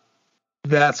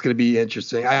 That's going to be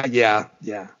interesting. Yeah.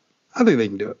 I think they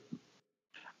can do it.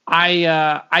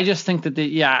 I just think that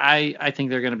I think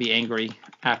they're going to be angry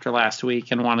after last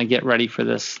week and want to get ready for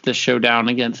this showdown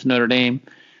against Notre Dame.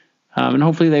 And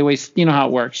hopefully they waste. You know how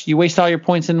it works. You waste all your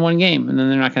points in one game, and then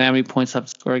they're not going to have any points left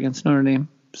to score against Notre Dame.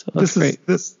 So that's great.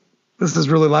 This is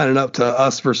really lining up to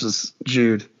us versus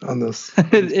Jude on this.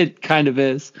 It kind of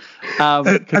is.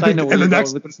 Because I know where you're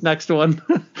going with this next one.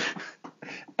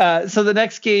 So the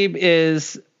next game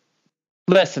is,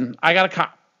 listen, I got a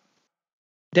cop.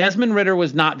 Desmond Ridder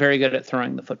was not very good at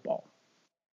throwing the football.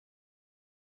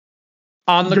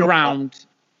 On the ground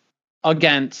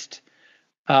against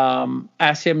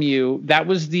SMU, that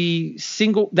was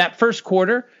that first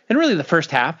quarter, and really the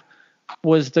first half,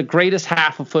 was the greatest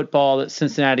half of football that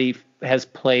Cincinnati has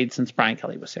played since Brian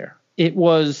Kelly was here. It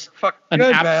was an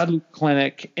absolute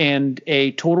clinic and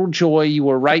a total joy. You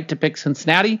were right to pick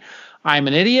Cincinnati. I'm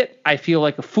an idiot. I feel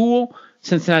like a fool.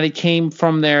 Cincinnati came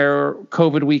from their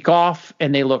COVID week off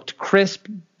and they looked crisp.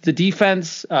 The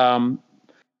defense,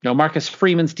 Marcus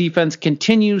Freeman's defense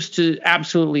continues to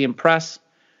absolutely impress.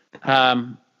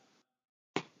 But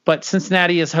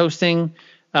Cincinnati is hosting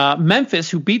Memphis,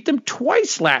 who beat them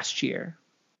twice last year.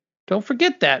 Don't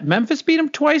forget that. Memphis beat them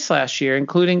twice last year,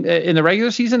 including in the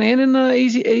regular season and in the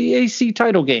AAC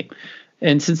title game.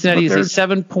 And Cincinnati is a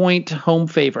 7-point home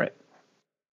favorite.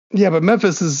 Yeah, but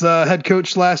Memphis' head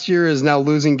coach last year is now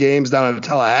losing games down in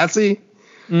Tallahassee.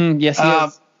 Yes, he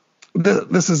is.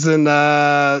 This is in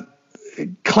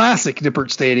classic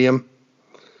Nippert Stadium.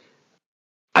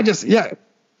 I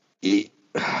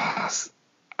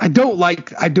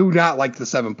do not like the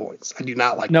 7 points. I do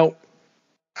not like it.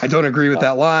 I don't agree with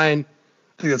that line.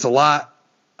 I think that's a lot.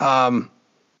 I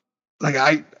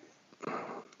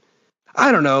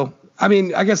don't know. I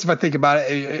mean, I guess if I think about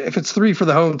it, if it's 3 for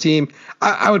the home team,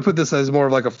 I would put this as more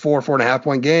of like a 4.5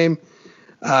 point game.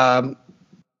 Go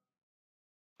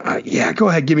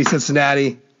ahead. Give me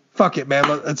Cincinnati. Fuck it, man.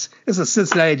 It's a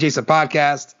Cincinnati adjacent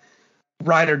podcast.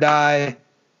 Ride or die.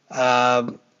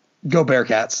 Go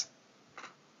Bearcats.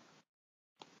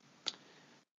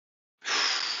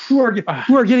 Who are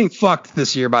getting fucked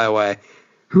this year, by the way,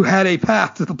 who had a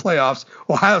path to the playoffs.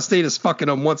 Ohio State is fucking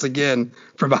them once again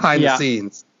from behind the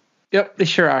scenes. Yep, they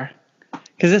sure are.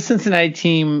 Because this Cincinnati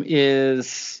team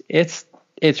it's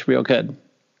real good.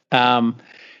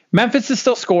 Memphis is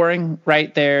still scoring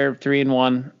right there,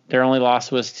 3-1. Their only loss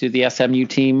was to the SMU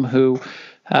team, who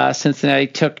Cincinnati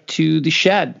took to the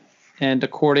shed. And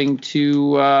according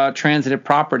to transitive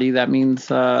property, that means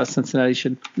Cincinnati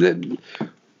should. The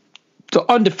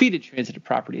undefeated transitive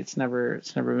property. It's never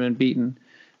been beaten.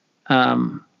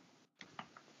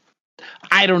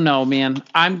 I don't know, man.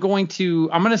 I'm going to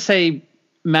say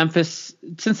Memphis.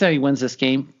 Cincinnati wins this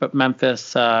game, but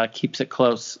Memphis keeps it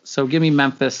close. So give me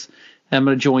Memphis. I'm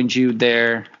going to join Jude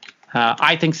there.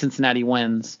 I think Cincinnati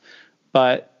wins,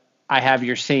 but I have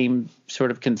your same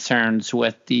sort of concerns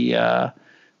with the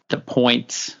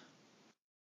points.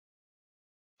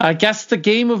 I guess the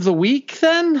game of the week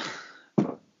then.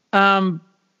 Penn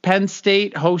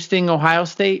State hosting Ohio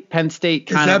State. Penn State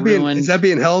kind of ruined. Is that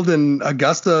being held in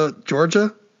Augusta,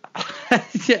 Georgia?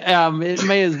 It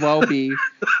may as well be,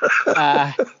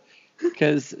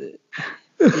 because it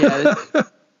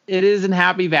is in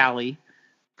Happy Valley.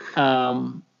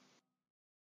 Penn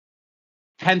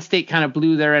State kind of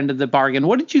blew their end of the bargain.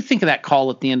 What did you think of that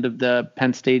call at the end of the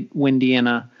Penn State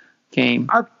Indiana game?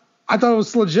 I thought it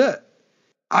was legit.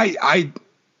 I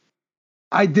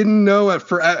didn't know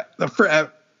for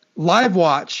live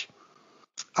watch.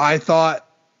 I thought,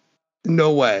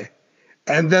 no way.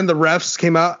 And then the refs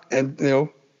came out and,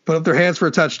 put up their hands for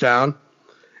a touchdown.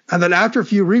 And then after a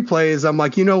few replays, I'm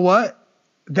like, you know what?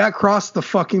 That crossed the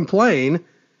fucking plane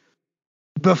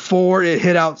before it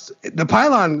hit out the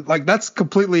pylon. Like, that's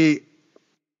completely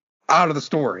out of the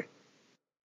story.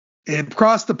 It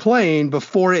crossed the plane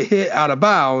before it hit out of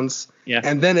bounds. Yeah.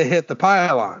 And then it hit the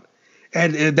pylon.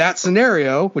 And in that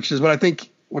scenario, which I think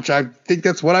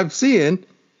that's what I'm seeing,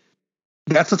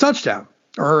 that's a touchdown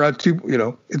or a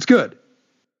two. It's good.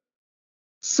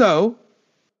 So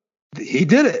he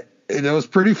did it, and it was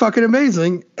pretty fucking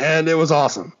amazing, and it was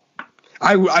awesome.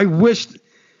 I wish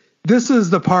this is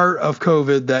the part of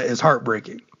COVID that is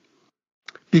heartbreaking,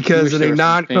 because in a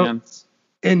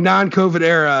non-COVID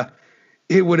era,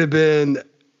 it would have been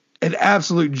an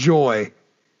absolute joy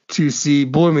to see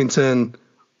Bloomington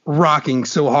rocking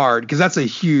so hard, because that's a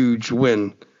huge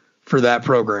win for that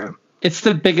program. It's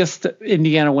the biggest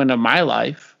Indiana win of my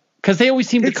life, because they always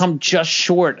seem to come just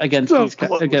short against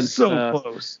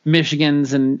close.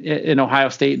 Michigans and Ohio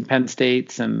State and Penn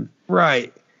States and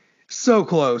right, so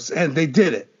close, and they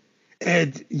did it.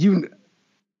 And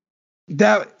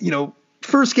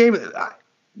first game.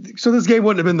 So this game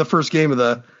wouldn't have been the first game of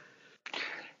the.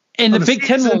 And the Big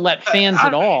Ten won't let fans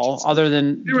at all, other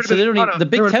than the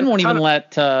Big Ten won't even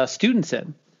let students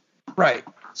in. Right.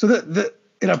 So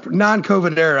in a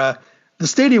non-COVID era, the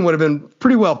stadium would have been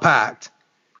pretty well packed.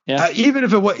 Yeah. Even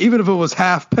if it was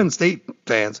half Penn State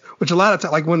fans, which a lot of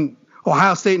times, like when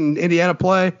Ohio State and Indiana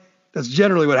play, that's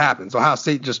generally what happens. Ohio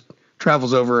State just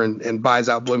travels over and buys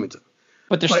out Bloomington.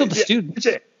 But they're still the students.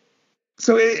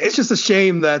 So it's just a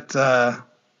shame that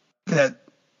that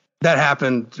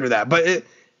happened through that. But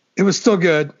it was still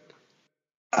good.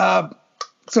 So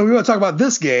we want to talk about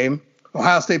this game,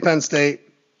 Ohio State, Penn State.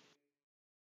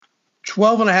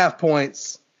 12.5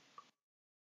 points.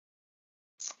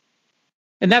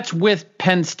 And that's with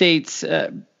Penn State's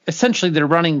essentially their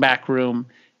running back room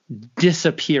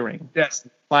disappearing. Yes.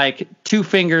 Like two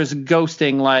fingers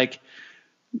ghosting, like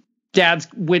Dad's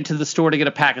went to the store to get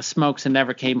a pack of smokes and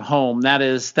never came home. That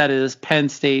is Penn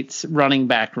State's running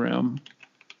back room.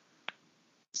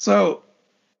 So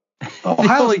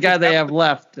the only guy they have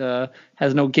left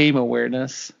has no game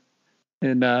awareness.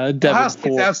 And Devin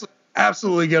Ford.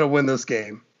 Absolutely going to win this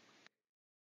game.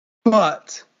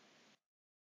 But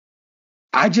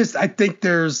I think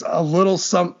there's going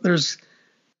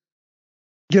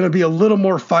to be a little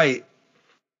more fight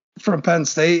from Penn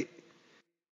State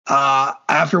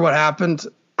after what happened.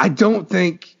 I do not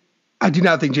think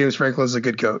James Franklin is a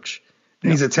good coach.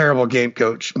 And he's a terrible game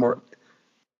coach, more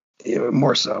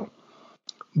so.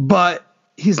 But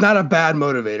he's not a bad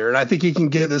motivator, and I think he can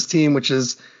get this team, which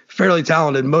is fairly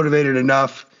talented, motivated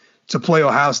enough to play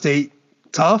Ohio State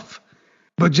tough,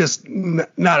 but just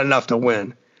not enough to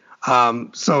win.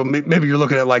 So maybe you're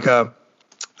looking at like a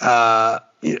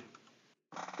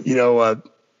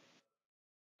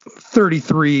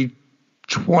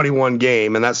 33-21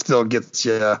 game, and that still gets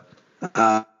you.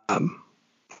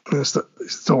 It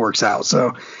still works out.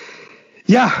 So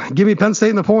yeah, give me Penn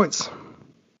State in the points.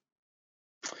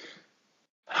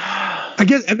 I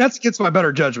guess, and that's against my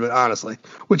better judgment, honestly,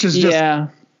 which is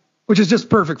just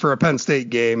perfect for a Penn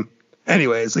State game.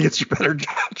 Anyways, it gets your better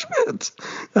judgment.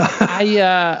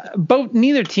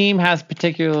 Neither team has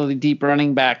particularly deep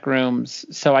running back rooms,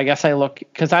 so I guess I look,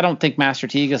 because I don't think Master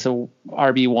Teague is a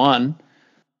RB1.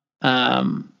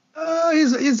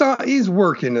 He's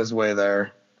working his way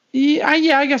there.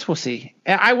 Yeah, I guess we'll see.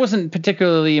 I wasn't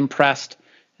particularly impressed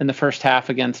in the first half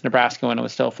against Nebraska when it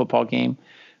was still a football game.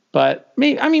 But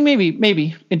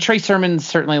maybe. And Trey Sermon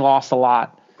certainly lost a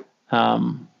lot.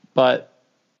 But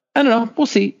I don't know. We'll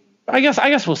see. I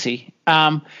guess we'll see.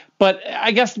 But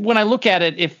I guess when I look at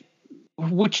it,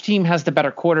 which team has the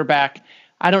better quarterback,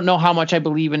 I don't know how much I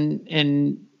believe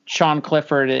in Sean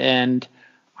Clifford, and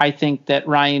I think that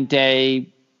Ryan Day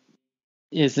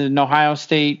is in Ohio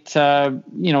State,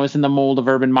 is in the mold of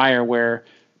Urban Meyer, where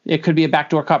it could be a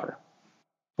backdoor cover,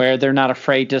 where they're not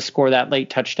afraid to score that late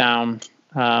touchdown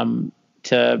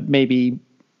to maybe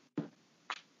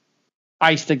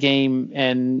ice the game,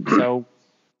 and so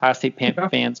Ohio State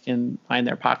fans can line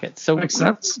their pockets. So makes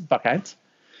sense. Buckeyes.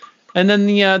 And then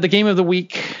the game of the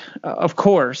week, of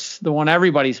course, the one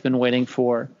everybody's been waiting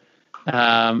for,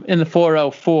 in the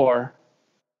 404,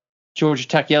 Georgia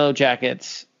Tech Yellow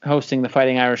Jackets hosting the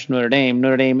Fighting Irish Notre Dame.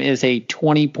 Notre Dame is a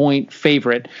 20-point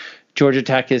favorite. Georgia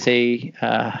Tech is a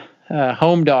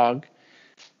home dog.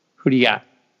 Who do you got?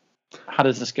 How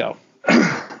does this go?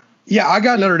 Yeah, I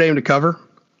got Notre Dame to cover.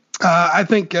 I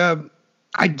think Georgia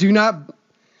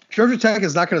Tech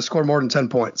is not going to score more than 10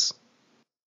 points.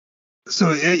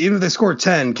 So even if they score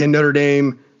 10, can Notre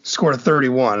Dame score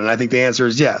 31? And I think the answer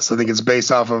is yes. I think it's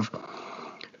based off of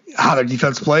how their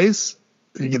defense plays.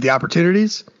 You get the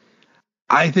opportunities.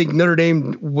 I think Notre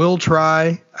Dame will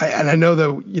try. And I know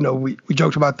that, we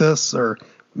joked about this, or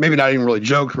maybe not even really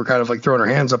joked. We're kind of like throwing our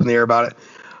hands up in the air about it,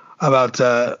 about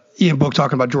Ian Book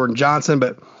talking about Jordan Johnson.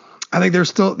 But I think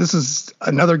this is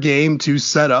another game to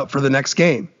set up for the next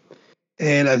game.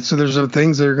 And so there's some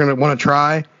things they're going to want to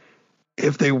try.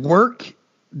 If they work,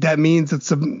 that means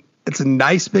it's a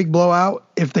nice big blowout.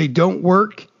 If they don't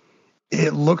work,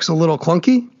 it looks a little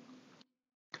clunky.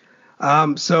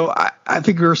 So I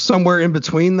think we're somewhere in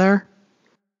between there.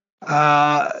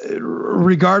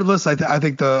 Regardless, I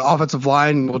think the offensive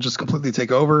line will just completely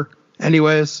take over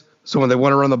anyways. So when they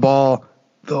want to run the ball,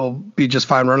 they'll be just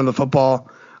fine running the football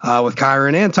with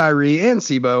Kyron and Tyree and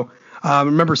Sebo.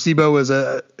 Remember, Sebo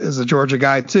is a Georgia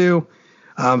guy too.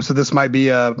 So this might be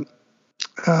a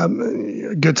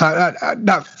good time.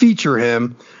 Not feature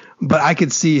him, but I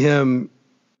could see him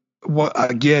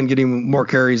again getting more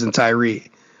carries than Tyree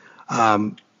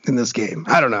in this game.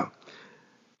 I don't know.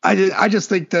 I just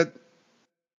think that,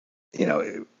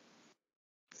 you're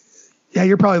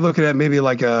probably looking at maybe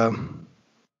like a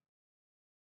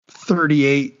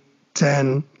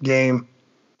 38-10 game.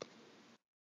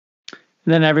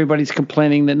 And then everybody's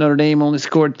complaining that Notre Dame only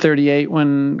scored 38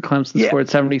 when Clemson scored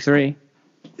 73.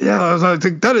 Yeah, I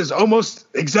think that is almost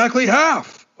exactly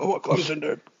half of what Clemson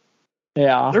did.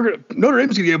 Yeah. Notre Dame's going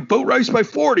to get boat raced by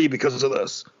 40 because of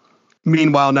this.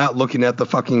 Meanwhile, not looking at the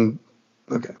fucking.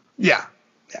 Okay. Yeah.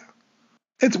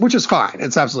 Which is fine.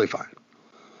 It's absolutely fine.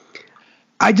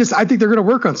 I think they're going to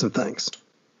work on some things.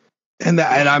 And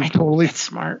I'm totally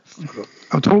smart.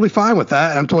 I'm totally fine with that.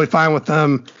 And I'm totally fine with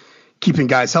them keeping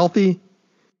guys healthy.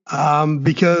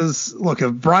 Because look,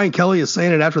 if Brian Kelly is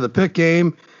saying it after the Pitt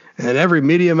game and every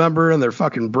media member and their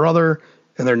fucking brother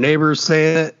and their neighbors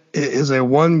saying it is a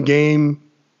 1-game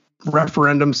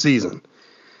referendum season.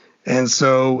 And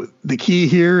so the key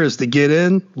here is to get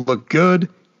in, look good,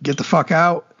 get the fuck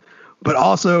out. But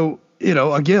also,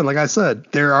 again, like I said,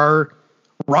 there are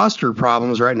roster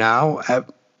problems right now at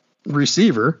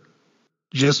receiver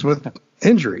just with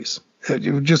injuries,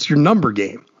 just your number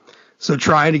game. So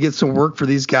trying to get some work for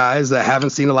these guys that haven't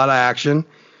seen a lot of action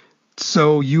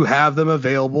so you have them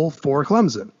available for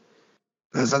Clemson.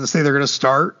 That's not to say they're going to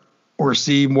start or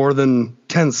see more than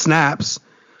 10 snaps,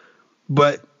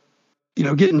 but,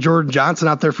 getting Jordan Johnson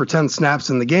out there for 10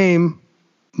 snaps in the game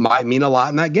might mean a lot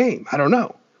in that game. I don't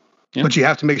know. Yeah. But you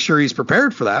have to make sure he's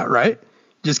prepared for that, right?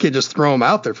 You just can't just throw him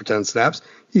out there for 10 snaps.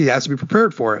 He has to be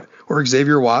prepared for it, or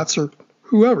Xavier Watts or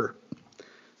whoever.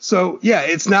 So, yeah,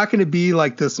 it's not going to be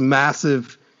like this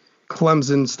massive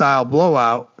Clemson-style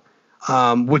blowout,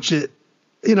 which it,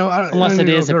 unless it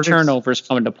is if turnovers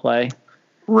come into play.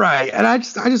 Right, and I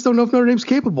just don't know if Notre Dame's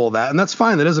capable of that, and that's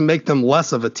fine. That doesn't make them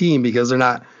less of a team because they're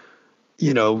not,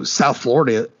 South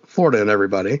Florida and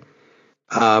everybody.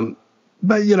 But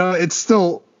it's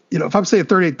still. If I'm saying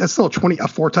 38, that's still a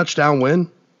 4-touchdown win.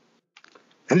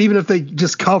 And even if they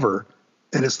just cover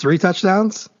and it's 3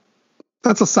 touchdowns,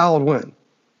 that's a solid win.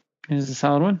 It is a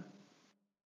solid win.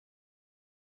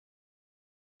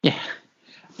 Yeah.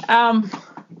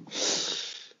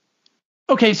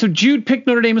 Okay, so Jude picked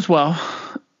Notre Dame as well.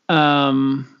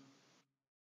 And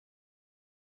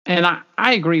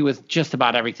I agree with just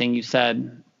about everything you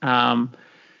said. The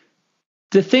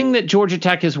thing that Georgia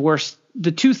Tech is worse.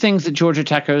 The two things that Georgia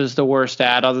Tech is the worst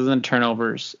at, other than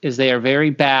turnovers, is they are very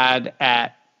bad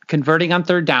at converting on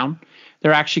third down.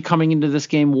 They're actually coming into this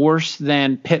game worse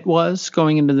than Pitt was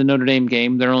going into the Notre Dame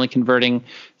game. They're only converting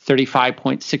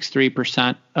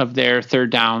 35.63% of their third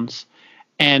downs.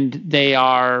 And they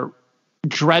are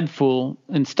dreadful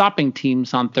in stopping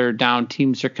teams on third down.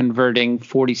 Teams are converting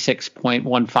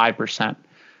 46.15%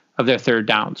 of their third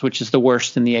downs, which is the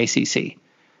worst in the ACC.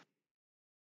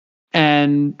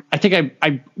 And I think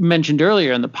I mentioned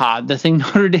earlier in the pod, the thing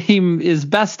Notre Dame is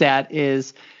best at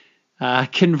is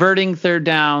converting third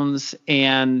downs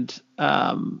and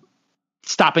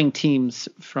stopping teams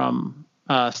on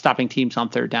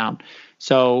third down.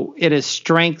 So it is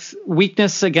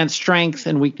weakness against strength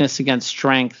and weakness against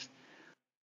strength.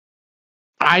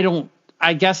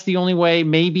 I guess the only way,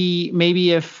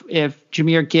 maybe if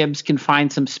Jahmyr Gibbs can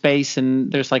find some space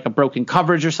and there's like a broken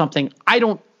coverage or something, I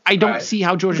don't see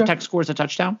how Georgia Tech scores a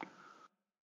touchdown.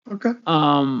 Okay.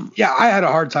 Yeah, I had a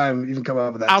hard time even coming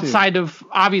up with that outside of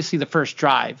obviously the first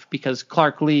drive because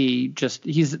Clark Lee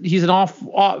he's an off.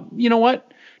 You know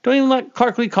what? Don't even let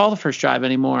Clark Lee call the first drive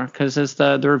anymore because as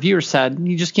the reviewer said,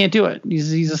 you just can't do it.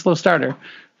 He's a slow starter.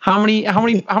 How many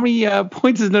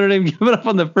points has Notre Dame given up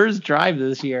on the first drive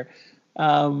this year?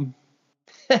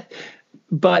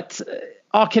 But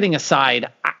all kidding aside,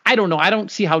 I don't know. I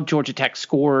don't see how Georgia Tech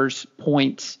scores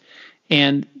points.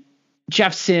 And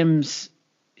Jeff Sims,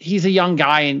 he's a young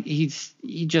guy, and he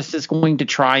just is going to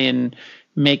try and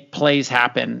make plays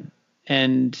happen.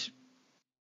 And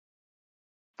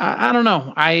I don't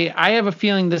know. I have a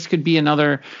feeling this could be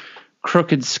another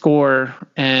crooked score.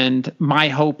 And my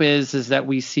hope is that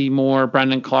we see more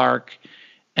Brendan Clark,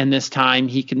 and this time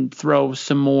he can throw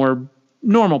some more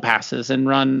normal passes and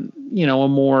run, a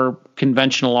more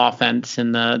conventional offense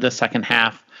in the second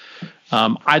half.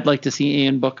 I'd like to see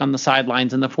Ian Book on the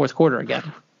sidelines in the fourth quarter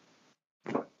again.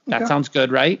 That sounds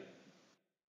good, right?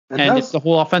 And if the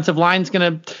whole offensive line's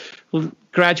going to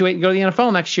graduate and go to the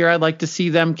NFL next year, I'd like to see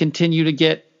them continue to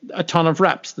get a ton of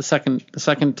reps, the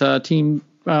second team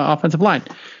offensive line.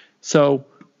 So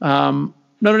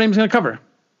Notre Dame's going to cover.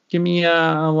 Give me,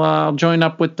 I'll join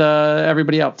up with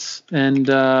everybody else and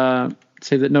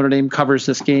say that Notre Dame covers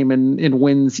this game and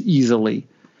wins easily.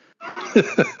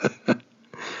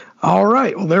 All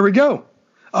right. Well, there we go.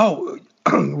 Oh,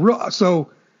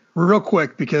 so real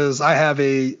quick, because I have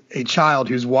a child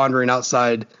who's wandering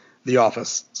outside the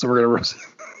office. So we're going to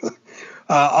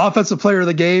offensive player of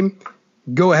the game.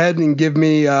 Go ahead and give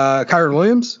me Kyren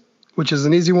Williams, which is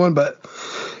an easy one, but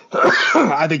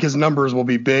I think his numbers will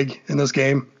be big in this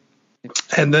game.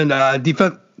 And then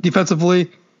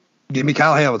defensively, give me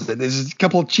Kyle Hamilton. There's a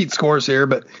couple of cheat scores here,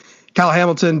 but Kyle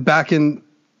Hamilton back in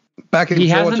Georgia. He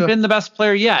hasn't been the best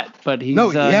player yet, but he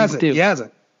hasn't. He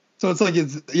hasn't. So it's like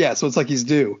he's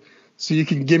due. So you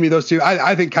can give me those two.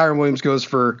 I think Kyren Williams goes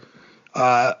for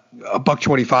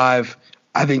 $125.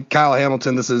 I think Kyle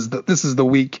Hamilton. This is the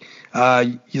week.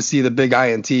 You see the big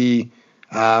INT,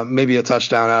 maybe a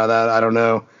touchdown out of that. I don't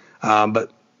know,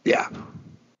 but yeah.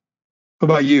 What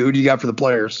about you? Who do you got for the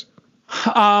players?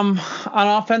 On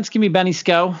offense, give me Benny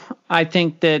Sko. I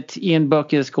think that Ian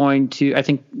Book's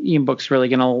really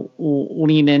going to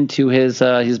lean into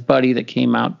his buddy that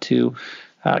came out to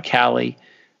Cali.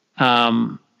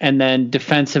 And then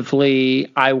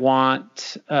defensively, I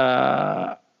want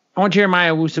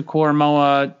Jeremiah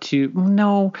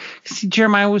Owusu-Koramoah because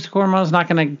Jeremiah Owusu-Koramoah is not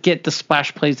going to get the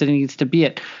splash plays that he needs to be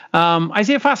at.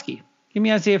 Isaiah Foskey. Give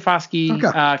me Isaiah Foskey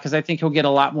because I think he'll get a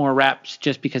lot more reps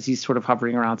just because he's sort of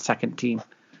hovering around second team.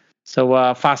 So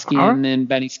Foskey and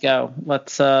Benny Sko.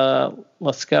 Let's go.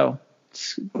 Let's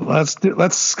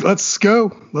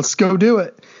go do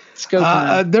it. Let's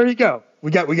go. There you go.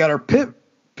 We got our Pitt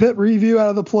review out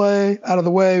of the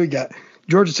way. We got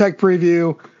Georgia Tech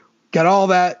preview. Got all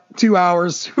that 2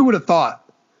 hours. Who would have thought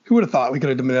we could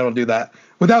have been able to do that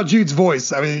without Jude's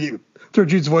voice? I mean, you throw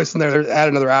Jude's voice in there, add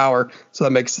another hour, so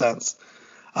that makes sense.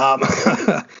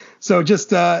 So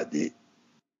just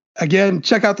again,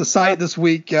 check out the site this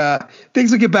week.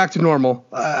 Things will get back to normal.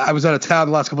 I was out of town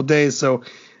the last couple of days, so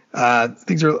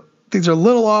things are a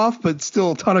little off, but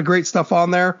still a ton of great stuff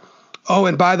on there. Oh,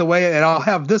 and by the way, and I'll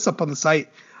have this up on the site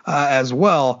as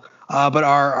well. But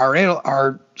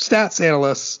our stats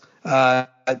analysts,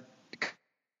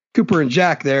 Cooper and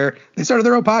Jack there, they started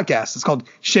their own podcast. It's called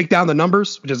Shake Down the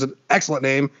Numbers, which is an excellent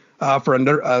name for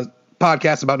a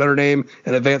podcast about Notre Dame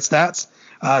and advanced stats.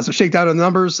 So Shake Down the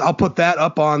Numbers. I'll put that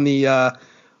up on the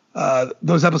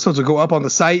those episodes will go up on the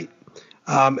site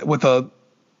with the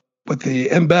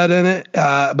embed in it.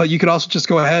 But you could also just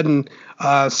go ahead and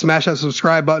smash that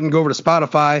subscribe button, go over to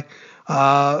Spotify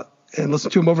and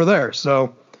listen to them over there.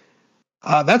 So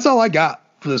that's all I got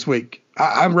for this week.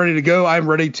 I'm ready to go. I'm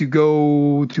ready to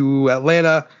go to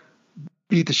Atlanta,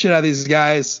 beat the shit out of these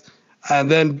guys, and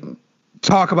then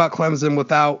talk about Clemson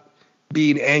without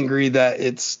being angry that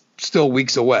it's still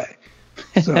weeks away.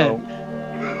 So,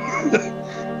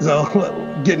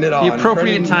 getting it on. The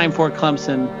appropriate time for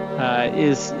Clemson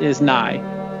is nigh.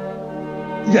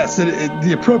 Yes,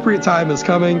 the appropriate time is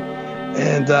coming,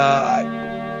 and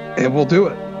we'll do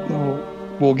it.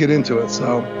 We'll get into it.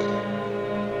 So.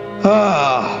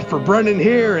 For Brendan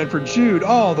here and for Jude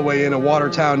all the way in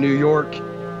Watertown, New York,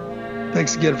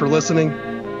 thanks again for listening,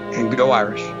 and go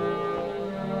Irish.